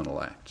they're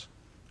criminal acts.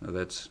 Now,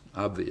 that's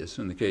obvious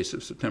in the case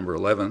of September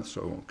 11th,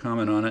 so I won't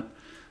comment on it.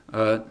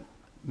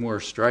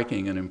 More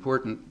striking and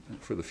important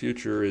for the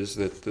future is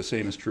that the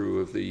same is true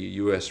of the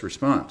U.S.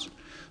 response.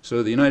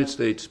 So the United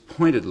States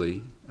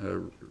pointedly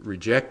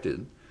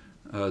rejected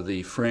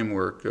the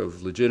framework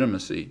of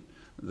legitimacy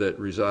that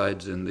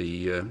resides in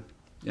the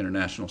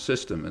international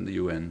system and the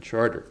UN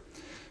Charter.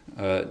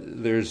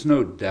 There's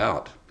no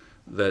doubt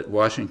that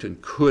Washington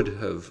could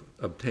have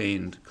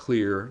obtained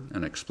clear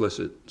and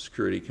explicit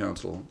Security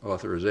Council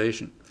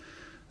authorization.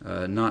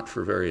 not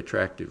for very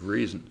attractive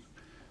reasons.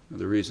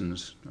 The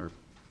reasons are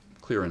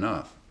clear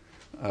enough.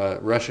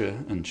 Russia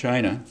and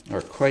China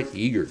are quite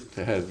eager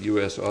to have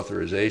U.S.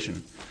 authorization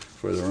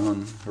for their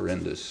own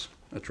horrendous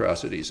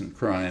atrocities and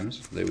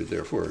crimes. They would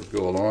therefore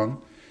go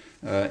along.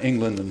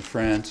 England and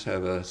France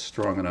have a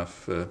strong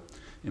enough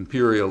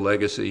imperial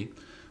legacy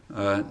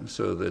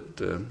so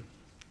that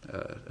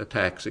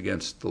attacks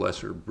against the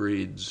lesser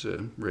breeds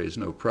raise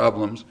no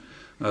problems.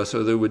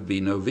 So there would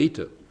be no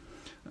veto.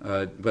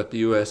 But the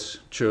U.S.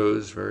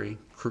 chose very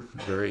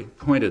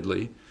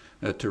pointedly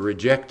to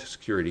reject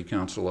Security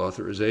Council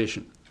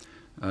authorization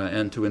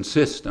and to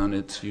insist on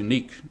its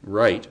unique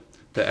right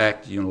to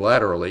act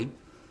unilaterally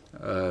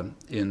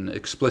in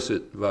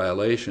explicit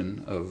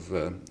violation of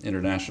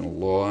international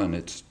law and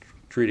its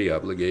treaty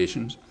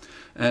obligations,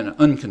 and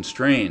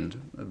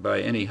unconstrained by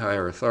any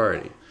higher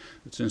authority.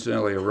 It's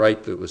incidentally a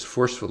right that was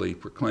forcefully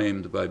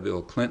proclaimed by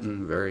Bill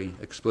Clinton very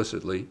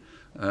explicitly,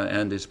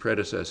 and his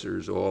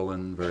predecessors, all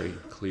in very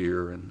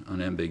clear and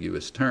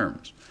unambiguous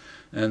terms.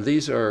 And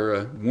these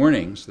are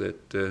warnings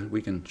that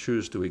we can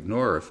choose to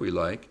ignore if we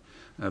like,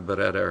 but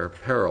at our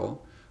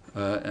peril,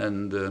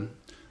 and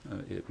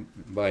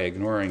by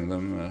ignoring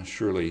them,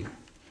 surely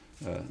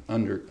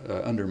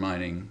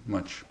undermining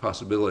much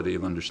possibility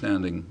of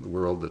understanding the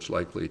world that's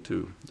likely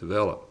to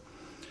develop.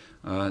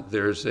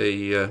 There's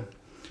a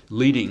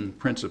leading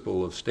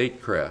principle of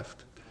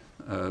statecraft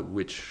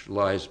which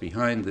lies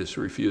behind this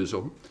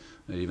refusal.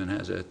 It even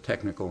has a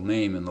technical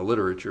name in the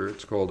literature.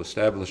 It's called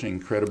establishing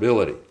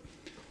credibility.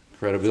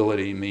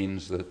 Credibility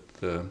means that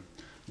the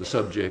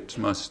subjects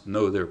must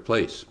know their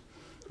place.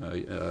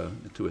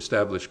 To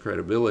establish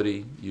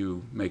credibility,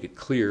 you make it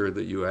clear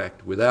that you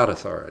act without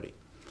authority.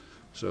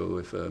 So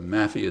if a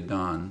mafia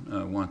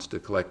don wants to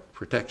collect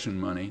protection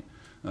money,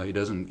 he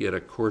doesn't get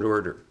a court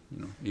order,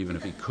 even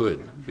if he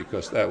could,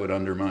 because that would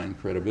undermine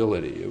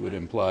credibility. It would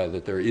imply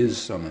that there is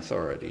some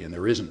authority, and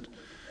there isn't.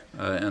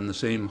 And the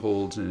same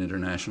holds in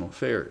international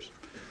affairs.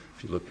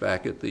 If you look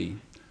back at the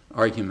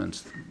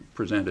arguments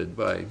presented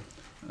by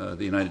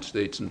the United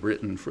States and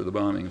Britain for the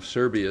bombing of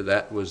Serbia,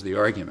 that was the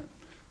argument.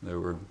 There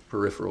were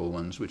peripheral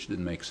ones which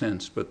didn't make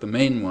sense, but the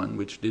main one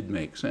which did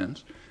make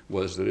sense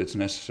was that it's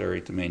necessary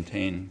to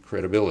maintain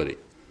credibility.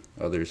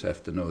 Others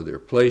have to know their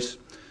place,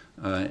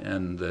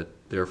 and that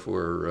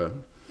therefore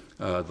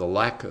the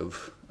lack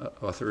of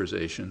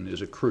authorization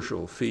is a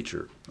crucial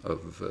feature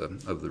of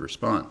the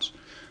response.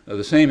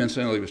 The same,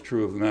 incidentally, was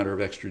true of the matter of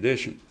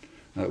extradition.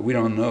 We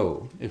don't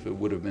know if it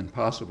would have been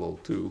possible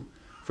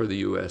for the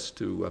U.S.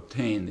 to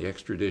obtain the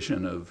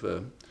extradition of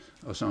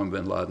Osama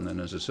bin Laden and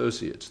his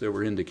associates. There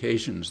were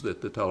indications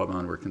that the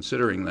Taliban were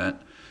considering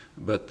that,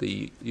 but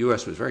the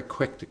U.S. was very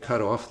quick to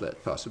cut off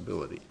that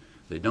possibility.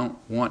 They don't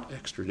want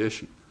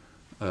extradition.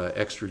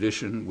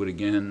 Extradition would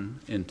again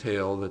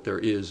entail that there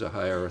is a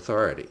higher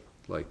authority,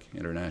 like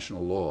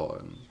international law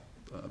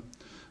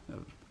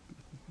and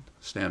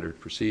standard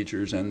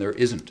procedures, and there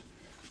isn't.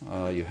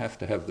 You have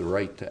to have the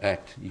right to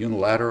act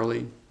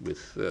unilaterally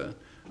with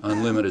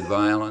unlimited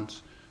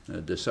violence,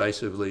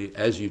 decisively,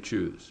 as you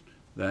choose.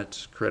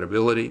 That's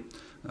credibility.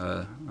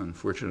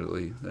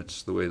 Unfortunately,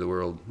 that's the way the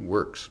world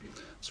works.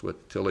 It's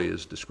what Tilly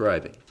is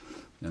describing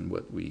and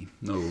what we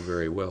know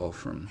very well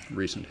from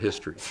recent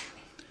history.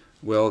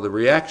 Well, the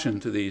reaction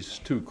to these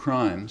two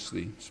crimes,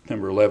 the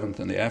September 11th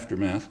and the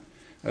aftermath,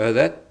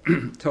 that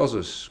tells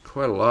us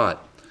quite a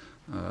lot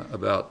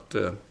about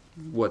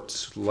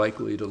what's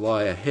likely to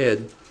lie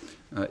ahead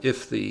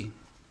if the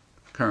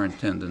current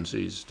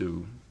tendencies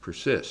do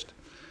persist.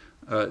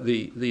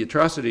 The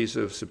atrocities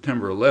of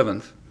September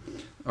 11th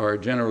are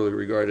generally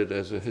regarded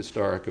as a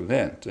historic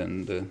event,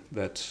 and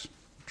that's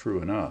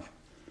true enough.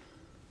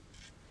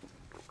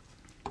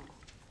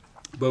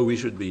 But we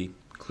should be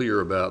clear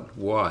about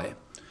why.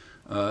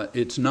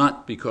 It's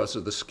not because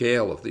of the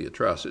scale of the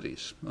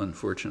atrocities,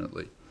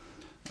 unfortunately.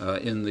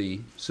 In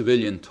the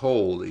civilian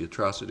toll, the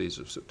atrocities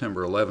of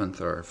September 11th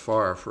are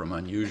far from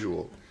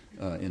unusual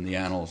in the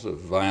annals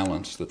of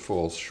violence that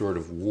falls short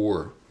of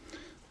war.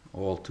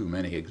 All too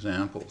many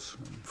examples.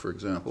 For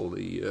example,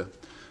 the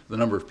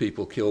number of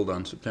people killed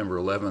on September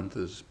 11th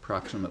is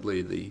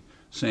approximately the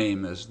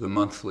same as the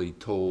monthly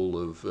toll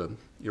of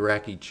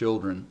Iraqi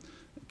children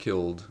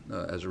killed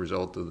as a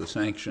result of the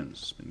sanctions.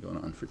 It's been going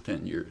on for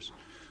 10 years.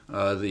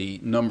 The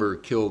number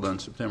killed on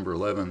September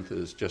 11th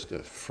is just a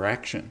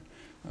fraction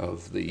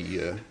of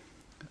the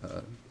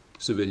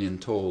civilian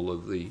toll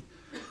of the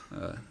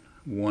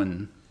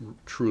one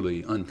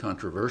truly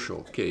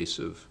uncontroversial case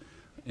of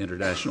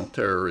international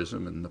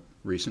terrorism in the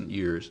recent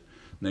years,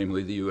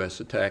 namely the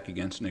U.S. attack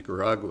against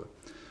Nicaragua.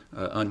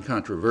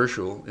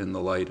 Uncontroversial in the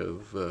light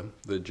of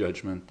the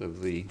judgment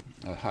of the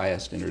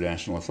highest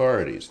international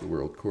authorities, the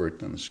World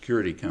Court and the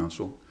Security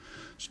Council.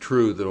 It's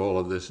true that all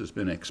of this has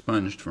been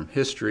expunged from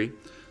history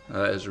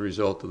as a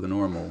result of the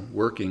normal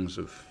workings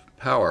of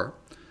power,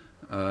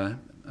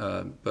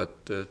 but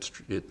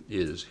it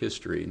is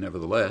history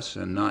nevertheless,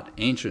 and not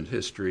ancient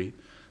history.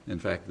 In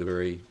fact,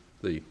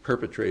 the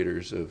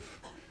perpetrators of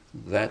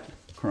that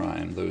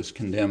crime, those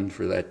condemned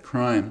for that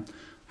crime,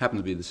 happen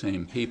to be the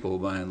same people,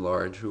 by and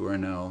large, who are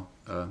now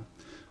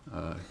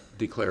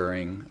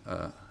declaring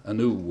a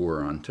new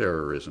war on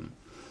terrorism.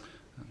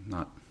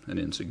 Not an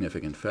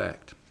insignificant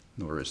fact,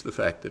 nor is the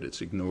fact that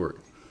it's ignored.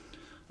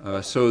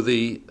 So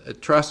the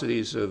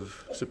atrocities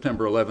of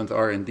September 11th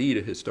are indeed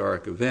a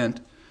historic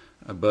event,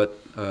 but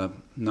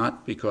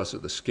not because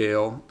of the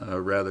scale,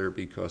 rather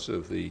because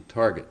of the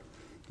target.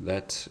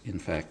 That's, in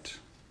fact,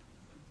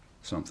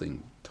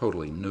 something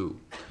totally new.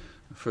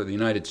 For the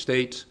United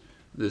States,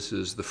 this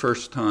is the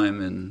first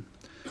time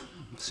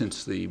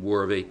since the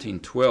War of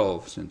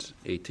 1812, since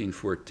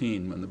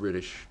 1814, when the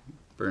British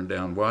burned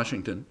down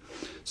Washington.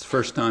 It's the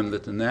first time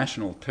that the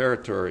national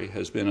territory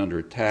has been under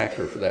attack,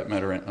 or for that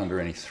matter, under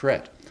any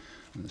threat.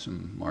 And there's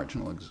some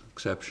marginal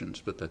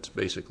exceptions, but that's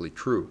basically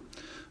true.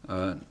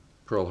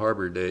 Pearl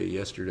Harbor Day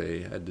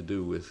yesterday had to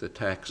do with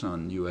attacks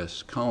on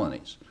U.S.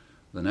 colonies.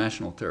 The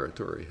national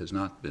territory has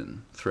not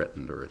been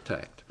threatened or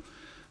attacked.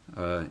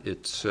 I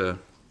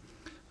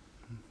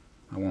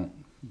won't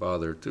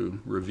bother to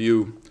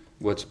review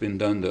what's been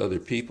done to other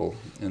people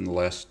in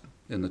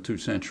the 2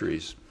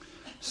 centuries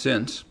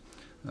since,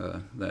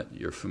 that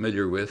you're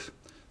familiar with,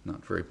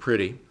 not very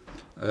pretty.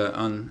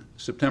 On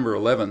September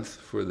 11th,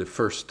 for the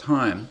first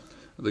time,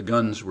 the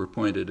guns were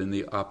pointed in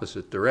the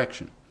opposite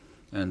direction,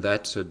 and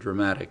that's a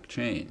dramatic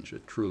change, a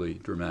truly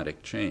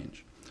dramatic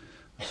change.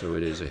 So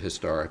it is a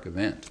historic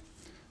event.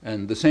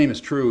 And the same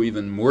is true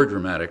even more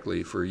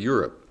dramatically for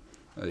Europe.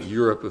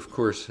 Europe, of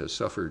course, has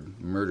suffered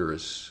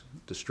murderous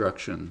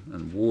destruction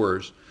and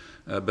wars,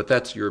 but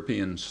that's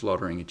Europeans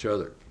slaughtering each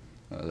other.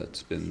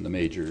 That's been the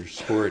major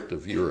sport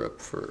of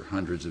Europe for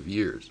hundreds of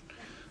years.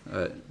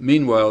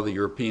 Meanwhile, the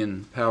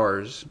European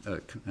powers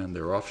and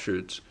their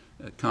offshoots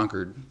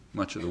conquered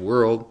much of the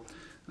world,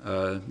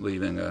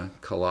 leaving a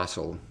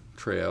colossal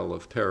trail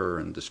of terror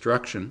and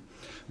destruction.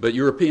 But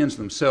Europeans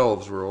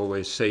themselves were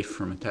always safe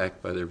from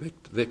attack by their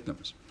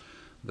victims.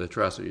 The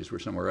atrocities were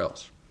somewhere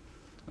else.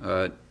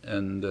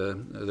 And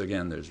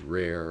again, there's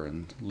rare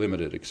and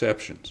limited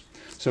exceptions.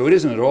 So it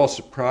isn't at all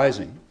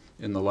surprising,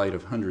 in the light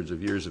of hundreds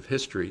of years of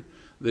history,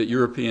 that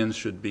Europeans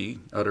should be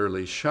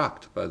utterly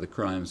shocked by the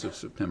crimes of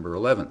September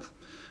 11th,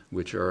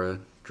 which are a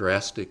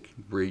drastic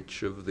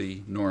breach of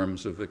the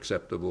norms of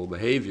acceptable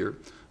behavior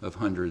of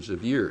hundreds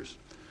of years.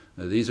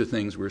 These are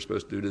things we're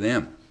supposed to do to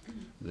them.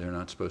 They're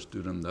not supposed to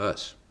do them to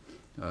us.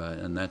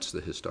 And that's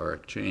the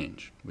historic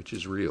change, which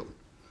is real.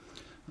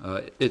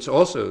 It's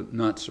also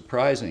not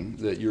surprising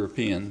that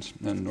Europeans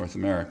and North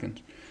Americans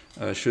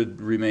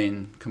should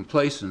remain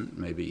complacent,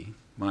 maybe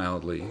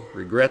mildly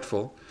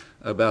regretful,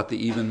 about the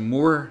even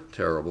more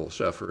terrible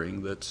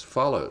suffering that's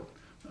followed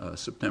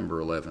September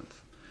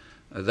 11th.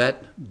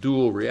 That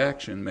dual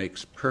reaction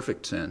makes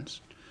perfect sense.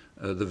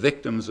 The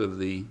victims of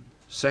the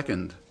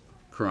second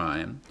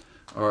crime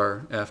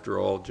are, after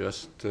all,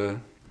 just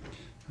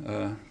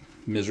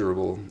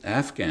miserable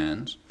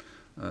Afghans,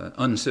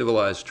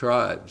 uncivilized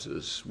tribes,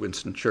 as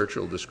Winston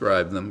Churchill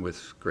described them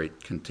with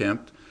great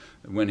contempt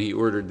when he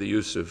ordered the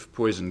use of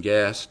poison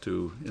gas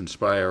to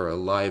inspire a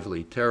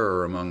lively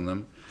terror among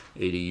them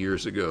 80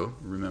 years ago.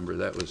 Remember,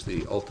 that was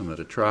the ultimate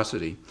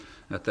atrocity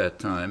at that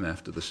time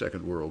after the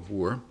Second World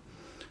War.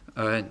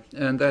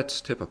 And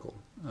that's typical.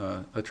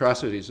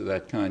 Atrocities of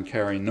that kind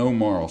carry no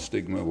moral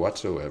stigma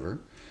whatsoever,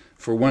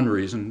 for one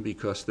reason,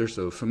 because they're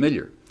so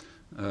familiar,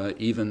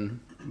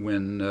 even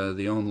when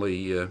the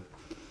only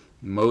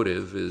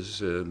motive is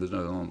there's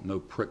no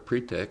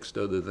pretext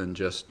other than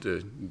just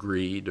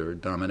greed or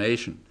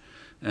domination.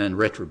 And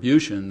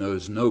retribution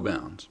knows no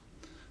bounds.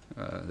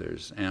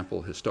 There's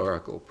ample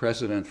historical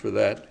precedent for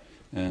that,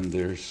 and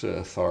there's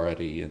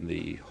authority in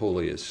the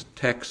holiest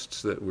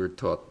texts that we're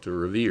taught to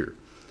revere.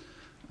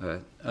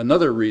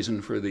 Another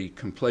reason for the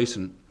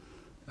complacent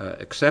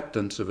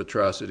acceptance of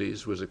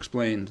atrocities was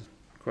explained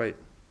quite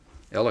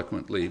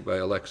eloquently by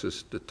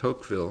Alexis de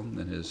Tocqueville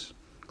in his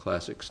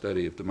classic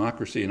study of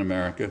democracy in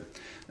America.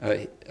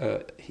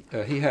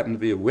 He happened to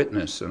be a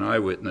witness, an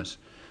eyewitness,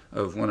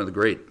 of one of the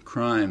great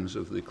crimes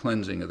of the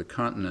cleansing of the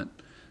continent,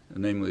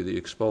 namely the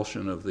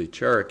expulsion of the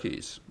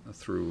Cherokees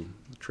through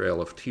the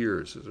Trail of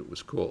Tears, as it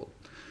was called.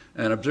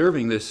 And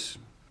observing this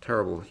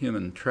terrible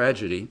human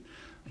tragedy,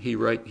 he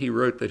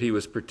wrote that he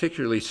was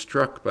particularly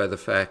struck by the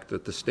fact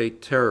that the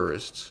state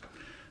terrorists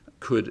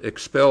could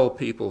expel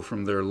people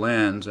from their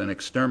lands and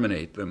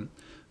exterminate them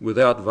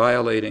without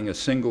violating a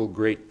single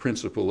great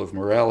principle of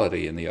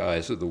morality in the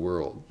eyes of the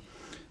world.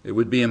 It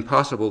would be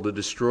impossible to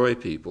destroy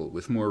people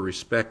with more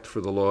respect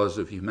for the laws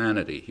of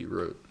humanity, he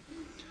wrote.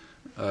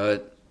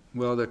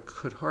 Well, there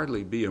could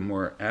hardly be a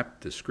more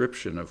apt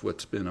description of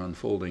what's been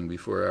unfolding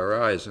before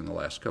our eyes in the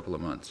last couple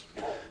of months.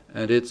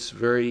 And its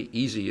very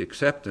easy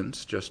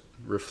acceptance just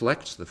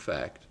reflects the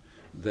fact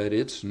that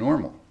it's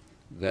normal.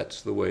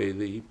 That's the way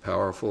the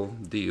powerful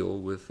deal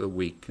with the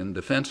weak and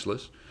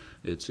defenseless.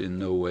 It's in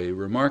no way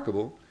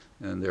remarkable,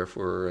 and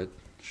therefore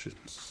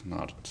it's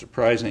not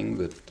surprising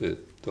that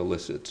it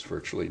elicits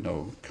virtually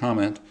no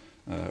comment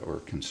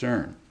or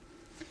concern.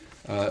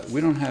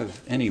 We don't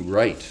have any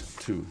right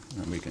to,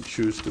 and we can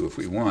choose to if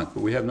we want,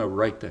 but we have no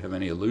right to have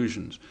any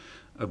illusions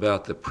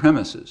about the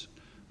premises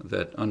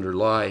that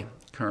underlie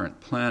current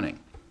planning.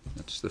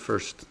 That's the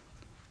first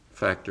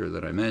factor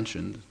that I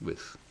mentioned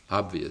with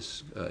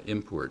obvious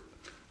import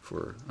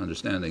for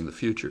understanding the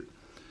future.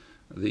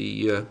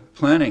 The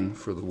planning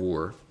for the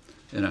war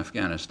in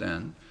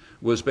Afghanistan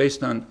was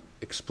based on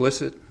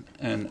explicit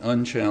and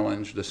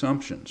unchallenged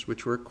assumptions,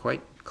 which were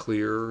quite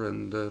clear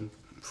and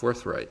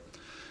forthright.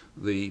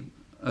 The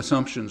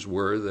assumptions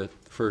were that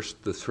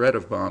first the threat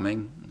of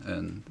bombing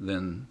and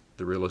then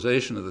the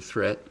realization of the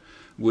threat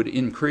would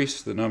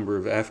increase the number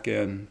of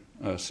Afghan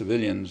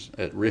civilians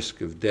at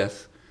risk of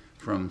death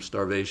from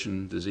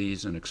starvation,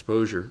 disease, and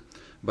exposure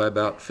by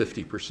about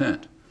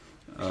 50%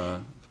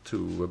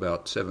 to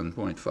about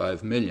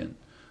 7.5 million.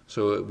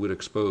 So it would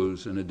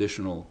expose an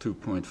additional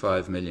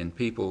 2.5 million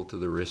people to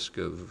the risk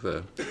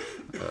of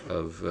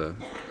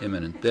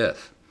imminent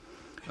death.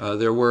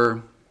 There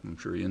were, I'm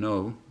sure you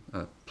know,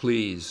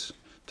 pleas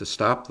to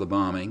stop the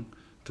bombing,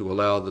 to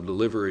allow the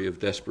delivery of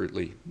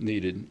desperately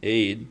needed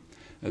aid.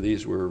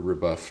 These were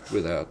rebuffed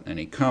without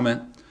any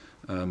comment,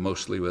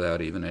 mostly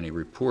without even any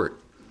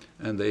report.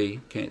 And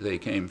they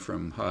came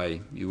from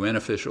high UN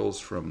officials,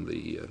 from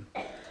the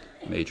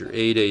major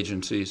aid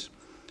agencies,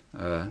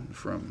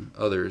 from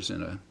others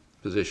in a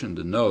position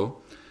to know.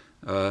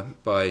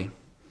 By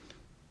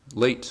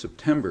late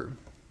September,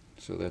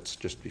 so that's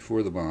just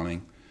before the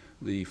bombing,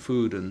 the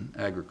Food and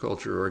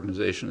Agriculture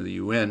Organization of the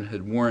UN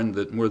had warned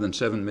that more than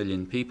 7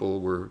 million people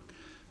were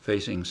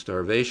facing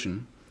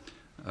starvation,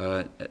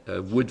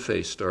 would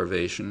face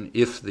starvation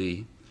if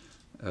the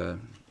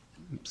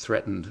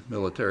threatened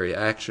military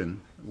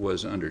action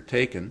was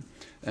undertaken.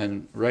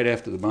 And right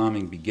after the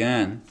bombing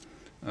began,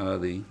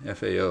 the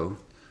FAO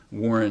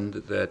warned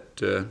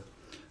that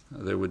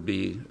there would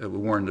be,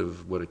 warned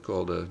of what it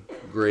called a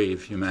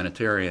grave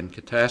humanitarian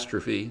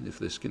catastrophe if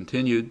this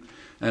continued,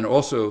 and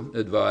also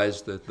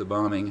advised that the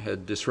bombing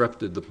had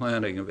disrupted the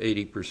planting of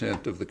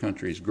 80% of the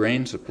country's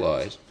grain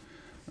supplies,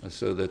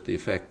 so that the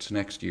effects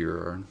next year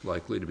are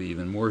likely to be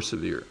even more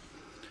severe.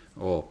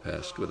 All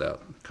passed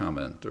without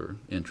comment or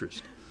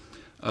interest.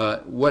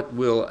 What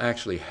will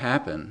actually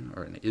happen,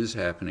 or is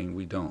happening,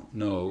 we don't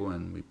know,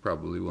 and we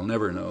probably will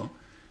never know.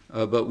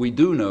 But we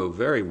do know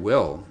very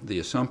well the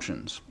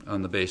assumptions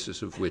on the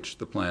basis of which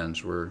the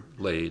plans were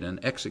laid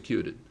and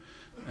executed,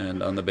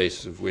 and on the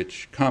basis of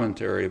which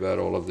commentary about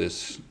all of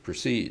this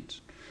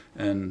proceeds.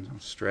 And I'll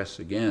stress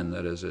again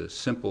that as a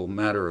simple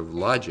matter of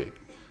logic,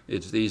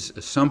 it's these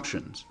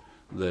assumptions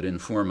that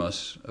inform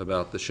us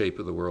about the shape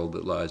of the world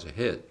that lies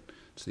ahead.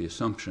 It's the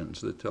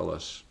assumptions that tell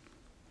us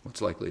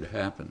what's likely to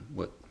happen.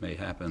 What may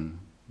happen,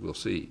 we'll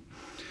see.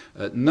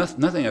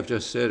 Nothing I've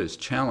just said is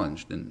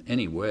challenged in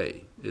any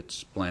way.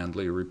 It's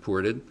blandly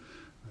reported,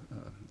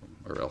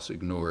 or else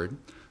ignored,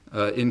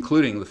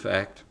 including the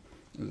fact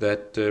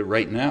that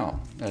right now,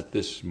 at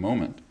this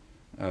moment,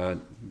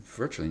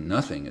 virtually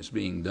nothing is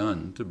being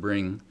done to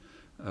bring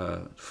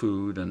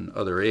food and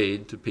other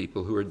aid to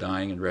people who are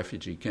dying in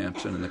refugee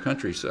camps and in the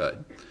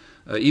countryside,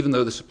 even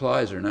though the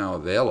supplies are now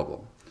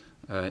available.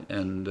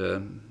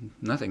 And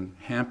nothing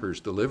hampers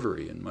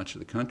delivery in much of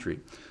the country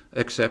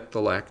except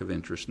the lack of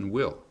interest and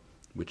will,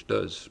 which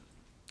does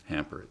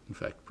hamper it, in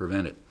fact,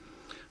 prevent it.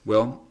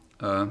 Well,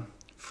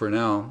 for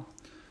now,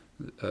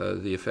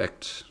 the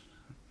effects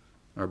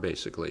are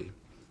basically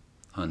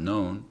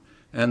unknown,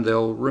 and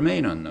they'll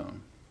remain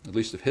unknown, at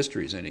least if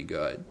history is any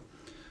guide.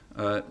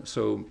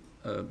 So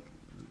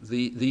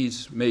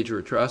these major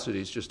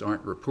atrocities just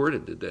aren't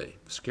reported today,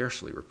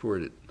 scarcely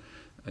reported.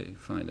 I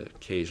find an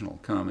occasional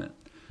comment.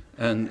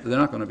 And they're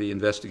not going to be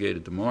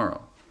investigated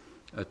tomorrow.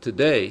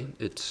 Today,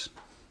 it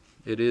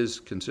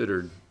is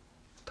considered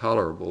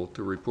tolerable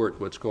to report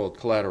what's called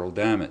collateral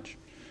damage.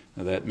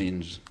 Now, that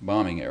means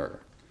bombing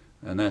error.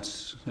 And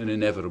that's an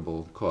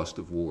inevitable cost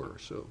of war,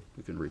 so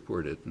we can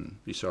report it and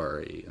be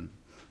sorry, and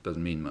it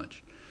doesn't mean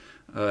much.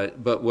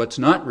 But what's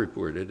not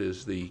reported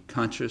is the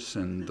conscious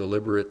and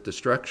deliberate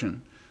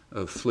destruction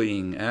of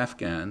fleeing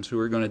Afghans who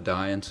are going to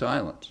die in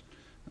silence,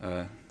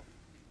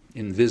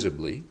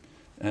 invisibly,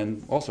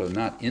 and also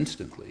not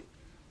instantly.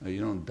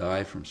 You don't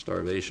die from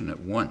starvation at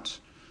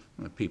once.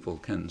 People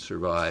can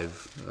survive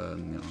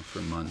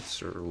for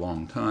months or a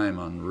long time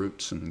on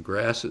roots and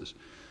grasses.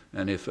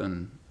 And if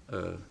a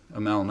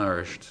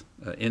malnourished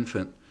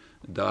infant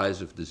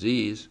dies of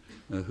disease,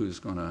 who's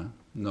going to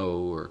know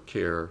or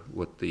care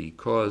what the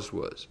cause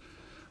was?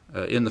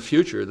 In the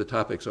future, the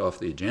topic's off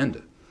the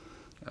agenda.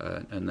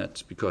 And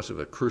that's because of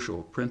a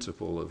crucial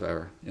principle of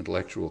our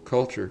intellectual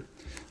culture.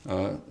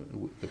 The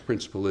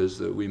principle is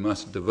that we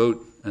must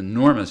devote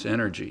enormous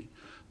energy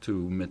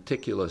to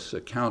meticulous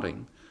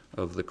accounting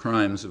of the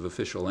crimes of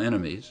official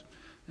enemies,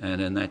 and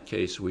in that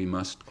case we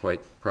must quite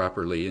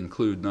properly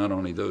include not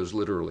only those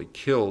literally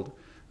killed,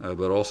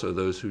 but also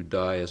those who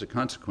die as a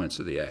consequence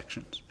of the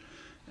actions.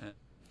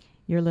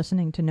 You're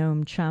listening to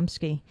Noam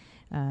Chomsky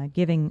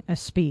giving a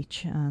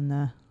speech on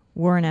the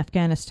war in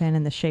Afghanistan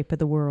and the shape of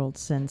the world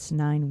since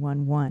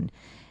 9/11.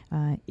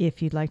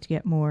 If you'd like to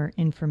get more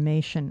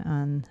information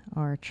on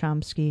our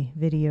Chomsky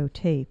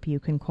videotape,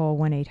 you can call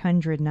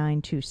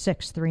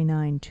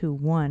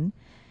 1-800-926-3921.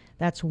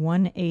 That's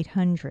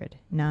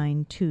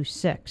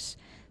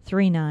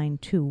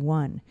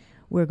 1-800-926-3921.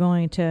 We're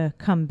going to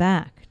come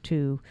back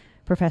to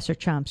Professor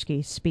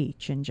Chomsky's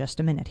speech in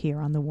just a minute here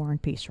on the War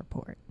and Peace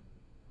Report.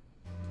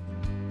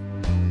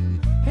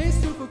 Hey,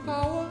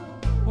 superpower,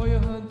 while you're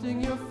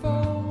hunting your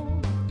foe,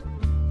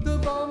 the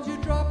bombs you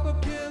drop are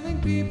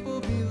killing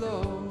people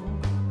below.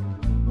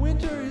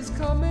 Winter is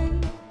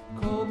coming,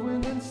 cold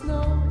wind and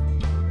snow,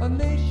 a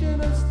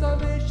nation of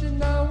starvation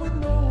now with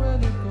nowhere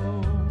to go.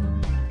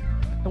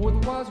 And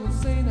what the wise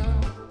ones say now,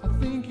 I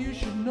think you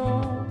should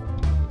know.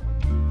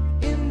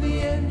 In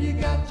the end, you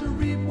got to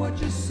reap what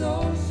you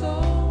sow.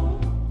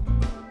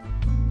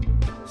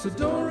 So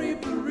don't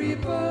reap the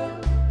reaper.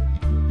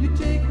 You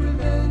take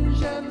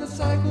revenge and the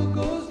cycle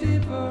goes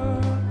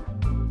deeper.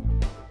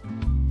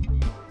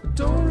 But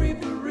don't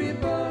reap the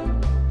reaper.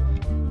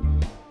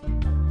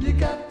 You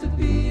got to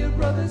be your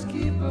brother's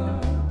keeper.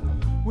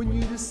 When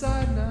you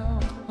decide now,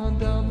 hunt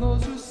down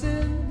those who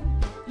sin,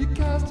 you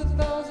cast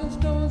 1,000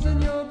 stones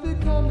and you're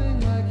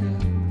becoming like him.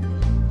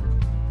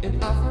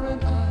 An eye for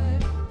an eye,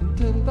 and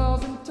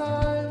 10,000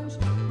 times.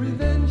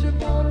 Revenge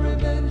upon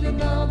revenge, and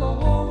now the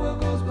whole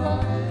world goes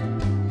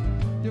blind.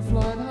 You're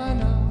flying high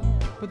now,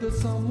 but there's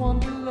someone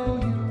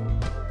below you,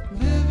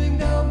 living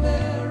down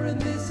there,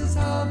 and this is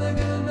how they're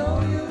gonna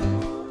know you.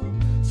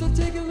 So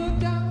take a look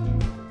down,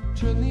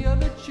 turn the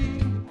other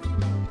cheek,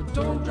 but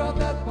don't drop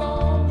that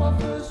bomb,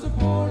 offer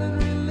support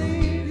and relief.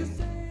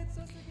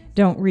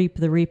 Don't Reap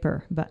the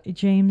Reaper by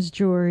James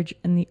George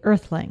and the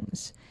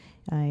Earthlings.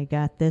 I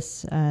got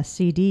this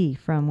CD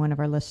from one of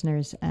our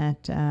listeners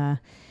at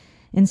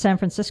in San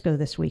Francisco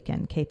this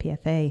weekend,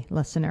 KPFA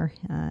listener,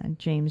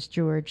 James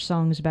George,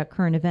 songs about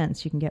current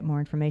events. You can get more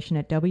information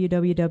at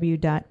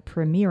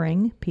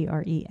www.premiering,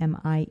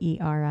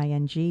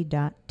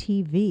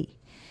 premiering.tv.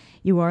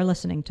 You are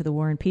listening to the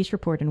War and Peace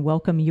Report, and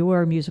welcome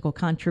your musical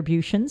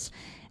contributions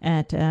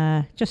at,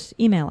 just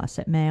email us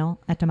at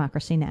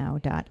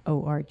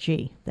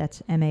mail@democracynow.org.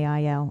 That's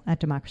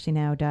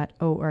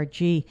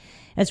mail@democracynow.org.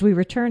 As we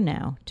return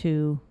now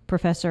to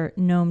Professor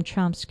Noam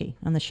Chomsky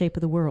on the shape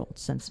of the world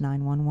since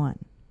 9/11.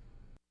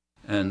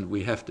 And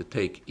we have to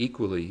take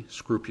equally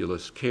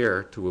scrupulous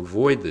care to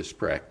avoid this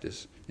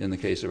practice in the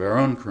case of our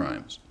own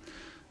crimes,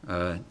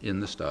 in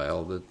the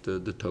style that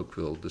de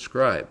Tocqueville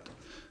described.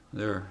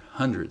 There are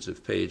hundreds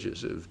of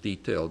pages of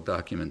detailed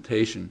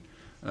documentation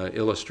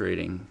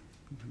documenting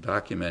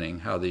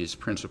how these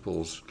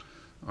principles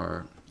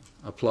are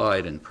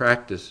applied in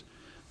practice,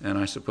 and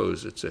I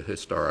suppose it's a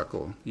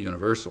historical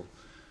universal.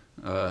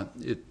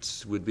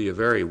 It would be a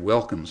very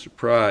welcome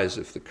surprise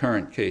if the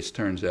current case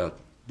turns out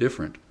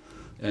different,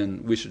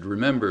 and we should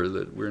remember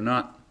that we're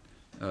not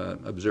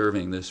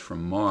observing this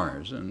from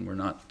Mars, and we're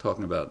not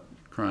talking about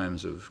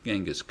crimes of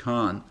Genghis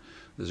Khan.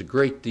 There's a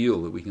great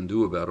deal that we can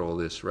do about all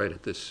this right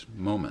at this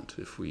moment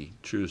if we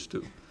choose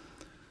to.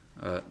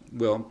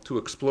 To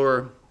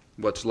explore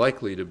what's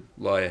likely to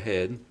lie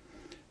ahead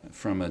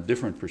from a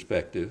different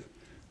perspective,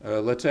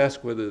 let's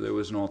ask whether there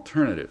was an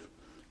alternative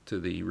to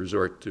the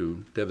resort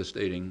to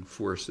devastating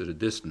force at a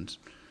distance,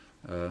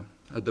 a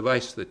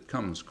device that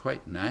comes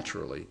quite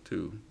naturally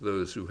to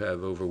those who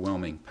have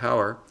overwhelming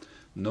power,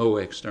 no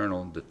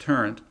external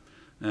deterrent,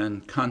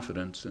 and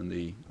confidence in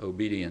the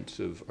obedience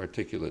of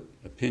articulate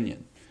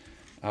opinion.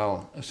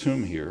 I'll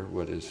assume here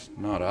what is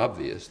not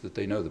obvious, that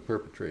they know the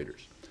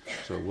perpetrators.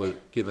 So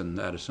given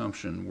that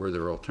assumption, were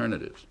there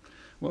alternatives?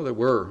 Well, there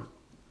were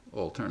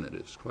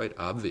alternatives, quite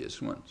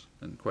obvious ones,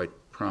 and quite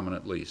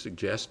prominently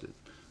suggested,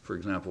 for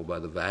example, by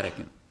the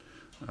Vatican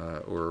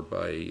or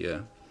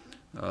by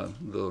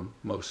the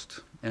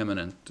most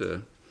eminent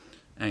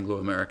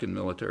Anglo-American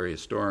military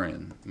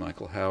historian,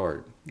 Michael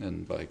Howard,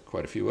 and by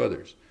quite a few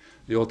others.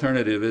 The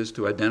alternative is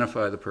to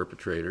identify the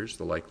perpetrators,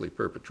 the likely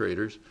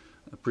perpetrators,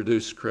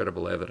 produce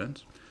credible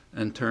evidence,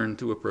 and turn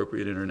to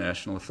appropriate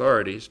international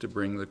authorities to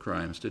bring the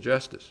crimes to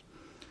justice.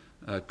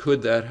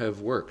 Could that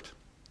have worked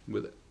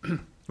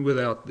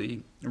without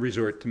the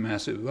resort to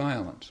massive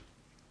violence?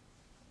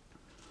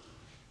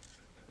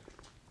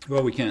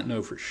 Well, we can't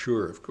know for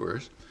sure, of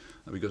course,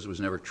 because it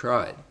was never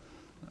tried,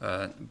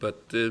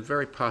 but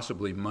very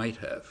possibly might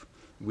have.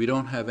 We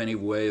don't have any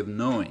way of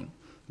knowing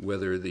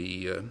whether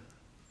the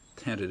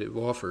tentative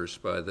offers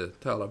by the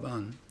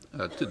Taliban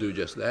to do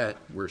just that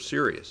were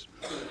serious.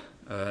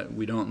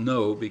 We don't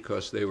know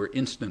because they were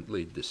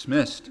instantly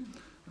dismissed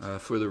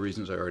for the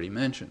reasons I already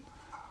mentioned.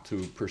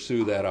 To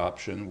pursue that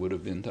option would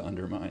have been to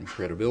undermine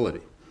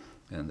credibility,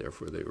 and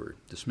therefore they were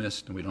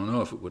dismissed, and we don't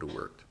know if it would have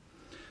worked.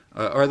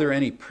 Are there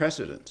any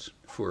precedents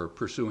for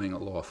pursuing a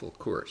lawful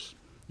course?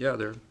 Yeah,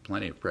 there are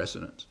plenty of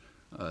precedents.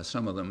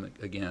 Some of them,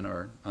 again,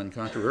 are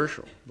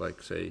uncontroversial,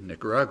 like, say,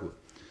 Nicaragua.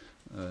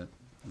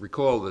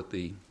 Recall that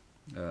the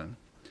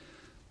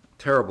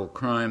terrible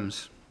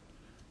crimes,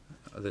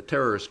 the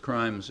terrorist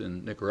crimes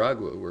in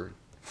Nicaragua were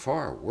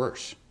far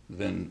worse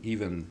than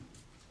even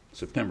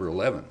September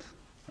 11th.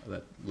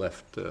 That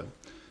left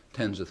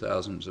tens of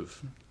thousands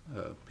of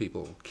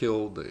people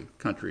killed, the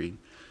country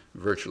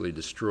virtually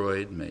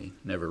destroyed, may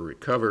never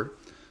recover.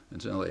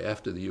 It's only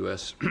after the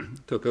U.S.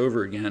 took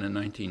over again in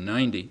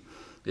 1990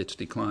 It's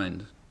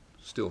declined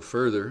still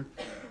further,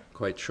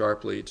 quite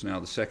sharply. It's now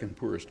the second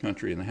poorest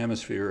country in the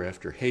hemisphere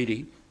after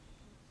Haiti.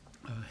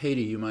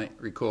 Haiti, you might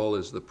recall,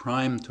 is the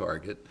prime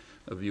target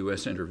of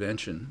U.S.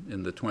 intervention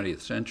in the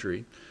 20th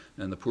century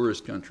and the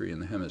poorest country in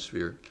the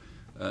hemisphere.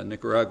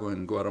 Nicaragua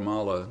and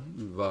Guatemala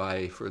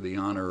vie for the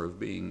honor of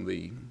being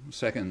the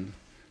second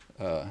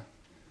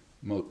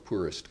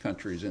poorest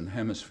countries in the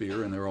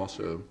hemisphere, and they're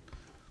also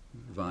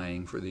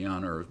vying for the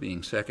honor of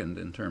being second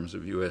in terms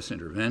of U.S.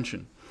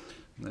 intervention.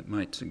 That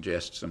might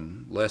suggest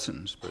some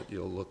lessons, but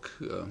you'll look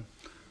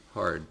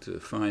hard to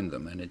find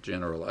them, and it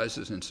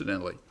generalizes,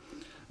 incidentally.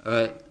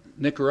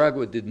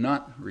 Nicaragua did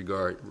not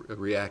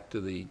react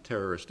to the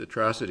terrorist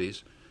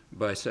atrocities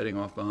by setting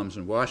off bombs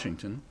in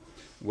Washington.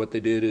 What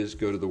they did is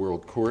go to the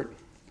World Court.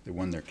 They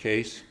won their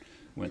case,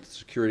 went to the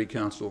Security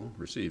Council,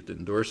 received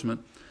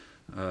endorsement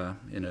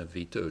in a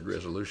vetoed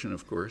resolution,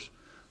 of course,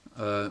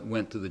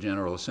 went to the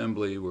General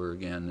Assembly, where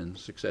again in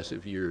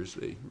successive years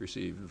they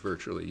received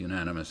virtually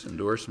unanimous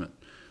endorsement.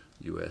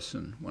 U.S.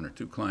 and one or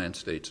two client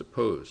states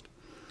opposed.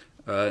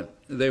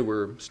 They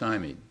were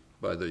stymied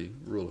by the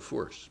rule of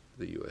force.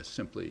 The U.S.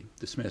 simply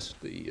dismissed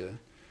the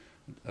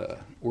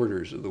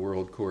orders of the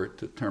World Court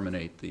to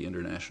terminate the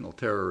international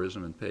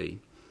terrorism and pay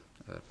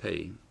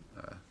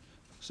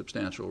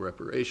substantial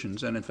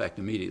reparations, and in fact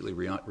immediately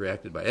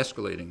reacted by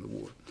escalating the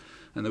war.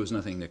 And there was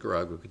nothing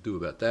Nicaragua could do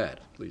about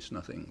that, at least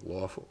nothing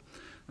lawful.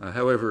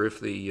 However, if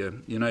the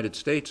United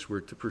States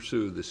were to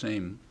pursue the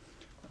same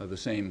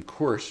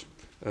course,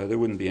 there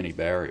wouldn't be any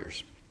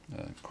barriers,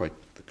 quite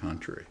the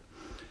contrary.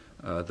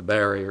 The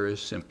barrier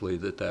is simply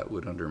that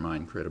would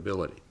undermine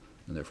credibility,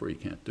 and therefore you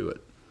can't do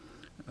it.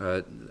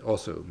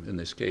 Also, in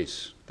this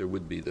case, there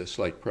would be the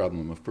slight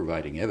problem of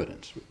providing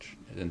evidence, which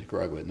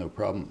Nicaragua had no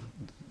problem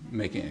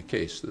making a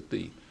case that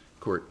the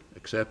court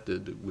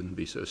accepted. It wouldn't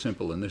be so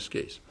simple in this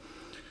case.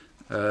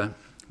 I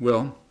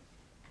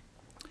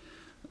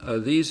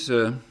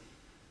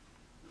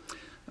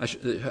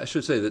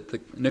should say that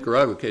the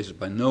Nicaragua case is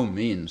by no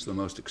means the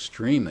most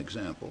extreme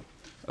example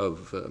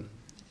of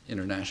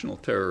international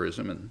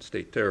terrorism and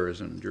state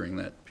terrorism during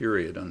that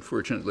period,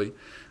 unfortunately.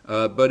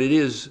 But it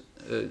is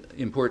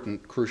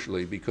important,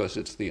 crucially, because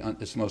it's the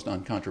most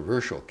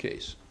uncontroversial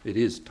case. It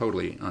is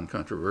totally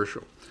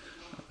uncontroversial,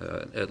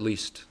 at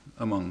least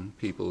among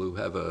people who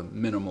have a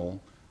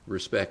minimal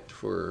respect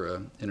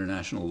for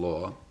international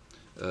law,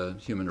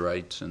 human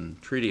rights,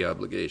 and treaty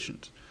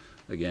obligations.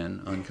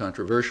 Again,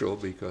 uncontroversial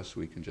because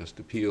we can just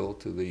appeal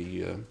to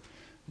the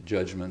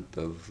judgment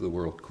of the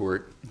World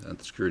Court, and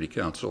the Security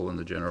Council, and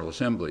the General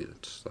Assembly.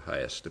 That's the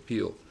highest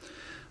appeal.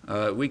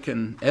 We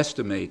can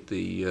estimate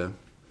the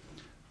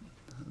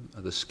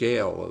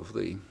scale of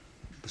the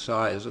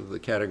size of the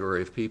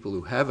category of people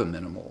who have a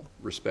minimal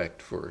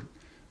respect for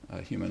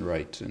human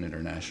rights and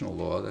international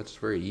law. That's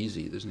very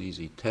easy. There's an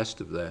easy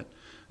test of that.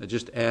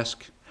 Just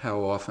ask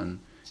how often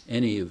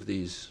any of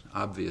these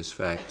obvious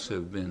facts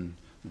have been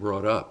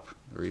brought up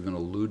or even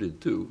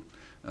alluded to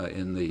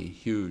in the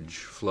huge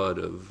flood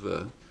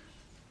of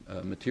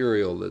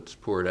material that's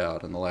poured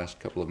out in the last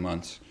couple of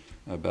months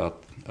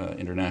about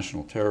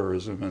international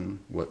terrorism and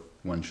what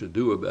one should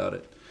do about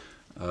it.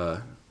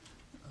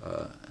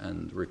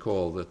 And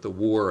recall that the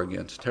war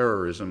against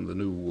terrorism, the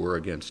new war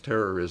against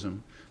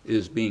terrorism,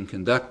 is being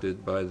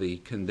conducted by the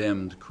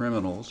condemned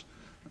criminals,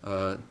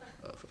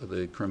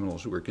 the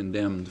criminals who were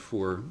condemned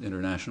for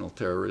international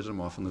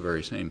terrorism, often the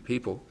very same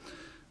people.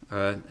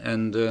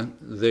 And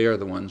they are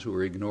the ones who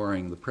are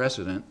ignoring the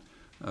precedent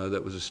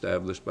that was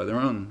established by their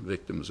own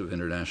victims of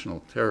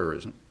international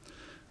terrorism.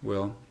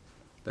 Well,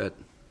 that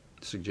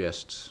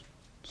suggests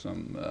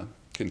some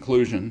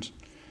conclusions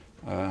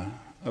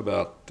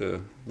about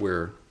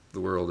where the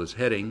world is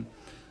heading.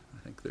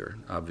 I think they're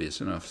obvious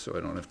enough, so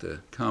I don't have to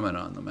comment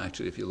on them.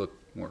 Actually, if you look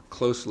more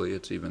closely,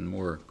 it's even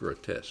more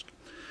grotesque.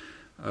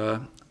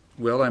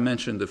 Well, I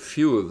mentioned a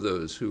few of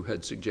those who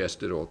had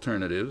suggested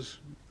alternatives.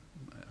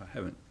 I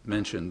haven't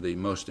mentioned the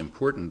most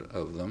important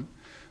of them.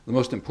 The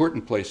most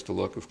important place to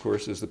look, of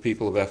course, is the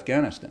people of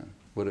Afghanistan.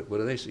 What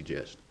do they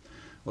suggest?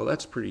 Well,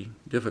 that's a pretty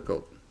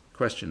difficult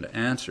question to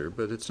answer,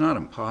 but it's not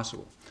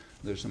impossible.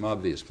 There's some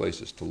obvious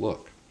places to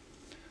look.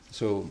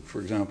 So,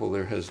 for example,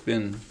 there has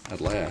been, at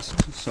last,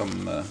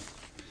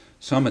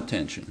 some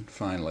attention,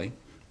 finally,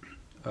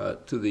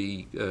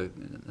 to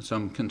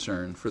some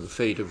concern for the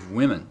fate of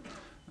women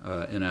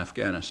in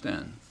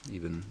Afghanistan,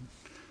 even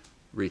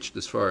reached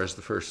as far as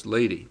the First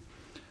Lady.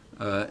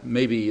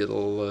 Maybe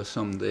it'll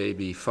someday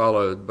be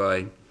followed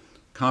by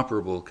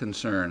comparable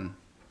concern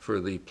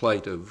for the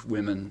plight of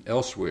women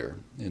elsewhere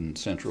in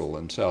Central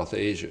and South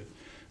Asia,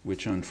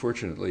 which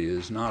unfortunately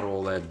is not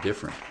all that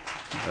different.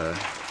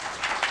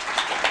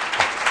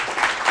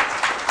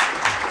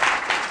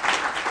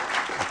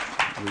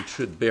 We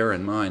should bear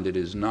in mind it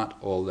is not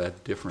all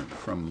that different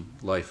from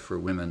life for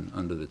women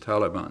under the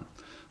Taliban.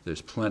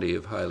 There's plenty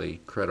of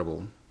highly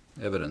credible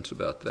evidence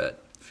about that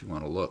if you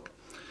want to look.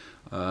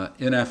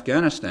 In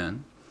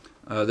Afghanistan,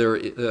 there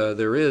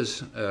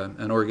is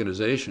an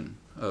organization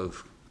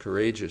of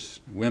courageous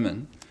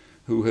women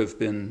who have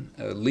been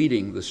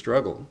leading the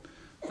struggle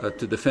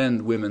to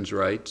defend women's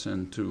rights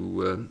and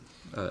to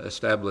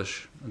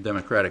establish a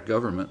democratic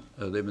government.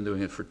 They've been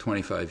doing it for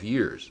 25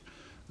 years.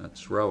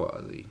 That's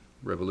RAWA, the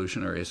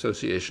Revolutionary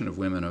Association of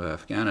Women of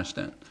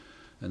Afghanistan.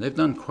 And they've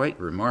done quite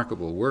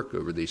remarkable work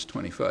over these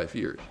 25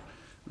 years.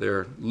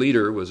 Their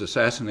leader was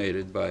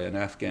assassinated by an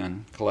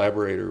Afghan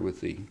collaborator with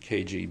the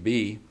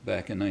KGB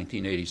back in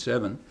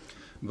 1987,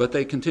 but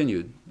they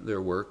continued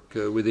their work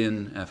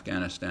within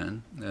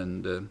Afghanistan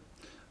and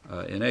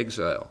in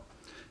exile.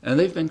 And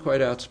they've been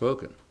quite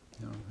outspoken,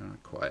 they're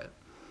not quiet.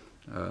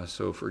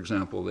 So, for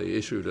example, they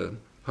issued a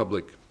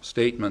public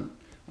statement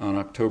on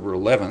October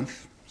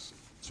 11th,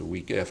 it's a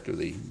week after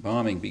the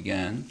bombing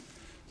began.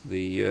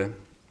 The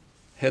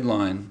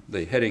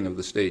heading of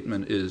the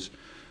statement is,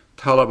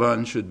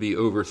 "Taliban should be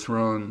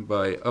overthrown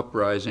by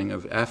uprising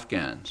of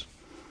Afghans."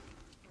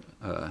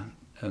 And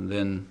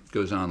then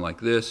goes on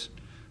like this,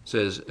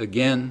 says,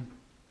 again,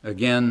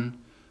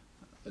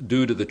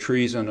 due to the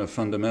treason of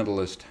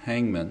fundamentalist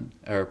hangmen,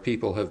 our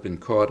people have been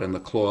caught in the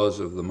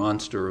claws of the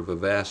monster of a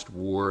vast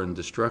war and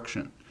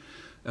destruction.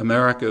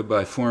 America,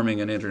 by forming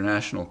an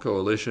international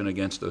coalition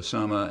against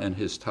Osama and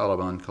his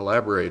Taliban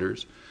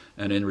collaborators,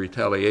 and in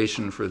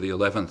retaliation for the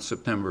 11th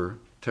September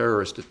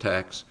terrorist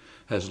attacks,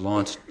 has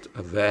launched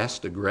a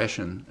vast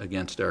aggression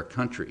against our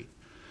country.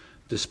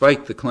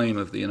 Despite the claim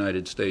of the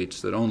United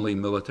States that only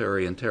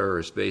military and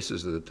terrorist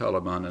bases of the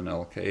Taliban and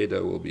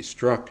al-Qaeda will be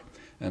struck,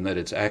 and that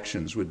its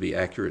actions would be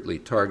accurately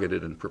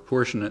targeted and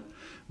proportionate,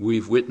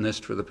 we've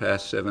witnessed for the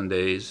past 7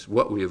 days,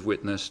 what we have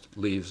witnessed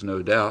leaves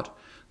no doubt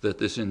that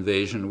this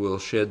invasion will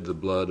shed the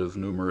blood of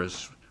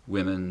numerous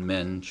women,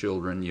 men,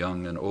 children,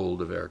 young and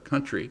old of our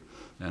country.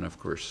 And of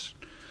course,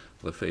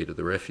 the fate of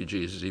the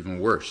refugees is even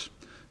worse.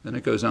 Then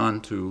it goes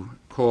on to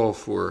call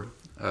for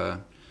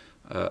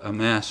a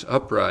mass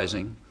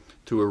uprising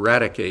to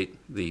eradicate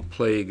the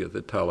plague of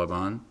the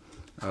Taliban,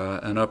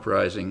 an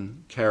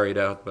uprising carried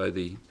out by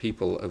the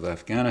people of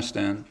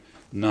Afghanistan,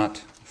 not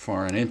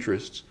foreign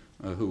interests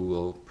who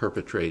will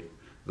perpetrate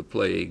the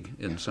plague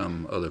in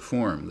some other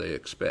form, they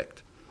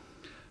expect.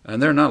 And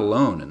they're not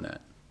alone in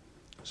that.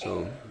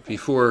 So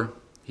before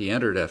he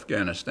entered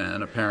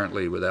Afghanistan,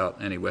 apparently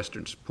without any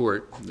Western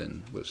support,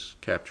 then was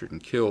captured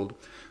and killed,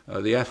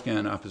 the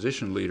Afghan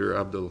opposition leader,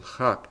 Abdul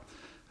Haq,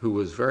 who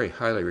was very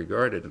highly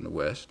regarded in the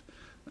West,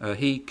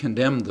 he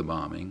condemned the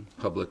bombing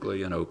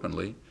publicly and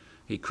openly.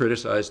 He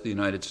criticized the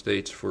United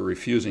States for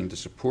refusing to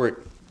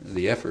support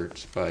the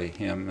efforts by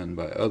him and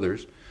by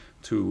others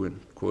to, and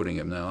quoting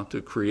him now,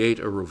 to create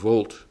a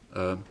revolt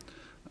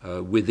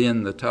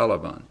within the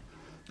Taliban.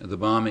 The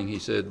bombing, he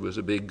said, was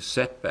a big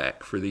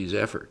setback for these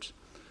efforts.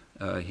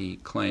 He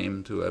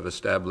claimed to have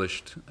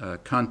established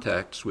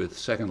contacts with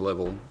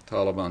second-level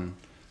Taliban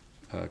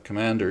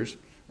commanders,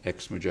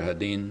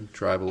 ex-Mujahideen,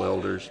 tribal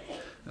elders,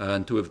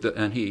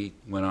 and he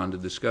went on to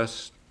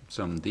discuss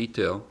some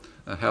detail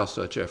how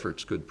such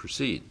efforts could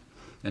proceed.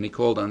 And he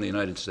called on the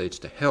United States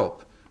to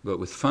help, but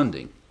with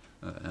funding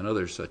and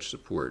other such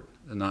support,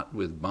 and not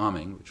with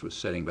bombing, which was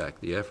setting back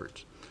the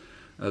efforts.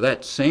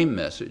 That same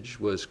message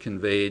was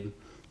conveyed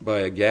by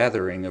a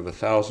gathering of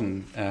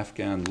 1,000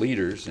 Afghan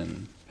leaders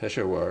in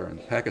Peshawar in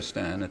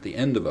Pakistan at the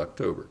end of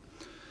October.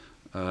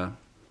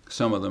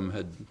 Some of them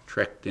had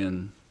trekked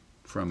in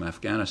from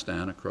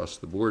Afghanistan across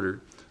the border.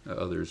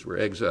 Others were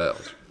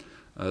exiles.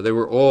 They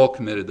were all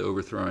committed to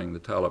overthrowing the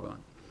Taliban.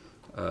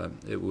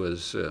 It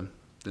was, the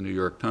New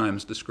York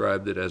Times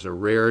described it as a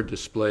rare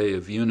display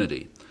of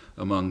unity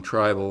among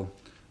tribal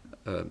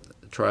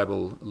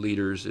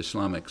leaders,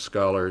 Islamic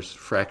scholars,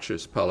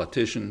 fractious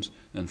politicians,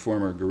 and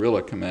former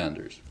guerrilla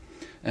commanders.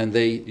 And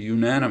they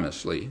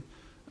unanimously,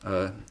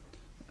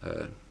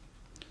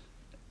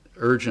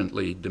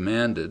 urgently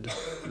demanded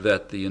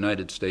that the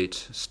United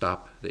States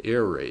stop the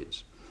air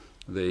raids.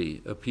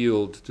 They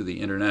appealed to the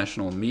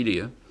international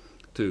media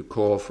to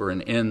call for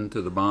an end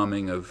to the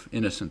bombing of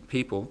innocent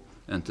people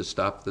and to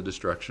stop the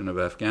destruction of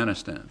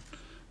Afghanistan.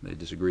 They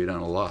disagreed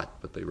on a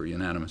lot, but they were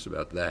unanimous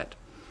about that.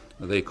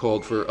 They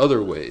called for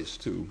other ways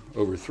to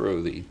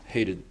overthrow the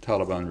hated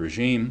Taliban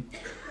regime,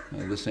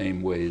 the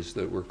same ways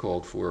that were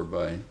called for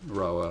by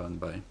Rawa and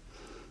by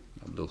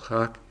Abdul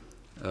Haq,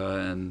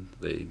 and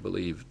they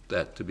believed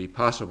that to be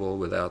possible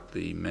without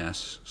the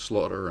mass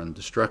slaughter and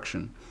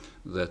destruction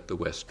that the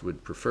West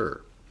would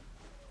prefer.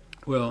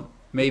 Well,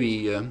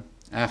 maybe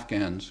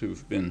Afghans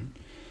who've been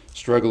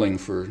struggling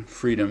for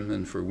freedom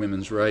and for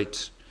women's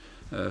rights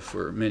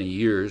for many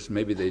years,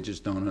 maybe they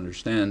just don't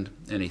understand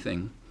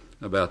anything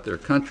about their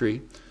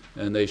country,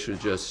 and they should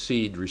just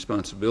cede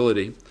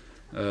responsibility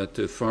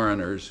to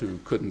foreigners who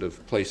couldn't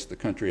have placed the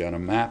country on a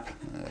map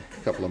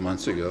a couple of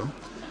months ago,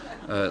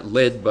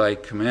 led by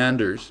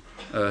commanders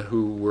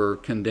who were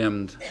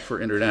condemned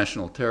for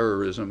international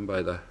terrorism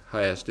by the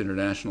highest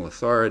international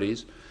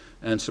authorities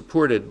and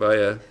supported by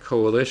a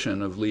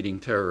coalition of leading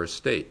terrorist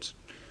states.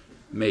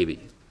 Maybe,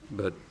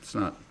 but it's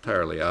not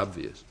entirely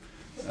obvious.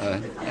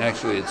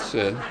 Actually,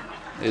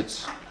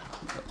 it's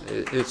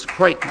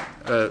quite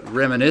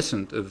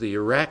reminiscent of the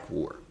Iraq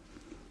War.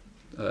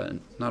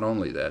 Not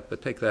only that,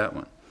 but take that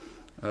one.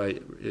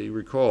 You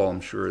recall,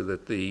 I'm sure,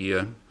 that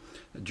the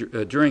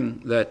During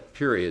that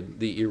period,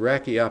 the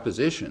Iraqi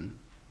opposition,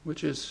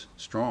 which is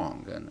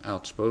strong and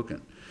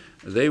outspoken,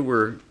 they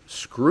were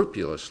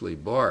scrupulously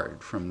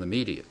barred from the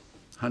media,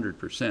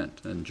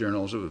 100%, and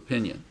journals of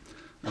opinion,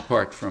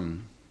 apart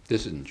from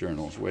dissident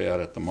journals way out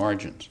at the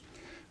margins.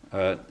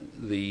 And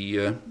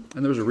there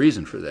was a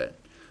reason for that.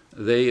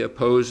 They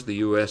opposed the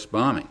U.S.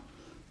 bombing,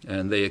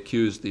 and they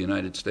accused the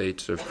United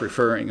States of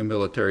preferring a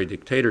military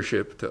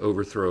dictatorship to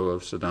overthrow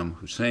of Saddam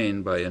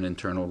Hussein by an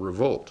internal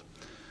revolt.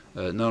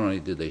 Not only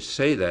did they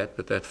say that,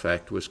 but that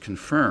fact was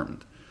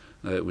confirmed.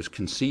 It was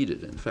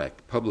conceded, in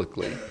fact,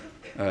 publicly,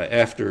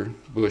 after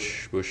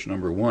Bush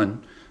number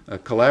one,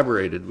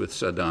 collaborated with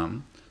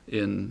Saddam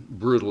in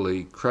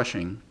brutally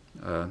crushing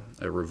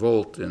a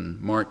revolt in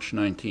March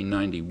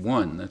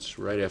 1991. That's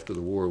right after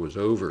the war was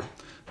over,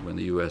 when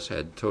the U.S.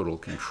 had total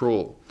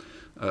control.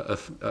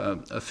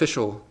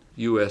 Official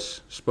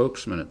U.S.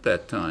 spokesman at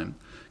that time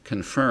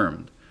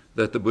confirmed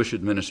that the Bush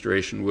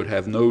administration would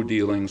have no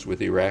dealings with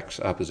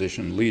Iraq's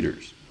opposition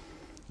leaders.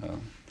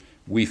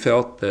 We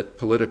felt that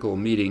political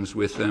meetings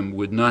with them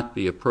would not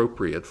be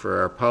appropriate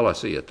for our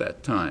policy at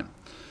that time.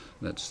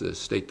 That's the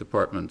State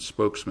Department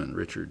spokesman,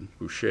 Richard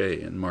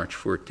Boucher, on March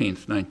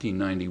 14th,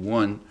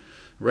 1991,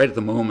 right at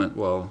the moment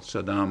while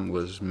Saddam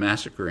was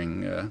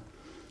massacring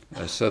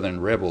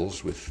Southern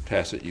rebels with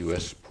tacit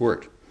U.S.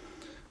 support.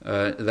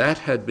 That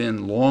had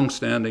been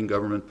long-standing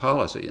government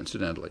policy,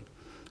 incidentally,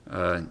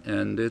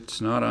 and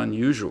it's not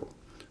unusual.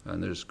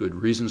 And there's good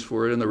reasons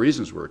for it, and the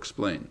reasons were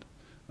explained.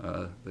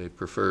 They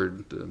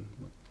preferred the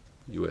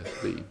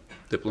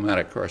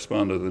diplomatic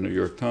correspondent of the New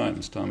York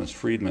Times, Thomas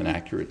Friedman,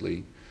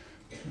 accurately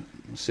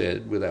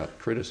said, without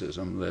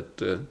criticism, that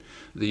the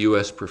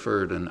U.S.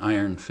 preferred an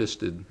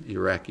iron-fisted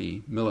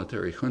Iraqi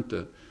military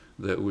junta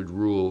that would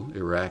rule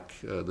Iraq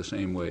the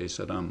same way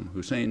Saddam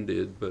Hussein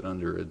did, but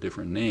under a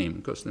different name,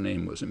 because the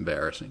name was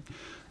embarrassing,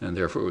 and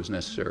therefore it was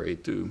necessary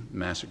to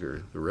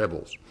massacre the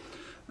rebels.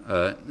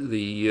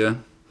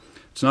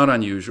 It's not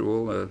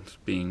unusual. It's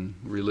being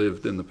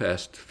relived in the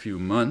past few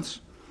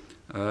months.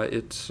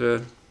 It's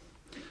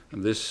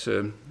this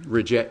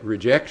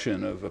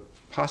rejection of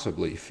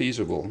possibly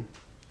feasible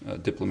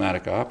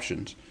diplomatic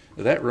options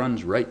that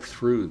runs right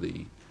through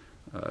the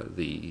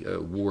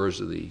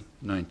wars of the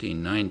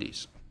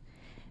 1990s.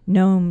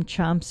 Noam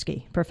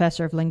Chomsky,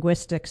 professor of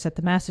linguistics at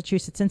the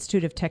Massachusetts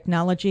Institute of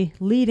Technology,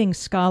 leading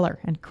scholar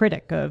and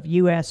critic of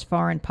U.S.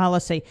 foreign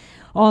policy,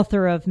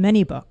 author of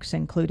many books,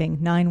 including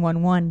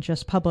 911,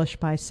 just published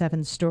by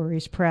Seven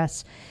Stories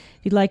Press.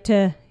 If you'd like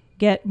to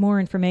get more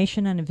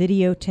information on a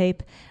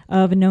videotape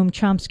of Noam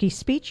Chomsky's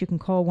speech, you can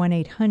call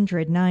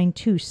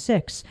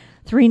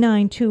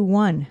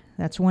 1-800-926-3921.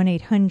 That's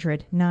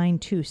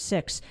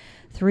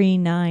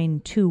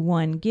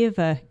 1-800-926-3921. Give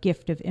a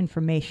gift of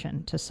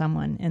information to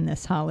someone in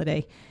this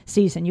holiday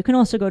season. You can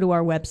also go to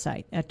our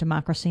website at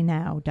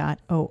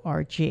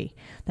democracynow.org.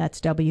 That's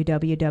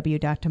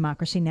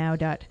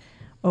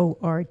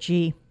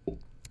www.democracynow.org.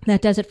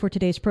 That does it for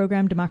today's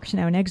program. Democracy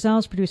Now! In Exile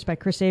is produced by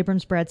Chris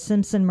Abrams, Brad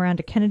Simpson,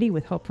 Miranda Kennedy,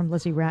 with help from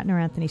Lizzie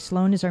Ratner. Anthony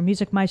Sloan is our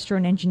music maestro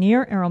and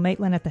engineer. Errol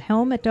Maitland at the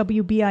helm at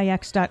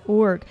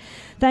WBIX.org.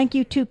 Thank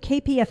you to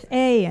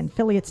KPFA and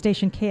affiliate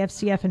station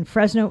KFCF in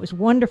Fresno. It was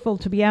wonderful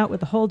to be out with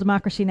the whole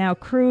Democracy Now!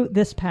 Crew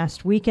this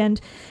past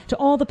weekend. To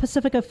all the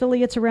Pacifica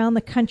affiliates around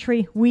the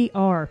country, we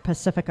are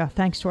Pacifica.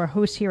 Thanks to our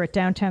hosts here at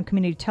Downtown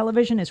Community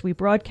Television as we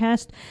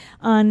broadcast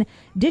on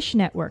Dish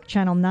Network,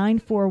 channel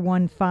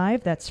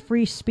 9415. That's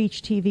Free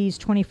Speech TV's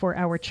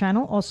 24-hour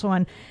channel. Also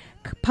on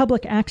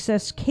public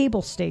access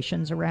cable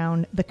stations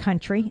around the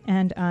country,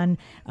 and on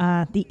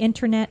the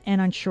internet and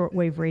on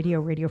shortwave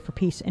radio, Radio for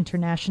Peace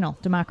International.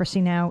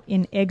 Democracy Now!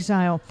 In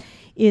Exile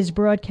is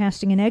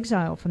broadcasting in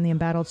exile from the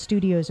embattled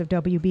studios of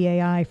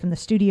WBAI, from the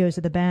studios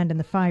of the Band and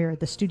the Fire,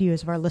 the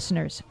studios of our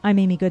listeners. I'm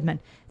Amy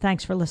Goodman.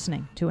 Thanks for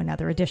listening to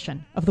another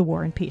edition of the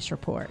War and Peace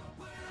Report.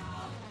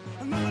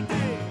 Another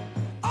day,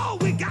 all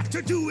we got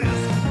to do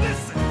is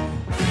listen.